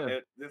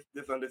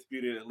 This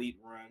undisputed elite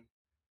run.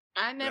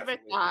 I never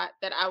thought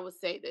that I would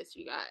say this,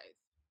 you guys.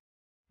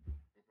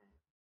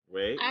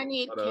 Wait. I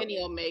need Kenny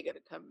Omega to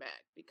come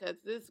back because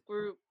this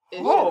group is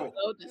so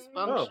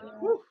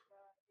dysfunctional.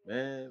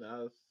 Man, I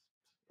was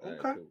okay.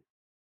 Right, cool.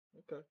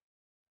 Okay.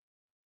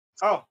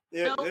 Oh,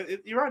 yeah, No,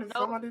 you're right. It's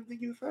something I didn't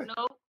think you would say.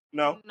 No.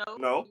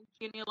 No. Leave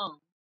Kenny alone.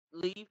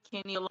 Leave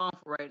Kenny alone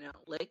for right now.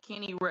 Let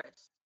Kenny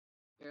rest.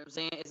 You know what I'm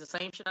saying? It's the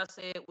same shit I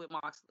said with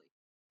Moxley.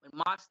 When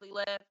Moxley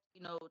left,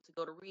 to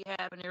go to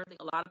rehab and everything,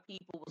 a lot of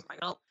people was like,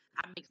 "Oh,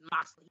 I makes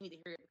Moxley. He need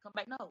to hear it. Come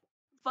back." No,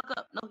 fuck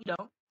up. No, you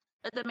don't.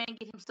 Let that man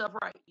get himself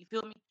right. You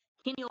feel me?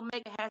 Kenny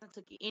Omega hasn't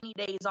took any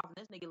days off, and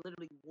this nigga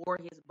literally wore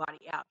his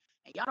body out.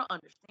 And y'all don't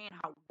understand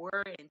how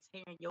wearing and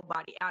tearing your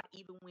body out,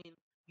 even when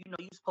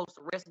you're supposed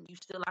to rest and you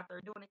still out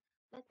there doing it.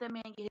 Let that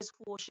man get his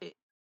full shit.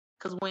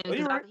 Cause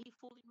after he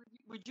fully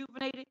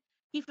rejuvenated,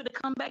 he finna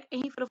come back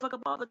and he finna fuck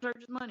up all the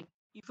church's money.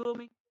 You feel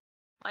me?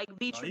 Like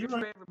V-triggers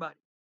for everybody.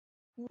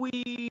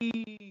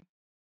 Wee.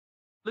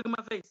 Look at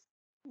my face.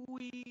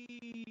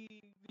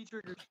 Wee.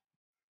 V-triggers.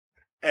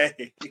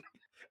 Hey,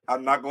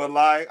 I'm not gonna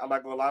lie.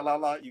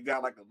 You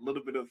got like a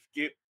little bit of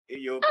skip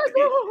in your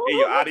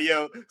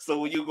audio. So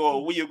when you go,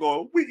 wee,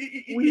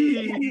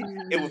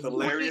 it was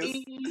hilarious.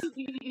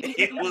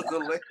 It was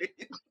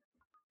hilarious.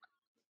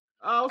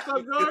 Oh, what's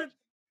up, George?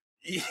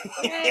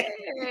 Yes,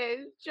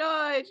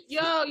 George.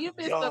 Yo, you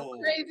missed some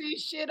crazy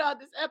shit on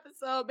this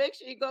episode. Make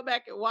sure you go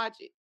back and watch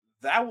it.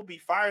 That would be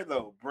fire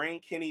though. Bring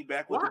Kenny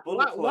back with the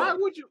Bullet Club. Why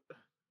would you?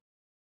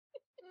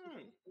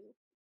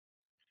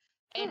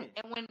 And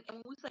when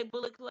we say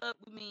Bullet Club,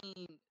 we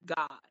mean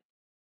God,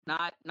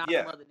 not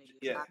the mother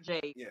niggas, not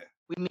Jay. Yeah.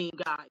 We mean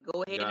God.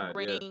 Go ahead and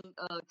bring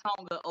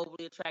Tonga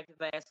overly attractive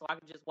ass so I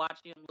can just watch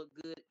him look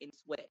good and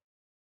sweat.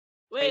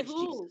 Wait,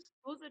 who's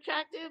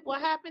attractive?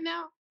 What happened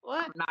now?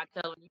 What? I'm not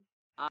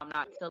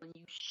telling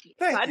you shit.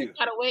 I just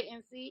gotta wait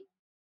and see.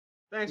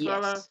 Thanks,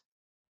 fella.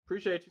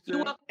 Appreciate you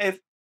too. And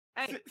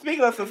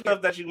speaking of some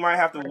stuff that you might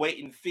have to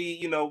wait and see,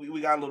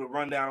 we got a little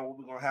rundown of what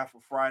we're gonna have for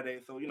Friday.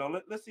 So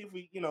let's see if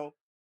we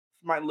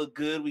might look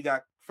good. We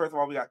got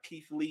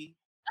Keith Lee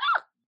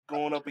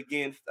going up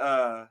against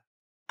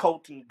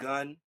Colton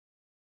Gunn,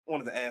 one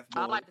of the ass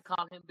boys. I like to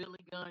call him Billy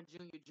Gunn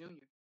Jr.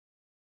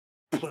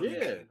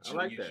 Yeah, I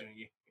like that.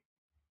 Jr.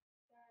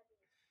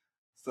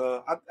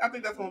 So I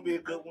think that's gonna be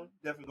a good one.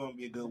 Definitely gonna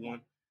be a good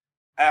one.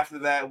 After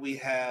that, we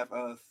have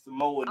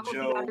Samoa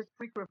Joe. I'm his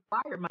frequent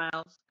flyer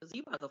miles because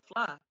he about to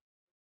fly.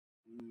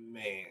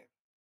 Man,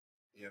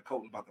 yeah,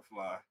 Colton about to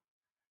fly.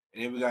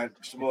 And then we got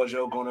Samoa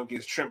Joe going up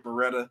against Trent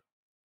Beretta.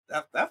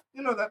 That's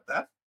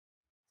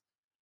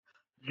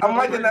I'm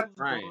liking that.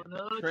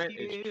 Trent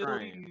is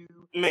trying.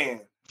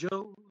 Man,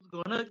 Joe's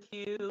gonna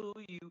kill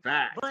you.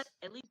 Facts. But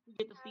at least we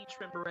get to see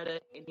Trent Beretta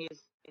in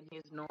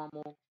his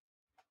normal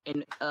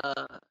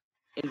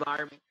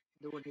environment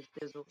doing his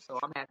fizzle. So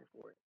I'm happy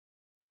for it.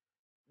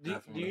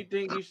 Do you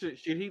think should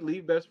he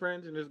leave Best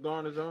Friends and just go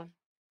on his own?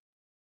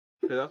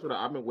 Because that's what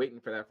I've been waiting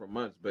for that for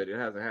months, but it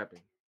hasn't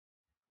happened.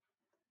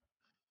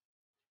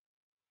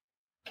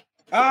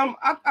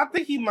 I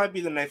think he might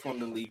be the next one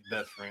to leave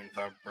best friends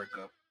or break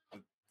up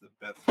with the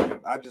best friend.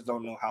 I just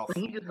don't know how.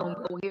 He just gonna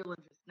go heel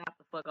and just snap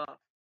the fuck off.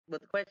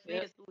 But the question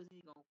is, who's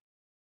he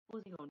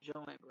gonna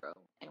join, bro,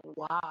 and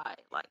why?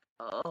 Like,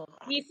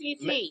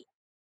 DCC.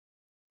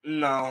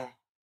 No,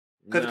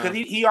 because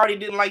he already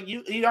didn't like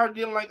you. He already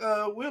didn't like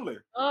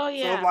Wheeler. Oh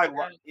yeah. So it's like,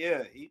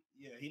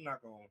 he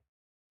not gonna.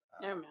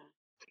 Never mind.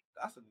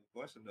 That's a good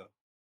question though.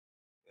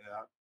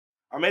 Yeah.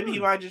 Or maybe he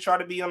might just try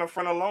to be on the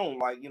front alone,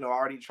 like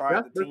already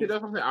tried the team.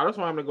 That's what I'm saying. I just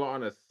want him to go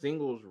on a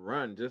singles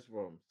run just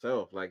for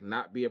himself, like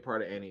not be a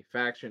part of any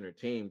faction or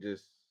team.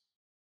 Just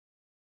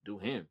do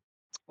him.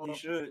 Well, he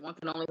should. One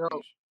can only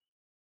hope.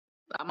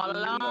 I'm all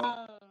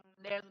alone.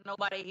 There's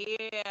nobody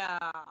here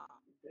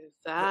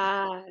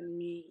beside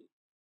me.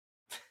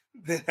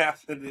 Then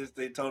after this,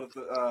 they told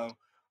us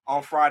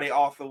on Friday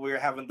also we're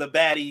having the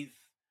baddies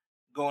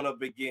going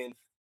up against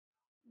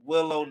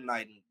Willow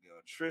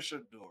Nightingale,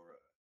 Trisha Dora,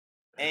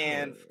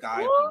 and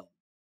Sky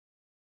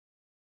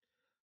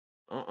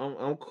Blue.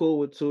 I'm cool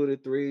with 2 of the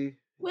 3.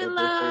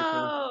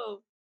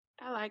 Willow.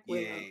 I like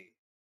Willow.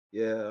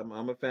 Yeah,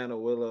 I'm a fan of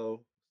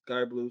Willow.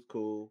 Sky Blue's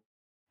cool.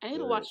 I need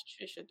to watch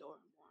Trisha Dora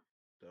more.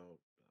 Don't.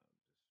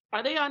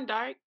 Are they on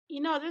Dark?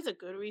 There's a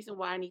good reason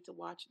why I need to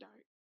watch Dark.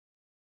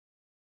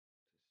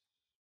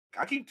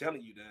 I keep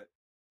telling you that.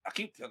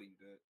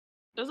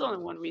 There's only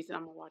one reason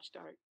I'm gonna watch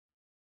Dark.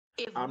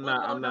 I'm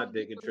not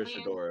digging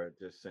Trisha Dora.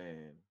 Just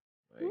saying.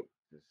 Like,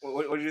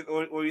 what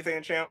are you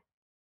saying, champ?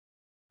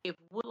 If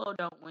Willow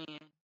don't win,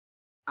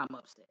 I'm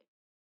upset.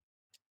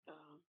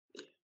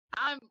 Yeah.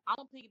 I'm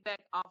gonna piggyback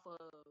off of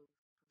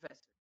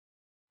Professor.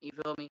 You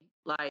feel me?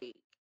 Like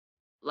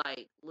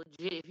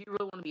legit. If you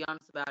really want to be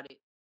honest about it,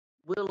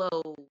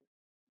 Willow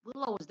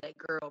is that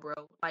girl,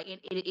 bro. Like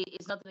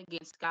it's nothing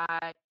against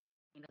Sky,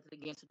 ain't nothing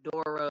against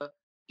Dora.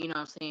 You know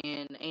what I'm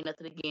saying? Ain't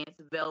nothing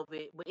against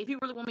Velvet. But if you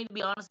really want me to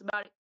be honest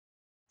about it,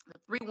 the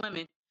 3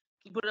 women.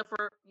 Can you put it up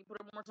one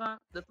more time?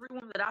 The 3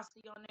 women that I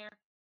see on there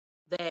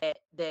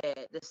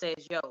that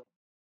says, yo,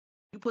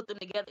 you put them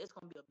together, it's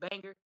gonna be a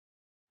banger.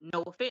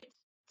 No offense.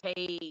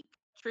 Take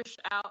Trish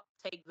out,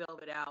 take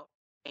Velvet out,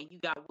 and you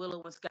got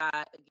Willow and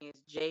Sky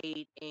against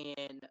Jade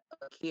and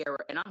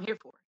Kiara, and I'm here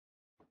for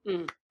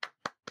it.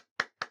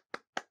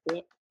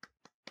 Yep.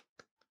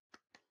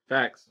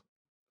 Facts.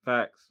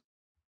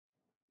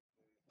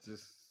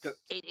 Just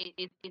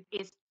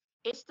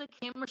it's the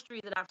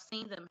chemistry that I've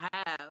seen them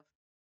have,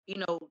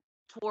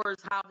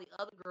 towards how the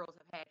other girls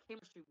have had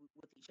chemistry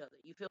with each other.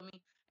 You feel me?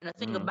 And the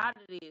thing about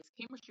it is,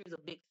 chemistry is a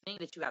big thing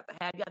that you have to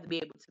have. You have to be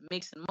able to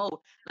mix and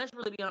mold. Let's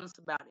really be honest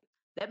about it.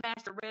 That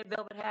match that Red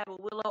Velvet had with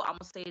Willow, I'm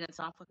gonna say it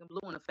until I'm fucking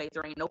blue in the face.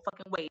 There ain't no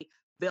fucking way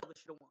Velvet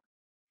should have won.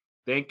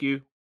 Thank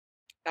you.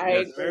 I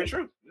agree. Very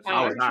true.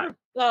 I was not.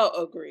 So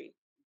agree.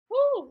 Woo!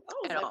 I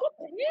was like, what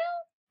the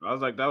hell? I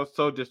was like, that was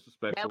so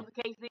disrespectful. That was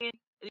the case then.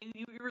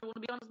 You really want to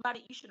be honest about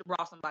it? You should have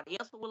brought somebody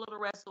else for Willow to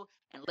wrestle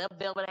and left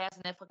Velvet ass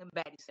in that fucking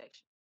baddie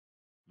section.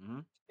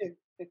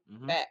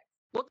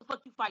 What the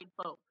fuck you fighting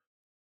for?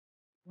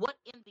 What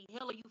in the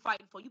hell are you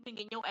fighting for? You've been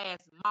getting your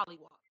ass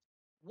mollywopped.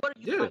 What are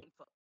you fighting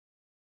for?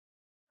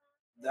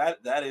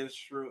 That is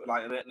true.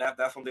 Like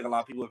that's something a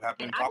lot of people have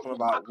been talking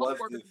about. What's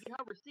this? Get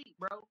her receipt,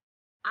 bro.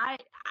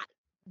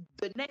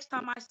 The next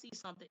time I see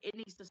something, it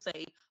needs to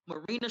say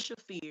Marina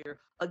Shafir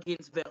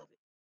against Velvet.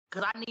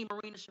 Because I need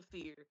Marina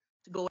Shafir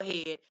to go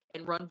ahead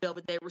and run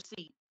Velvet that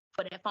receipt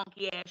for that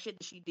funky ass shit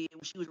that she did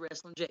when she was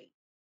wrestling Jade.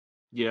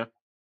 Yeah.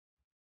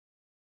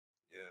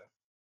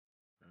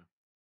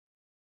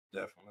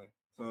 Definitely.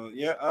 So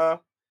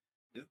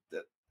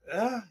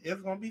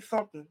it's gonna be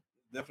something.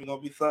 Definitely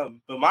gonna be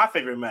something. But my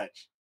favorite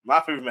match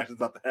is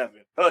about to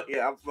happen. Oh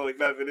yeah, I'm so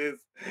excited for this.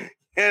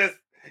 Yes,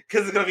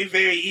 because it's gonna be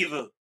very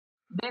evil.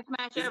 Best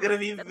match it's ever. Gonna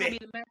be That's gonna be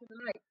the match of the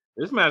night.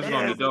 This match is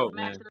gonna be dope,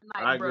 man.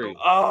 I agree.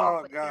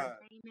 Oh god.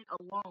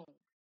 Alone.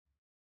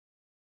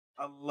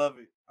 I love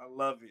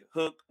it.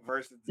 Hook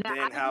versus now,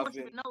 Danhausen. I want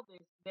you to know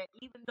this, that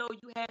even though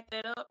you had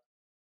that up,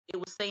 it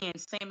was saying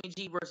Sammy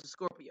G versus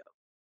Scorpio.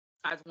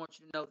 I just want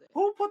you to know that.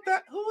 Who put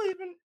that? Who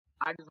even?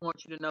 I just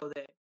want you to know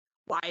that.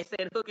 Why it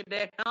said Hook and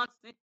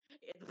Danhausen,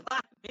 it's why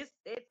it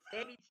said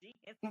Sammy G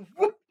and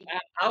Scorpio.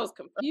 I was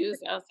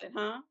confused. I said,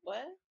 huh?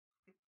 What?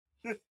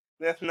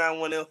 That's not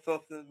one else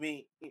supposed to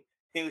be.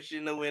 He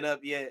shouldn't have went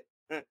up yet.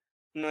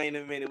 No, in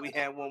a minute. We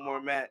have one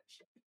more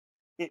match.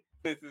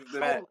 This is the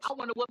match. I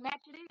wonder what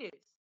match it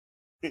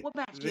is. What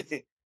match is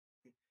it?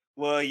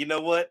 Well, you know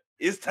what?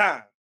 It's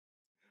time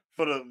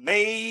for the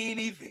main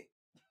event.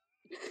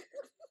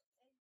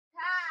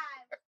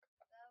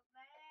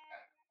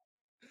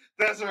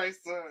 That's right,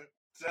 son.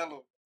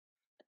 Tell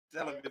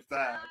him it's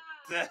time.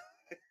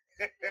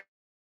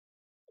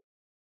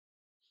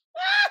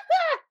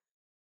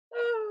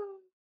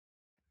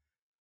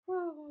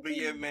 But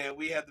yeah, man,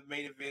 we have the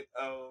main event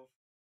of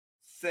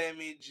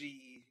Sammy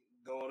G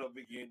going up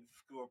against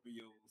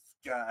Scorpio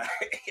Sky.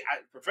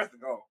 Professor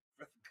Go.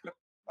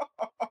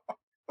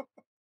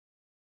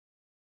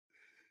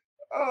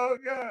 Oh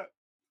God.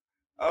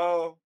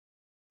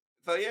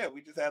 So yeah,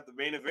 we just have the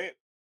main event.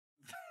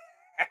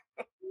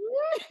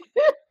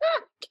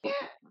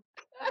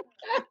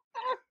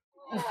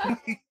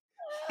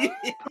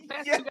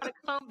 Professor, you gotta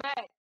come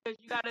back because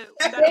you gotta.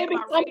 Baby,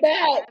 come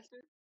back.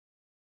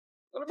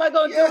 What am I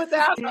gonna do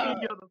without her?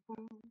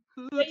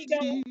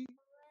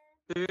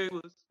 There you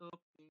go.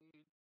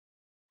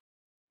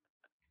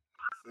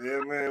 Yeah,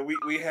 man.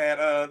 We had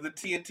the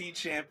TNT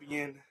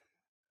champion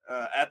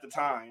at the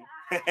time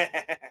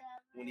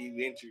when he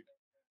entered.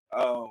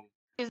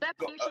 Is that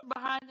picture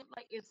behind him?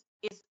 Like, is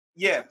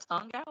yeah. his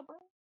tongue out, bro?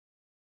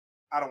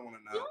 I don't want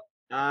to know.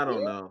 I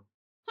don't know.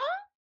 Huh?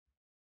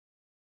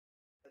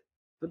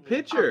 The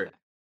picture. Okay.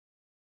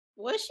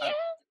 What's she?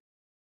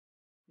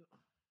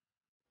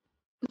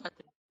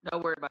 Nothing.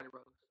 Don't worry about it,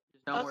 Rose.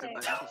 Just don't worry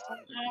about it.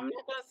 I'm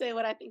not gonna say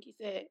what I think he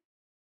said.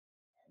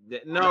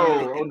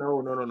 No,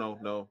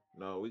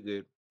 no. We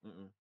good.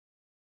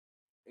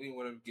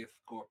 Anyone to get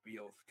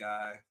Scorpio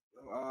Sky.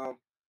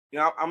 You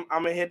know, I'm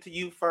gonna head to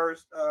you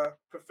first,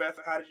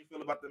 Professor. How did you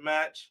feel about the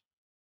match?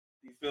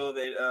 Do you feel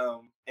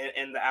that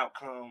and the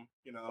outcome?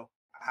 You know,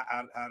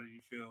 how did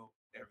you feel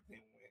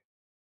everything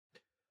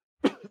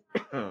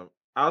went?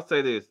 I'll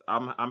say this: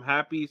 I'm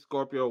happy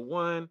Scorpio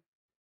won.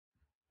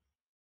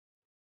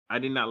 I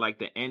did not like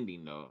the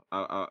ending though,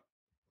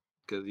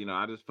 because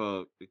I just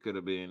felt it could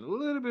have been a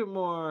little bit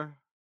more.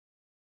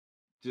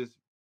 Just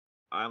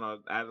I don't know,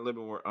 add a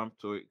little bit more umph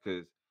to it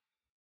because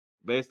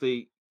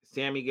basically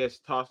Sammy gets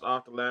tossed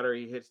off the ladder.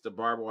 He hits the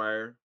barbed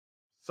wire.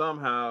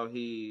 Somehow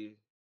he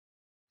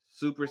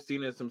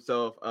supersedes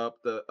himself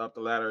up the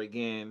ladder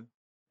again.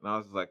 And I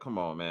was just like, come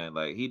on, man.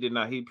 Like he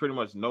pretty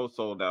much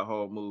no-sold that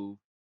whole move.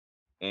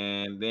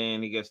 And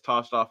then he gets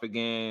tossed off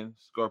again.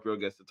 Scorpio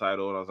gets the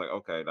title. And I was like,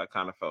 okay, that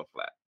kind of fell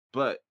flat.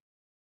 But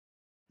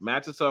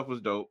match itself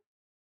was dope.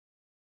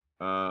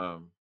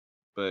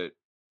 But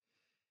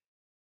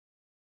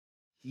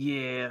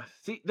yeah,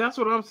 see, that's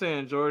what I'm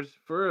saying, George,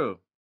 for real.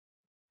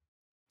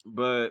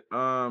 But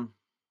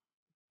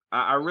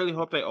I really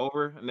hope they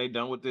over and they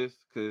done with this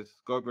because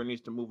Scorpio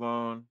needs to move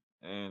on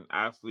and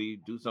actually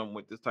do something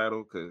with this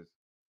title because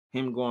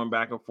him going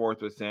back and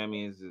forth with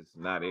Sammy is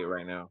not it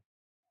right now.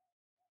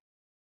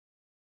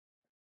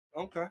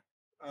 Okay.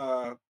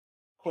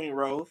 Queen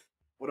Rose,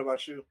 what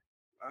about you?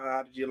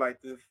 How did you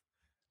like this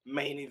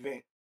main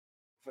event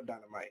for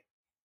Dynamite?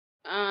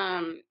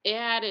 It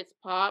had its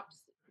pops,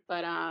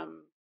 but I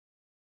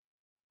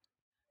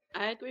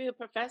agree with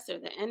Professor.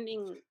 The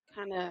ending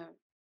kind of,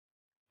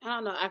 I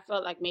don't know. I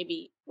felt like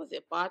maybe was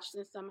it botched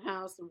in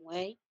somehow, some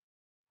way,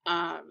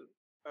 um,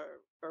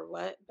 or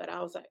what? But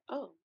I was like,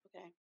 oh,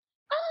 okay.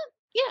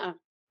 Yeah,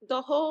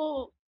 the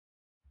whole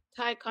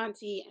Ty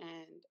Conti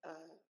and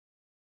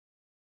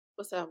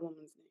what's that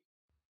woman's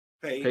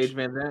name? Paige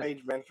Van Zandt.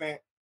 Paige Van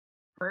Zandt.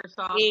 First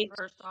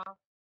off,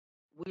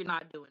 we're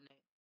not doing that.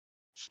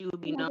 She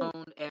would be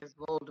known as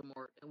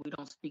Voldemort, and we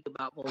don't speak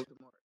about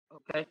Voldemort.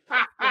 Okay.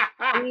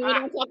 We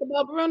don't talk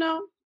about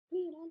Bruno.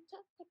 We don't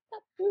talk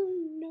about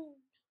Bruno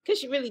because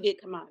she really did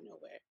come out of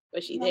nowhere,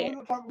 but she there. We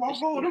don't talk about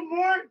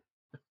Voldemort.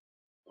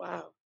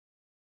 Wow.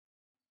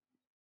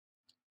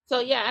 So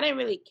yeah, I didn't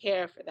really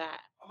care for that.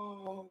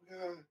 Oh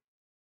god.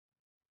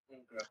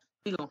 Okay.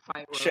 We gonna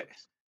fight, Rose.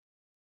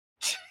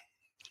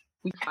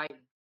 We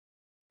fighting.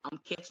 I'm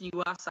catching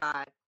you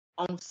outside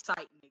on site,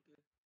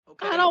 nigga.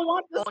 Okay. I don't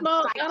want the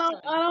smoke. I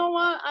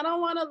don't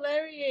want a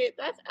lariat.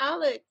 That's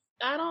Alex.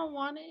 I don't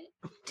want it.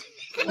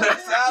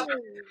 That's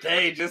Alex.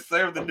 Hey, just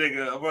serve the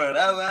nigga, bro.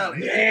 That's Alex.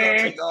 Yeah.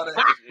 Take all that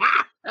shit.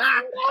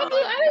 I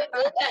didn't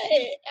do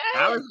that.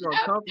 Alex gonna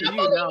come for I'm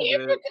you only now, here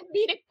man. for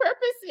comedic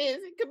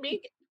purposes and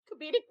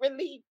comedic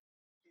relief.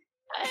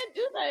 I didn't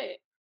do that.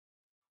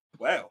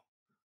 Well,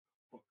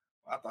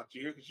 I thought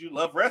you here because you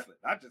love wrestling,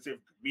 not just here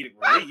for comedic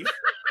relief.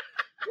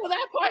 Well,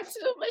 that part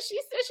too. But she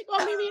said she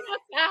gonna meet me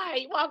outside.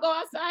 You wanna go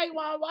outside? You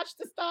wanna watch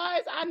the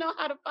stars? I know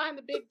how to find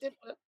the Big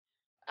Dipper.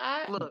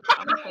 Look,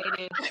 I'm gonna say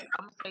this.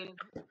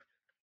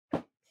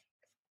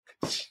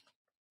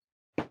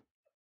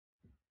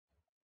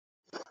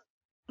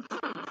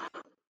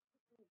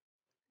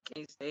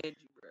 Can't stand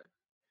you, bro.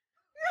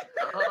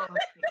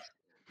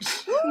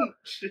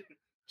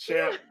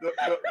 Champ,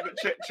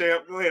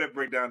 go ahead and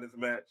break down this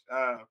match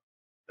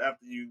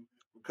after you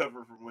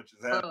recover from what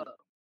just happened.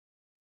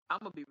 I'm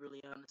gonna be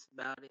really honest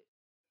about it,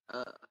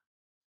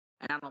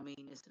 and I don't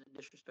mean this in a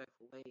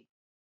disrespectful way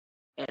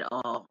at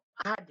all.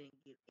 I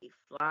didn't give a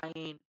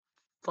flying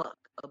fuck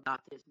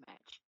about this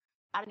match.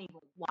 I didn't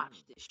even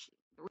watch this shit.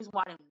 The reason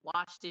why I didn't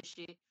watch this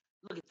shit,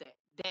 look at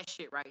that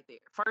shit right there.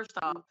 First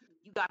off,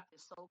 you got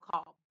this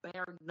so-called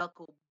bare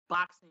knuckle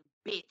boxing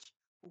bitch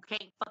who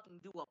can't fucking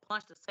do a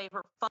punch to save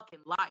her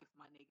fucking life,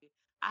 my nigga.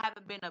 I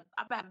haven't been a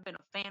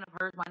fan of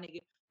hers, my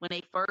nigga, when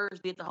they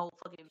first did the whole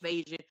fucking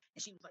invasion,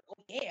 and she was like,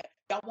 "Oh yeah,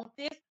 y'all want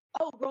this?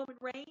 Oh, Roman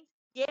Reigns,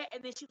 yeah."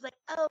 And then she was like,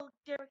 "Oh,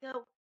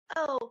 Jericho,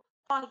 oh,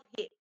 paw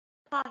hit,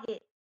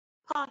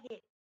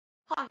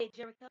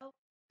 Jericho,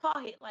 paw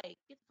hit." Like,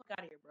 get the fuck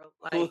out of here, bro.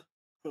 Like,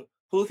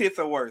 whose hits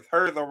are worse,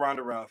 hers or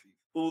Ronda Rousey's?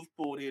 Whose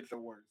pulled hits are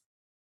worse?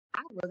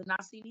 I'd rather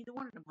not see neither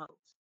one of them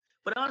hoes.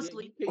 But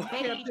honestly, you can't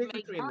Paige pick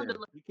makes between Ronda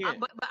them. look. You can't.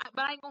 But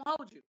I ain't gonna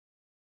hold you.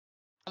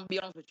 I'm gonna be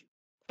honest with you.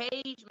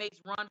 Paige makes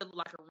Ronda look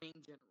like a ring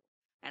general,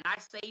 and I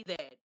say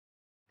that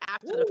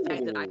after the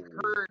fact that I've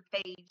heard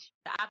Paige,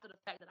 after the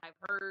fact that I've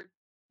heard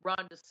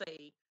Ronda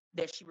say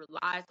that she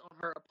relies on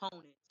her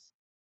opponents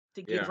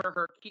to give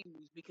her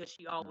cues because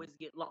she always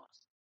get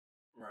lost.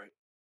 Right.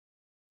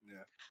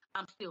 Yeah.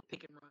 I'm still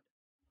picking Ronda,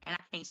 and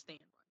I can't stand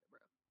Ronda,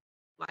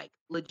 bro. Like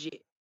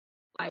legit.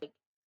 Like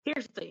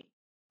here's the thing: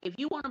 if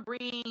you want to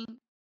bring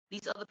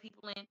these other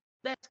people in,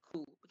 that's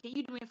cool. But can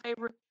you do me a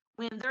favor?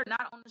 When they're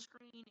not on the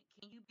screen,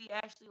 can you be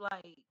actually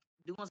like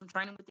doing some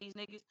training with these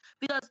niggas?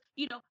 Because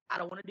I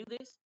don't want to do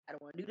this. I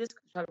don't want to do this.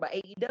 Talk about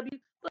AEW.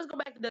 Let's go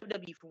back to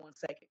WWE for 1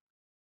 second.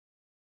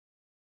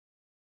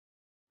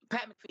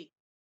 Pat McAfee,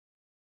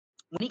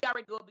 when he got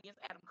ready to go up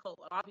against Adam Cole,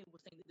 a lot of people were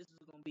saying that this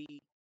was going to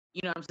be,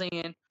 you know what I'm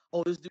saying?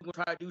 Oh, this dude going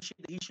to try to do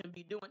shit that he shouldn't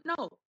be doing.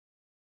 No,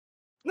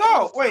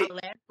 wait.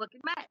 Last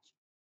fucking match.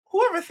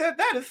 Whoever said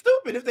that is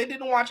stupid if they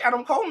didn't watch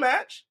Adam Cole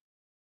match.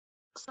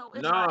 So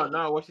it's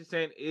No. What she's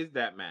saying is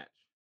that match.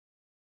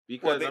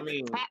 Because Pat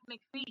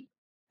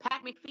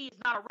McAfee is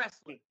not a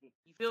wrestler.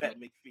 You feel Pat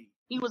me? McAfee.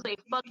 He was a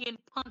fucking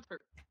punter.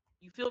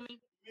 You feel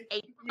me?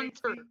 A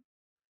punter.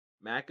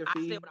 McAfee.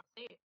 I said what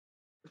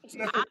I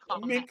said. I call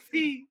him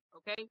McAfee.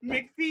 Okay.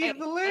 McAfee is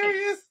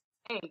hilarious.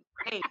 Hey,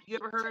 you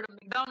ever heard of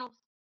McDonald's?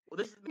 Well,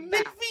 this is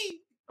McDonald's. McAfee.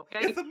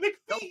 Okay. It's a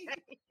McAfee.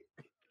 Okay.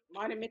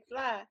 Marty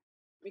McFly.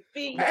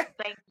 McPhee.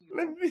 Thank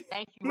you.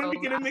 Thank you, Rose.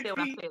 I said what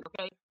I said,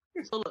 okay?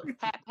 So look,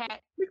 Pat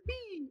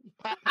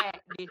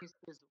did his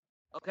sizzle,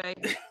 okay?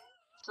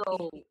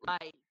 So,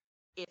 like,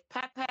 if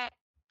Pat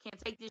can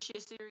take this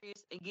shit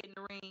serious and get in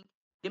the ring,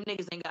 them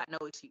niggas ain't got no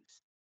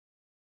excuse.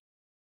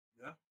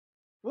 Yeah.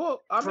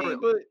 Well, I mean,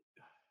 but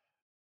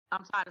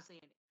I'm tired of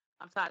seeing it.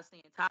 I'm tired of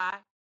seeing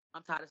Ty.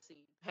 I'm tired of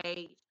seeing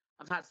Paige.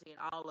 I'm tired of seeing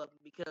all of them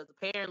because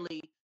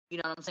apparently, you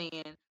know what I'm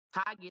saying,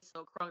 Ty gets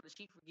so crunk that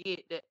she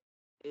forget that,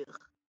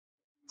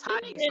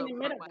 Ty gets so in the crunk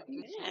middle by of a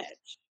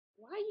match.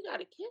 Why you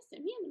gotta kiss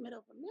him? He in the middle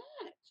of a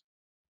match.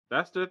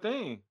 That's their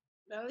thing.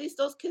 But at least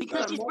those kisses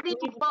because are she's more ready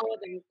to fuck. believable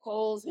than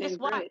Cole's and That's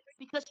why. Britt.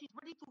 Because she's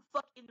ready to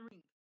fuck in the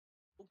ring.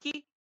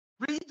 Okay?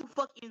 Ready to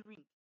fuck in the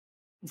ring.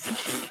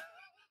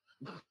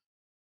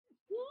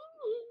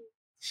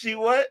 She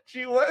what?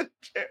 She what?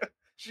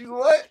 She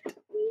what?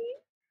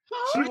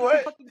 She ready what?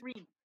 to fucking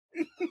ring.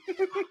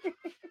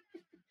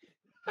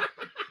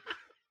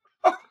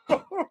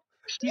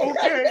 She's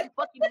Okay. ready to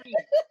fucking ring.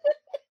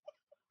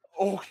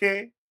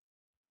 Okay.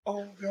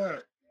 Oh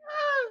god.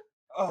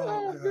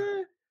 Oh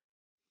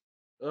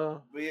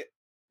god. But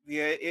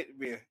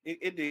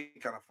it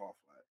did kind of fall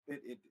flat.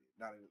 It did.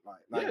 Not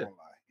gonna lie.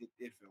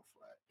 It fell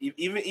flat.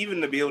 Even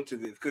the build to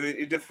this, because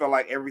it just felt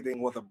like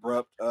everything was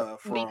abrupt. Bro,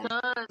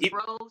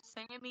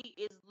 Sammy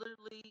is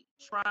literally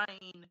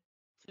trying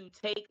to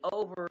take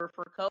over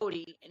for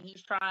Cody, and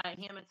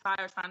him and Ty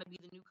are trying to be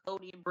the new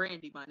Cody and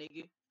Brandy, my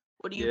nigga.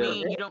 What do you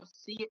mean? You don't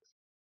see it?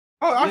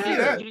 Oh, I see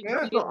that.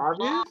 That's so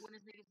obvious. When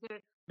this nigga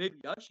said, maybe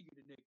I should get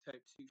a neck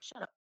tattoo.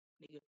 Shut up,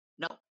 nigga.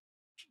 No.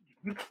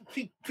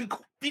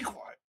 Be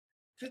quiet.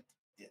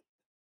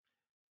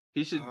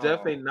 He should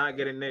definitely not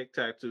get a neck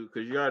tattoo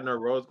because you already know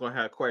Rose gonna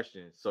have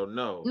questions. So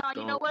no.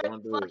 You know what?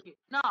 Fuck it.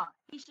 Nah,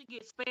 he should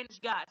get Spanish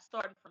guys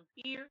starting from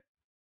here,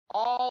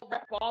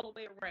 wrap all the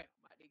way around,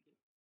 my nigga.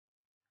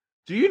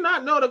 Do you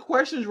not know the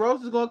questions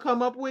Rose is gonna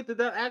come up with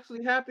that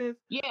actually happens?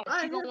 Yeah,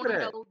 she's gonna want to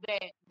know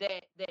that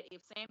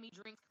if Sammy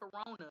drinks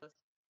Coronas,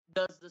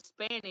 does the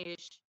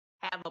Spanish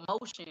have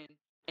emotion,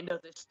 and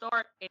does it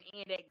start and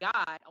end at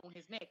God on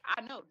his neck?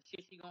 I know the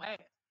shit she's gonna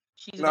ask.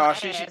 She's gonna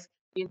ask,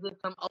 is it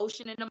some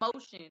ocean and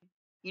emotion?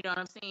 You know what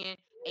I'm saying?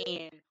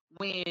 And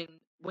when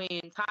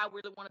Ty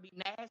really want to be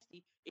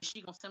nasty, is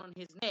she gonna sit on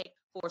his neck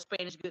for a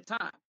Spanish good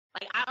time?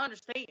 Like I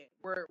understand.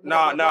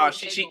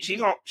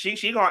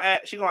 She gonna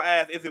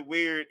ask, is it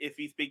weird if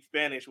he speaks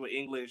Spanish with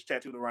English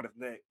tattooed around his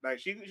neck? Like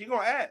she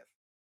gonna ask.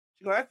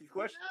 She gonna ask these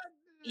questions.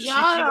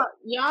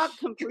 Y'all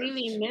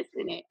completely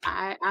missing it.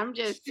 I'm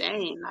just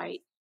saying,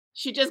 like,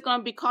 she just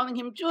gonna be calling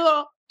him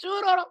Juro.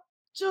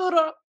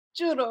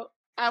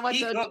 I want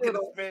He's the gonna get a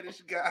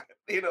Spanish guy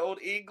in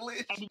old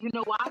English. And do you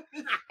know why?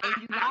 And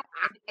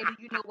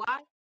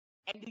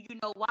do you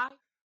know why?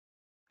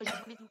 Because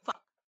she's ready to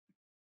fuck.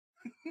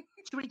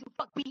 She's ready to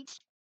fuck, bitch.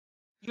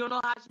 You don't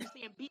know how she's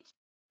saying, bitch.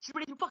 She's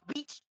ready to fuck,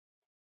 bitch.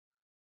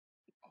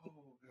 Oh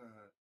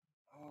god.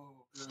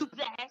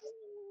 Stupid ass,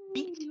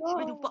 bitch. She's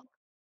ready to fuck.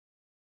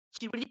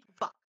 She's ready to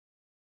fuck.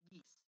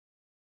 Yes.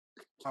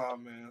 Oh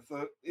man.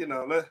 So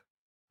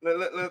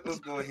let's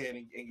go ahead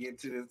and get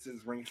to this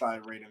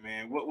ringside rating,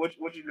 man.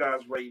 What you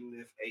guys rating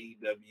this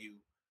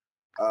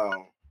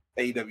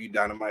AEW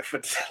Dynamite for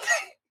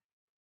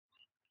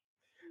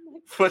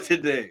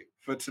today?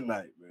 For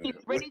tonight, man.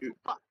 Ready to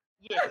fuck.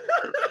 Yeah.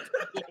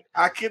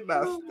 I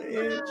cannot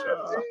stand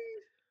y'all.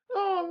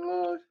 Oh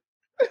Lord.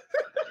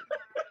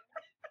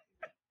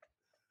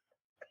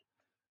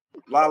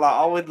 Lala, I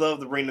always love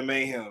to bring the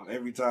mayhem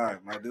every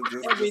time. Like this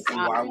is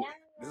why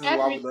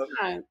we love.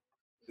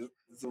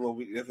 This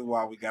is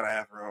why we gotta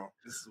have her on.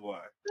 This is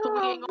why. So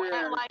ain't gonna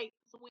act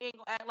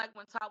like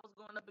when Ty was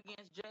going up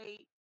against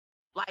Jade,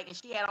 like, and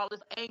she had all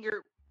this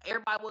anger.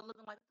 Everybody was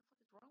looking like, what the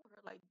fuck is wrong with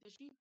her? Like, did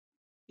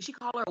she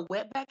call her a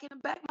wetback in the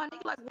back, my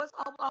nigga? Like, what's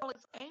all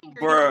this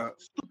anger? Bruh.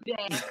 Stupid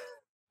ass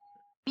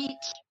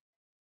bitch.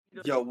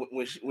 Yo,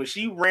 when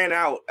she ran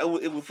out,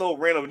 it was so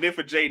random. And then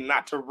for Jade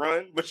not to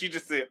run, but she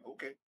just said,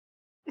 "Okay."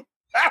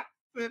 I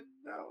said,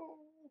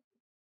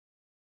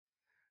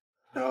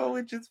 no,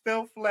 it just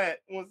fell flat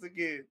once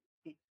again.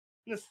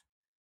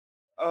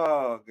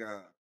 Oh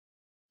God,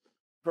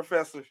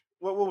 Professor,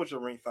 what was your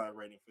ringside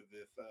rating for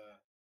this?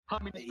 How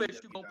many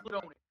space you gonna put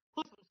on it?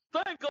 Put some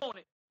stank on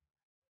it.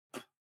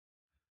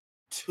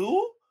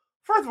 2?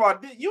 First of all,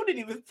 you didn't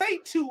even say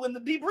 2 in the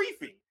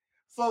debriefing,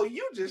 so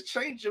you just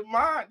changed your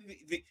mind.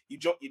 You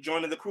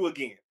joining the crew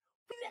again.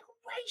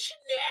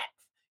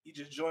 You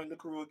just joined the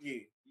crew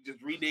again. You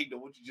just reneged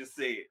on what you just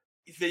said.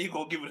 You said you're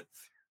gonna give it.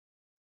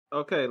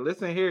 Okay,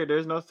 listen here.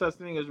 There's no such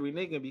thing as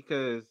reneging,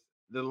 because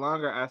the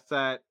longer I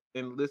sat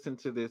and listened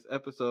to this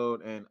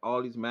episode and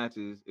all these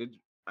matches,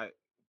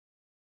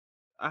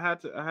 I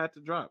had to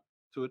drop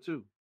to a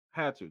 2.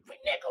 Had to.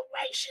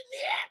 Renegation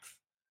X.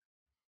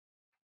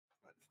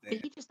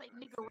 Did he just say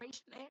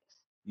niggeration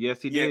X?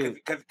 Yes, he Yeah, did.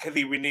 because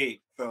he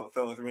reneged. So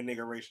it's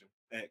renegation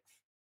X.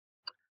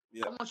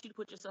 Yeah. I want you to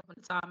put yourself in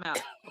the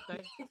timeout.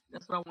 Okay,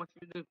 that's what I want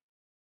you to do.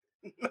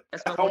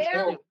 That's what I want you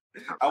to do.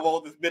 I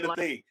want this been a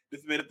thing.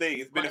 This been a thing.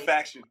 It's been a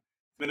faction.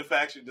 It's been a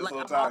faction this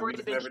whole time. I've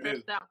already been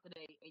stressed out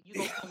today, and you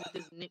gonna come with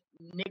this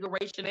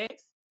niggeration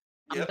X?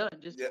 I'm done.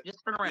 Just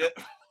turn around. Yep.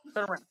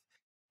 Turn around.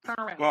 Turn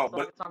around. Well,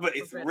 but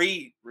it's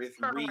Reed. It's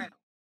turn Reed. Around.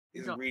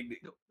 It's no, Reed.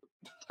 No.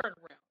 Turn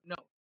around. No.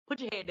 Put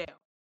your head down.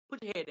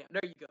 Put your head down.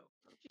 There you go.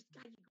 Just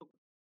how you go.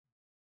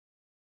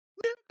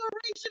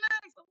 Niggeration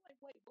X. I'm like,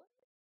 wait, what?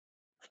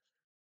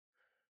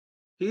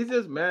 He's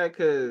just mad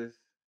because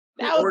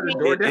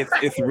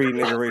it's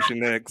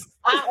renegation X.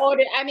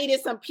 I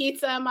needed some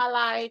pizza in my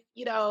life.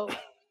 You know,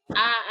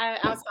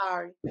 I'm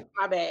sorry.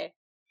 My bad.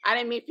 I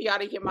didn't mean for y'all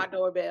to hear my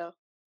doorbell.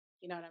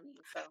 You know what I mean?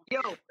 So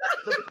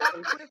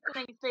Tristan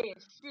ain't said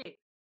shit.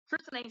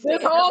 Tristan ain't said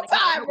this whole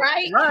time,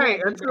 right?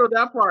 Right, until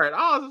that part.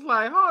 I was just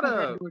like, hold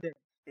up.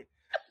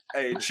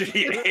 Hey,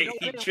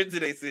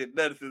 Tristan ain't said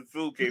nothing since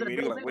food came in. He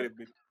was like, wait a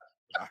minute.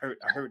 I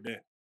heard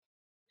that.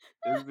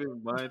 It's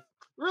been months.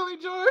 Really,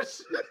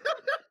 George?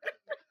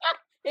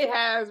 It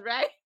has,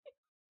 right?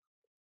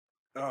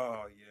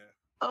 Oh yeah.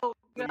 Oh,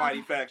 the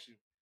Mighty Faction.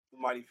 The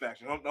Mighty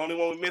Faction. The only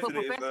one we're missing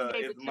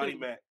is Money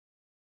Mac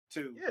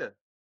 2. Yeah.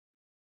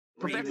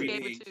 Professor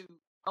gave it 2.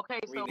 Okay,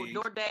 so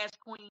DoorDash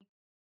Queen,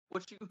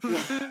 what you?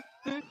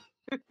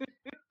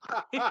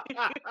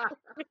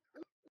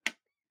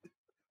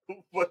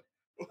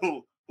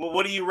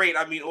 What do you rate?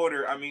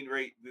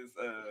 Rate this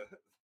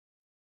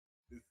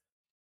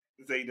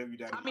AEW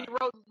Dynamite. How many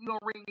roses you gonna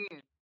ring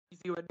in? You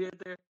see what I did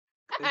there?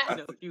 I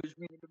see what you.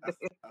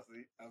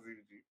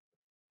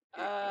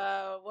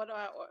 What do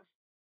I order?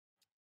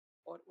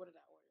 What did I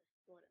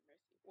order?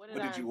 What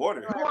did you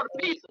order? You ordered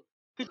pizza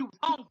because you was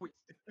hungry.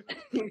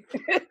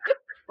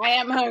 I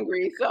am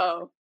hungry,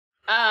 so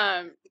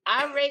I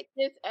rate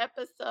this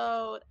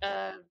episode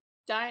of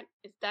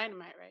it's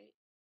Dynamite, right?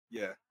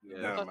 Yeah.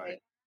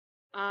 Dynamite.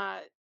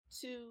 Okay.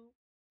 2.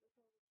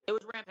 It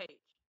was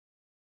Rampage.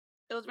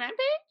 It was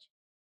Rampage?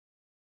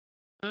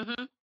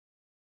 Mm-hmm.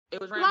 It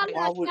was Rampage.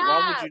 Why would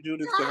you do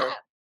this to her?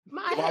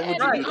 Why would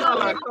you do this?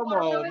 Like, come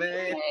on,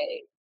 man.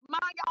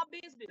 Mind y'all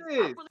business. I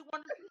really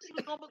wanted to see she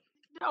was gonna.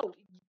 No,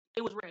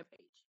 it was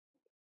Rampage.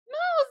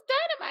 No, it's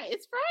Dynamite.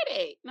 It's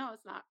Friday. No,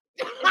 it's not.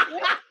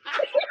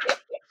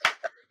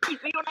 You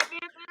see what I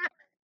did there?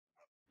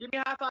 Give me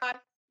a high five.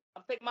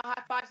 I'm taking my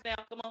high fives now.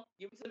 Come on,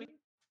 give it to me.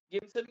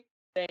 Give it to me.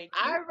 Thank you.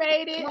 I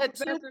rated a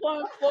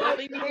 2.43.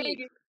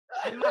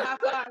 Give me my high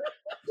five.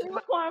 2.43.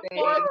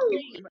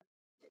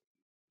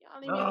 Y'all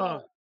leave me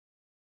alone.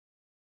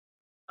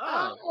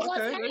 Oh,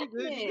 okay.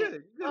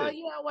 Good. Oh,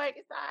 you at work?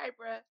 It's all right,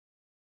 bro.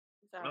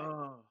 It's all right.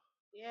 Oh.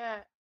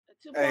 Yeah.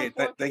 Hey,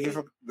 thank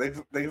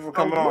you for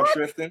coming on,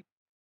 Tristan.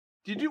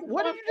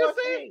 What did you just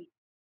say?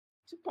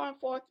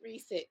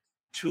 2.436.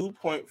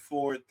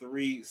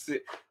 2.436.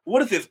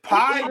 What is this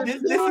pie?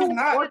 This is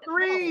not or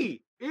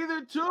 3.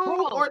 Either 2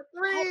 or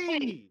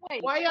 3.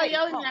 Why y'all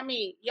yelling at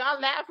me? Y'all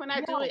laugh when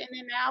I do it, and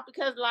then now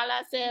because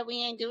Lala said we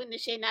ain't doing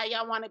this shit, now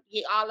y'all want to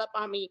get all up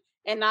on me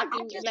and not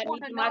let me do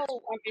my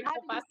 2.456. How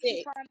do you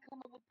keep trying to come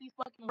up with these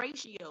fucking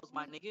ratios,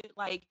 my nigga?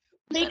 Like,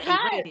 because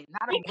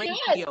not a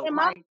ratio.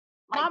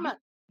 Mama,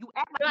 you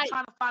act like you're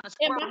trying to find a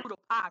square root of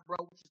pi, bro,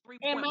 which is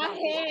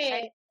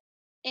 3.14.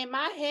 In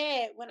my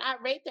head, when I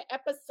rate the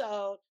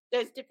episode,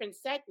 there's different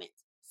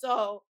segments.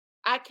 So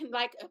I can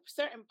like a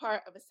certain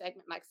part of a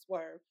segment like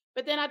Swerve,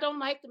 but then I don't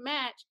like the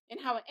match and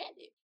how it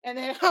ended. And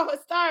then how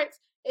it starts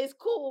is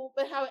cool,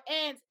 but how it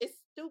ends is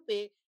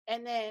stupid.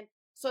 And then,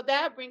 so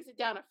that brings it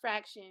down a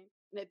fraction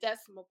and a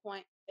decimal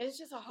point. It's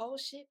just a whole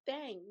shit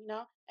thing, you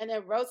know? And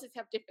then roses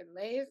have different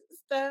layers and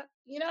stuff,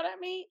 you know what I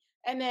mean?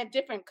 And then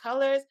different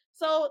colors.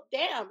 So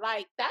damn,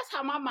 like that's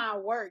how my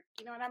mind works,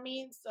 you know what I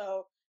mean?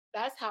 So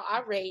that's how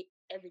I rate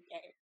every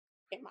day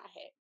in my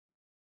head.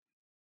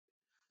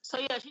 So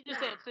yeah, she just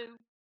said 2.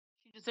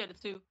 She just said a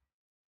 2.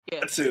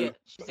 Yeah, Two. yeah,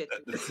 she said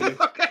 2. Two.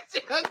 Okay, she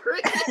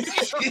agreed.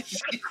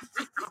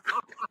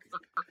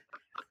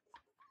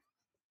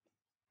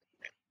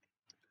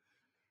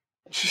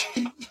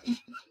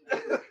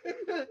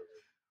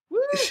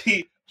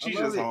 She's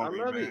I just love it. I hungry,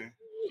 love it. man.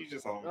 She's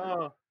just hungry.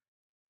 Oh,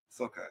 It's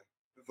okay.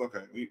 It's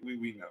okay.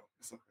 We know.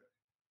 It's okay.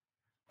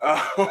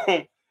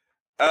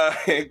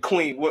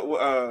 Queen,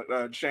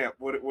 what champ,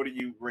 what are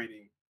you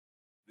rating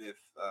this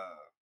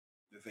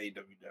AEW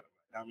Dynamite?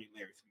 How many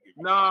lyrics you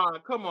give? nah,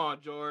 come on,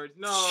 George.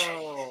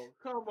 No,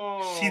 come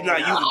on. She's not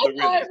using I the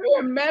don't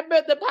rhythm.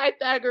 remember the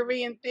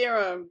Pythagorean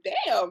theorem.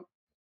 Damn.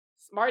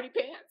 Smarty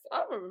pants. I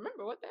don't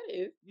remember what that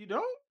is. You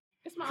don't?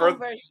 It's my First- own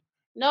version.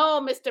 No,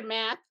 Mr.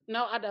 Math.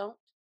 No, I don't.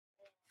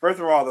 First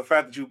of all, the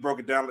fact that you broke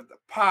it down with the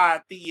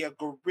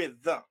Pythagorean,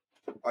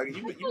 like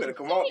you better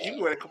come on,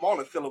 you better come on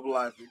and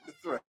syllableize it.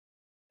 That's right.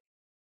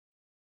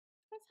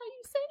 That's how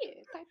you say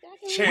it. Pythagorean.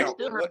 We Champ,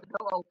 still heard what- the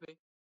door open.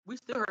 We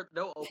still heard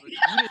the door open. You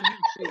didn't use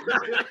shit. We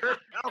still heard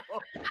the door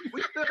open.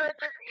 We still heard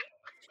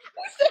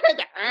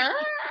the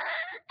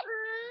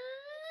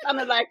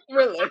Sounded like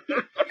Thriller.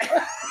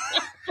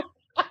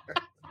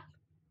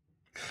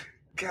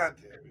 God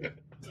damn it.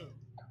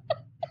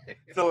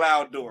 It's a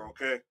loud door,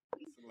 okay?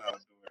 It's a loud door.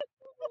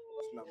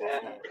 It's not my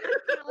fault.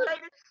 the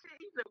latest shit.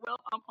 He said, "Well,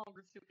 I'm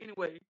hungry too."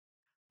 Anyway,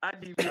 I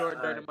DVR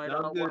Alright, Dynamite.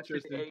 sounds I'll good, watch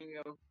it Tristan.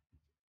 AM.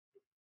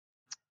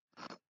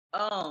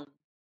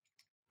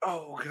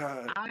 Oh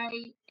God.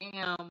 I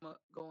am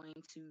going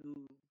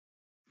to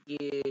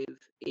give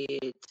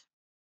it.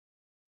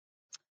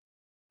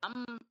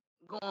 I'm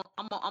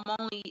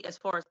only, as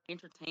far as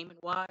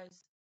entertainment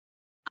wise,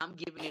 I'm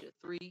giving it a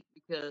 3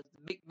 because the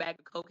big bag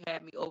of coke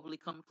had me overly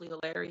comically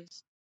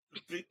hilarious.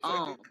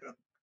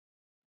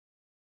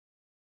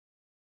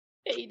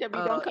 AEW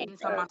don't come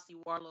Anytime I first. see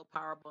Warlow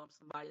powerbomb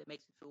somebody, that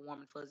makes me feel warm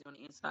and fuzzy on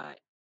the inside.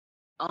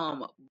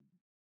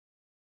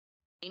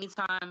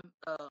 Anytime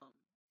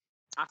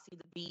I see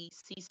the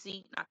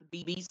BCC, not the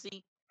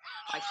BBC,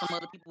 like some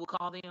other people would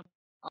call them,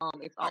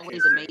 it's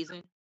always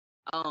amazing.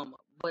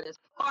 But as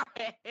far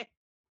as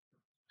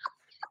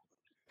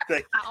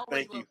I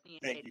always love seeing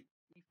Eddie.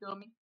 You feel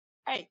me?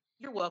 Hey,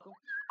 you're welcome.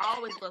 I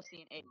always love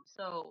seeing Eddie.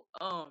 So,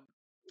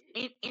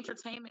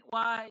 entertainment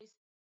wise,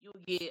 you'll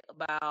get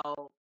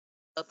about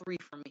a 3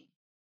 from me.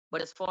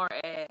 But as far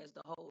as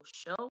the whole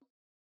show,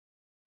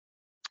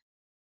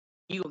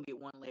 you gonna get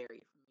 1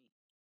 Larry from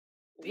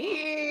me.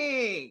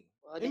 Dang.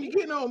 Well, And you damn.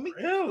 getting on me?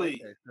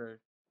 Really? Okay, sir.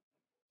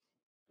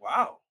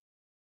 Wow.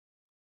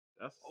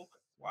 That's Okay.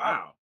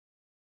 wow.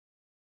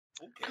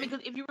 Okay. I mean,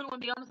 because if you really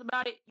want to be honest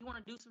about it, you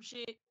want to do some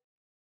shit.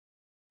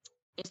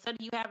 Instead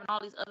of you having all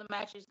these other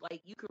matches,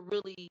 like you could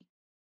really,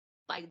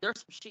 like, there's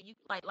some shit you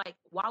like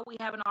why we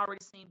haven't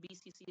already seen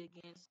BCC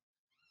against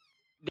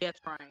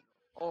Death Triangle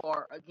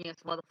or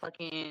against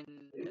motherfucking.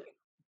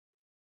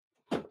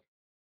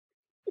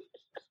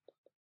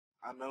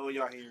 I know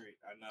y'all hear it.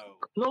 I know.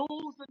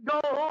 Close the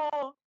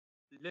door.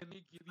 Let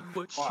me give you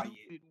what Quiet.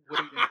 you've been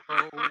waiting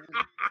for.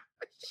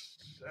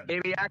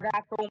 Baby, I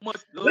got so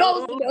much Close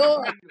love. the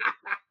door.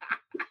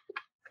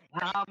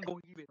 I'm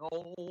gonna give it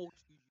all to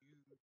you.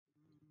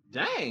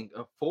 Dang,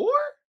 a 4?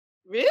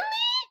 Really?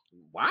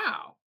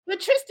 Wow. But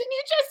Tristan,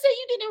 you just said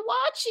you didn't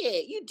watch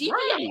it. You DVR'd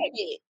Right.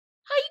 it.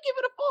 How you give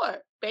it a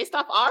 4? Based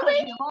off our Because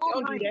rating? he's Don't do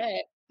hungry.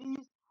 that.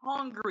 He's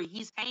hungry.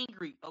 He's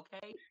angry.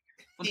 Okay.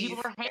 When people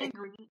He's are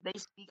hangry, they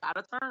speak out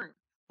of turn.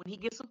 When he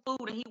gets some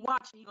food and he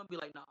watching, he gonna be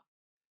like, "Nah,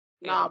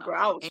 Nah, hell no." bro,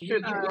 I was And you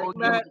tripping. go Alright, give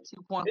Matt. it a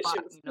 2.5. This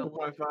shit was You know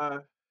what?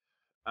 2.5.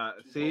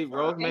 See, 2.5.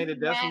 Rose made the Thank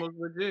you, Matt. decimals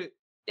legit.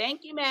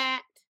 Thank you,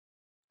 Matt.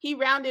 He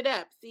rounded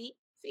up. See,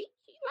 he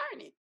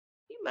learning.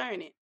 He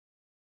learning.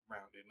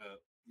 Rounding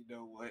up. You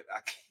know what? I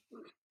can't.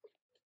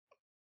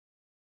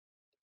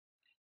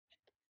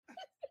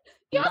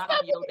 Y'all Not stop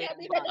on your looking damn at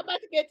me like I'm body.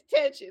 about to get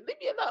attention. Leave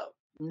me alone.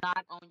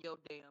 Not on your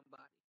damn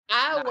body.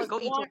 I Nah, was go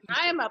eat your born.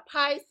 I am pizza. a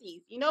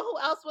Pisces. You know who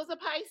else was a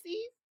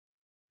Pisces?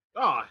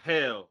 Oh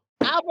hell.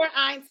 Albert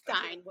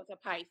Einstein was a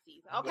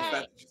Pisces. The Okay, fact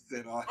that you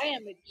said all I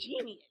am a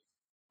genius.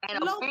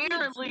 And Low-key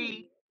apparently,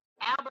 genius.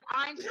 Albert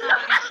Einstein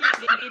shit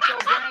didn't hit your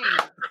brain.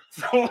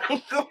 So,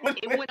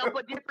 It went up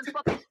a different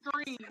fucking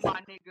stream, my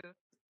nigga.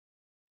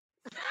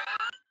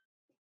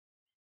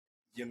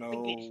 you Good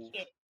know,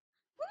 shit.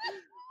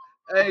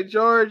 Hey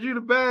George, you the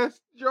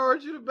best.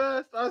 George, you the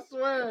best. I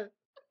swear.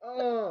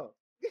 Oh.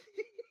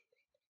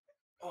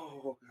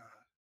 oh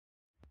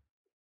God.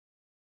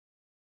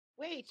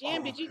 Wait,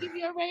 Jam, Oh, did you give God.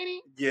 your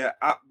rating? Yeah,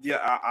 I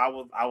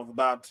was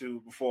about to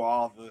before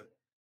all the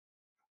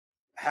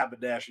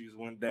haberdasheries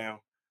went down.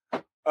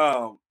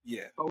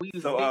 Yeah. Oh, we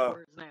use So, big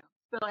words now.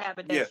 Still have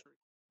a yeah. dash.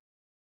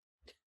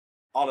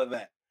 All of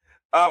that.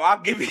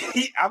 I'll give it a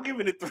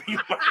 3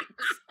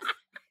 mics.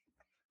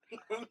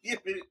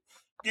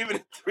 Give it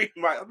a 3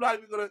 mics. I'm not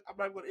even gonna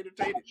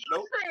entertain it.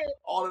 Nope.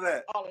 All of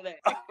that. All of that.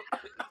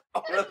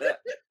 All of that.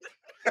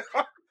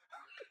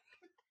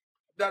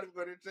 Not even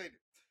gonna entertain it.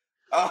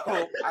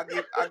 I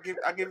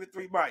give it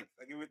 3 mics.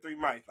 I give it 3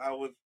 mics. I'm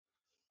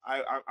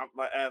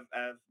like, as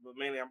but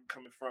mainly I'm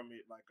coming from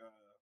it like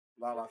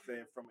Lala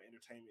said from an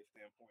entertainment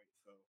standpoint.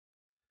 So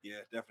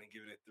yeah, definitely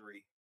give it a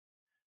 3.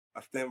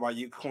 I stand by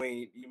you,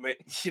 Queen.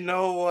 You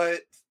know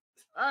what?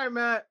 All right,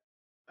 Matt.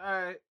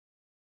 All right,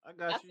 I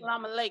got you.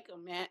 Assalamu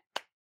alaikum, man.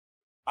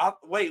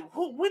 Wait,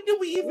 when did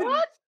we even?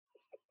 What?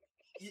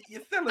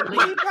 You're selling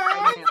Leave weed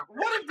right pies? now.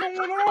 What is going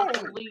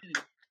Fucking on?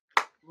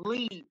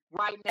 leave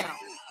right now.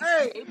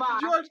 Hey, Hey, bye.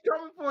 George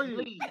coming for you.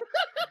 Leave.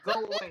 Go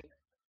away.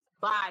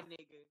 Bye,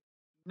 nigga.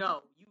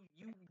 No,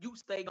 you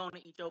stay gonna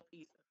eat your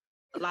pizza.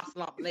 Allah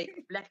salam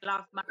alaikum. Black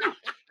lives matter.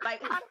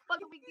 Like, how the fuck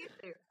did we get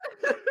there?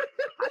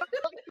 How the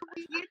fuck did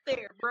we get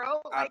there,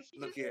 bro? Like,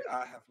 Look here,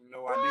 I have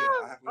no idea.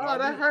 I have no Oh, idea.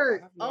 that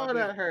hurt. I have no Oh, idea.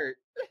 that hurt.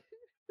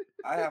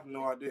 I have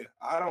no idea.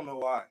 I don't know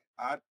why.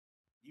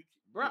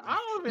 Bro, I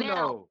don't even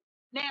know.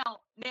 Now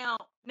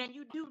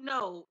you do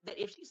know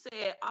that if she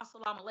said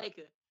assalamu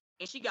alaikum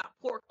and she got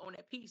pork on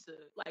that pizza,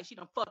 like she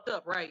done fucked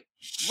up, right?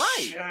 Right.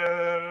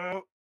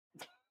 Shut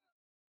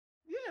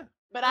Yeah.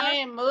 But I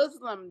am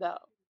Muslim though.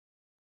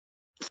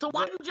 So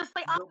why you just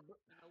say, you know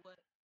what?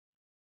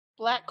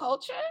 Black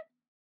culture?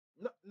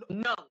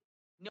 No.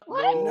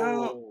 What?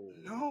 No.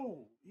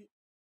 No.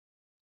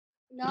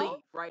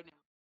 Leave right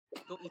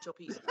now. Go eat your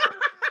pizza.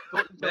 Go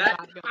eat your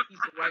goddamn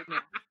pizza right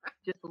now.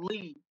 Just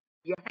leave.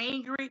 You're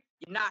hangry.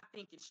 You're not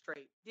thinking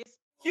straight.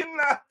 You're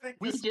not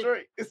thinking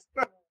straight. It's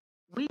not.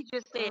 We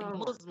just said Oh,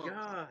 Muslims,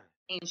 God.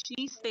 and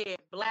she said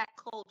black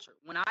culture.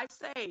 When I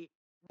say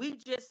we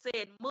just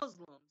said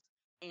Muslims,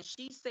 and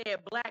she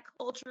said black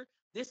culture,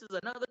 this is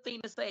another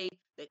thing to say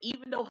that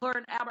even though her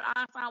and Albert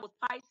Einstein was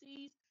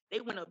Pisces,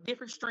 they went up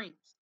different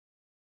streams.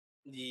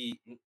 Yeah.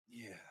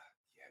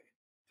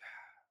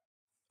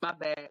 My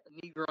bad.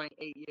 The Negro ain't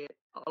ate yet.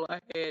 All I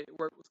had at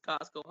work was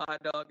Costco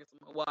hot dog and some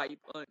Hawaii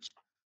punch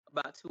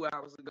about 2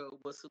 hours ago.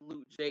 But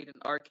salute Jaden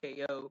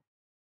RKO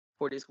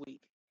for this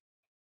week.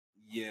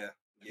 Yeah,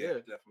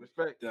 definitely.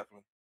 Respect.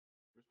 Definitely.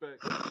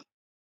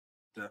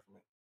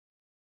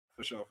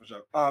 For sure.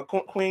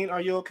 Queen, are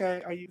you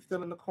okay? Are you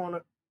still in the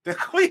corner? The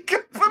Queen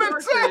can put it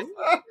Time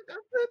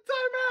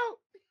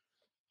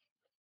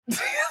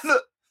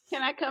out.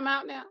 Can I come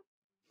out now?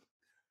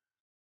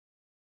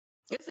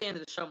 It's the end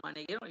of the show, my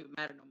nigga. It don't even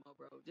matter no more,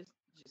 bro. Just.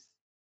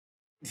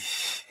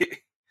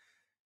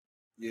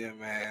 Yeah,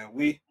 man.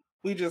 We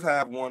just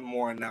have one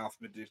more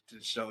announcement to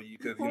show you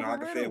because like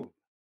I said,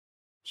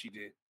 she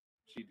did.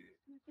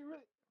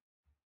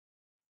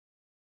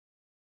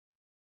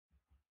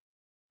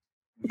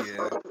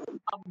 Yeah.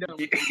 I'm done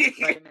with this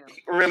right now.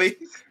 Really?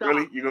 Stop.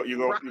 Really? You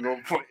go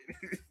put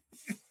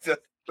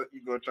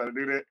you gonna try to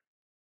do that?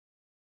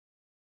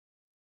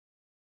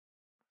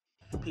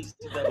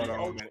 Hold on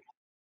a minute.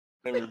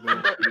 Let me do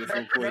this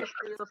real quick. That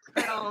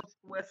still sounds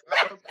West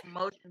Coast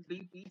Promotion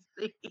BBC.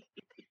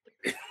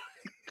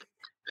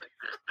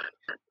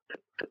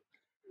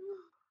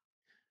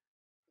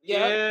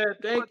 Yeah,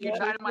 thank you.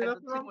 That's what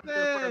I'm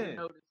saying.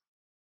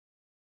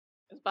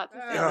 It's about to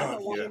say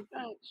Hawaiian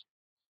punch.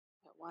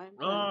 Hawaiian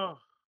punch. Oh,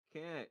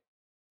 can't.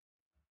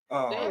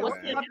 Oh, what's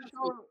man.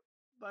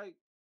 Like,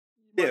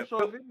 Yeah, show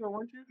a video,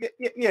 weren't you?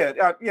 Yeah.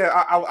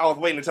 I was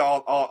waiting until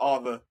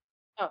all the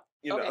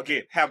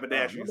again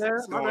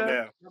haberdasheries going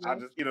down. I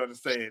just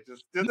just say it.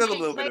 Just a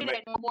little bit of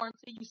it. No more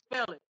until you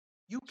spell it.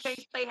 You can't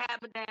say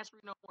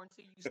haberdashery no more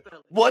until you spell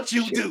it.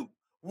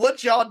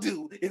 What y'all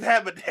do is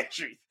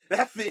haberdasheries.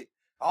 That's it.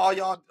 All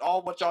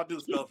what y'all do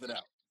spells it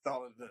out. That's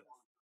all it does.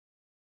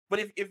 But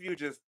if you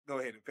just go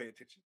ahead and pay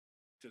attention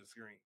to the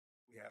screen,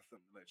 we have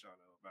something to let y'all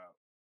know about.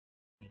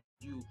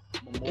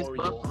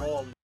 Memorial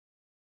Hall.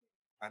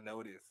 I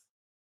know it is.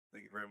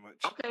 Thank you very much.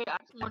 Okay, I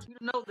just want you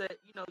to know that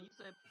you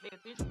said pay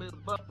attention, but it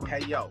was buffering.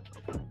 Hey yo,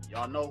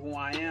 y'all know who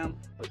I am,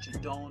 but you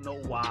don't know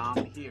why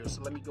I'm here.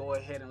 So let me go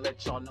ahead and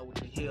let y'all know what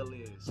the hill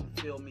is. You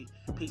feel me?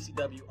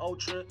 PCW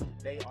Ultra,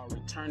 they are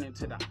returning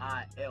to the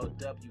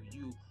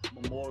ILWU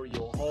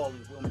Memorial Hall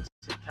in Wilmington,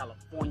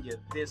 California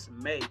this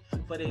May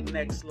for their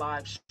next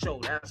live show.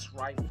 That's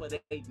right, for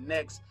their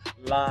next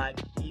live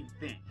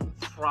event.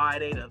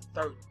 Friday the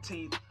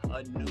 13th,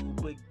 a new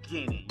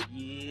beginning.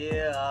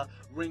 Yeah,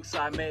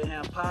 Ringside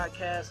Mayhem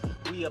Podcast,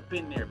 we up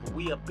in there, but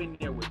we up in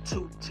there with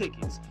 2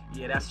 tickets.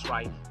 Yeah, that's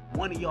right.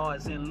 One of y'all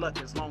is in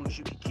luck as long as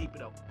you can keep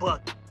it a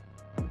buck.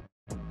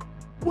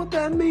 What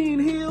that mean,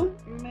 Hill?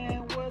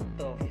 Man, what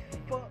the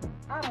fuck?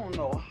 I don't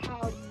know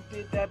how you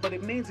did that, but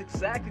it means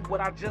exactly what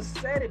I just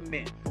said it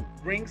meant.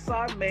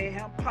 Ringside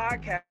Mayhem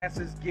Podcast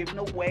is giving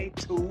away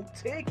 2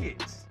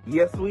 tickets.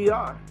 Yes, we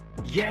are.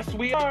 Yes,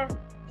 we are.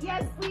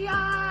 Yes, we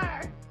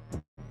are.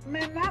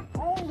 Man, not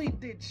only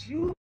did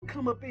you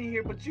come up in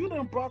here, but you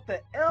done brought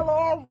the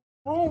LR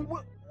room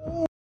with.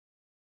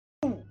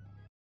 Ooh.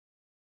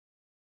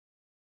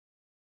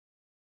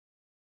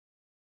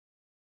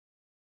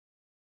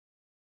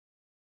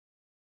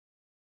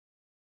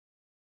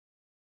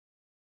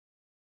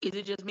 Is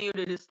it just me or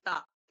did it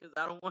stop? Because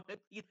I don't want to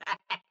be that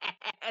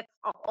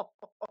asshole.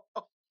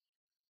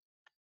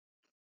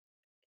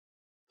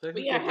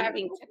 We are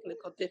having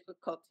technical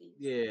difficulties.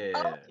 Yeah.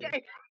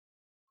 Okay.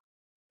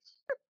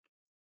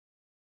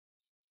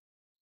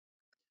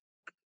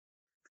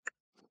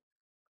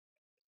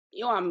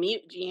 You're on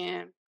mute,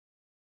 GM.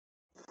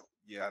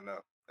 Yeah, I know.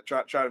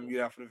 I try to mute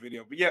out for the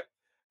video, but yeah,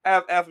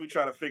 as we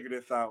try to figure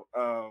this out,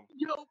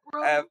 Yo,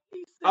 bro. as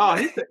He said, Oh,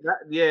 he said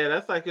that. Yeah,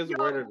 that's like his Yo.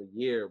 word of the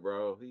year,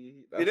 bro.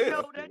 It is.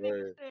 yo, that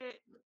nigga said,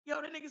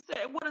 that nigga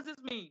said, what does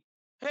this mean?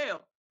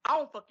 Hell, I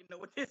don't fucking know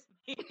what this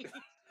means.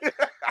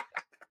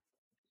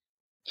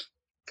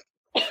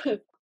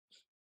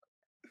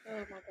 Oh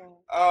my god.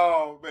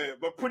 Oh man,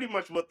 but pretty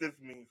much what this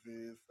means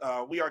is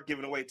we are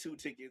giving away 2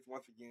 tickets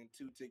once again,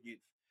 2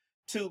 tickets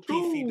to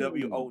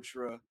PCW Ooh.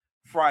 Ultra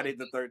Friday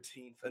the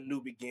 13th, a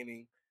new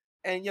beginning.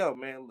 And yo,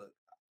 man, look,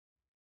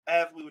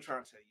 as we were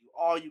trying to tell you,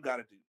 all you got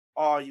to do,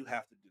 all you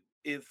have to do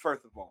is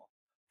first of all,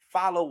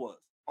 follow us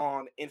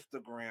on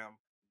Instagram.com.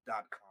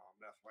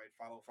 That's right.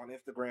 Follow us on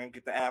Instagram.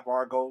 Get the app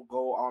or go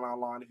on our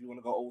line if you want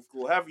to go old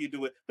school, however you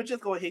do it. But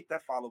just go and hit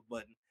that follow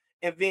button.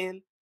 And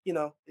then,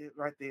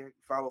 right there,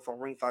 follow us on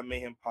Ringside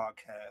Mayhem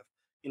Podcast,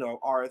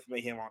 RS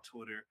Mayhem on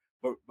Twitter.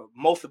 But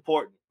most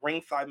important,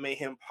 Ringside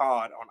Mayhem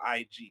Pod on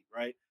IG,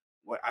 right?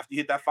 After you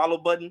hit that follow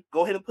button,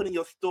 go ahead and put in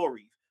your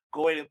stories.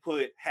 Go ahead and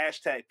put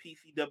hashtag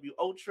PCW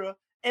Ultra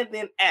and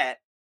then at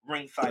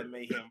Ringside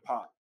Mayhem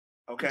Pod.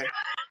 Okay?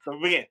 So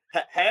again,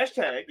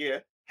 hashtag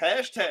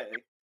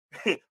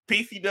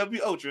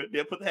PCW Ultra.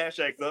 Then put the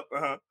hashtags up.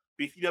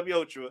 PCW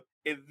Ultra.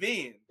 And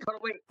then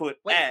put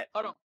at.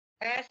 Hold on.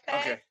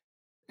 Hashtag. Okay.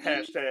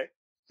 Hashtag.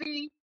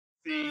 See.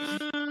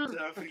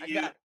 For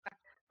you.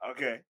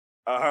 Okay.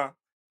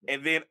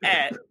 And then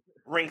at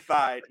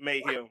Ringside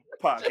Mayhem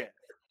Podcast.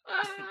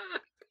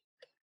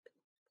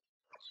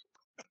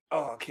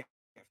 Oh, I can't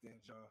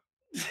stand y'all.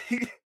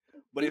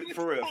 But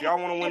for real, if y'all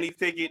want to win these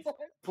tickets,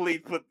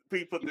 please put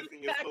this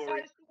in your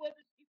story.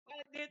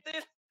 She did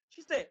this.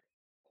 She said,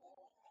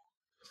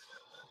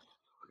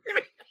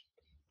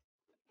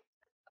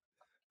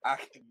 I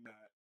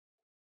cannot.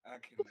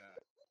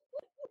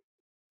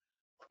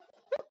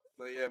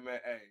 So yeah, man.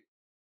 Hey,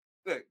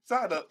 look,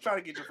 sign up. Try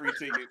to get your free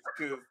tickets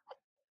because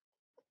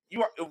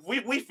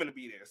we finna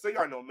be there. So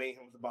y'all know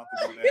Mayhem's about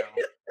to go down.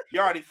 You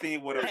already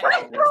seen what it was.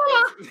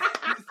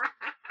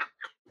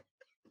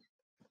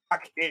 I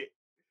can't.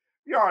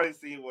 You already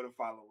seen what it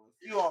follows.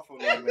 You also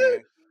know,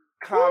 man.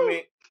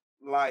 Comment,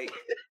 like,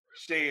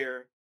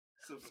 share,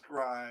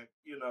 subscribe.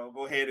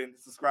 Go ahead and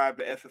subscribe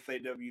to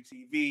SSAW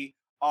TV.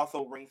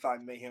 Also,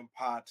 Ringside Mayhem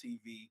Pod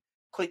TV.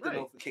 Click the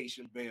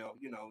notification bell.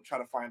 Try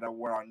to find out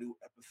where our new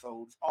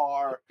episodes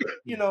are.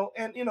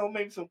 And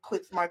maybe some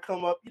clips might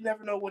come up. You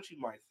never know what you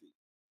might see.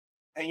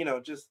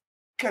 And just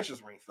catch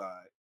us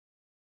ringside.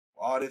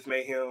 All this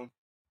mayhem.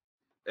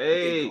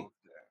 Hey,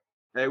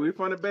 we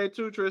from the Bay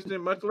too,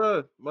 Tristan. Much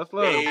love.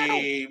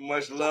 Hey,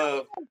 much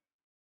love.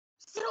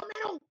 Still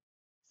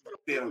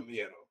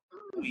middle.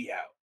 We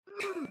out.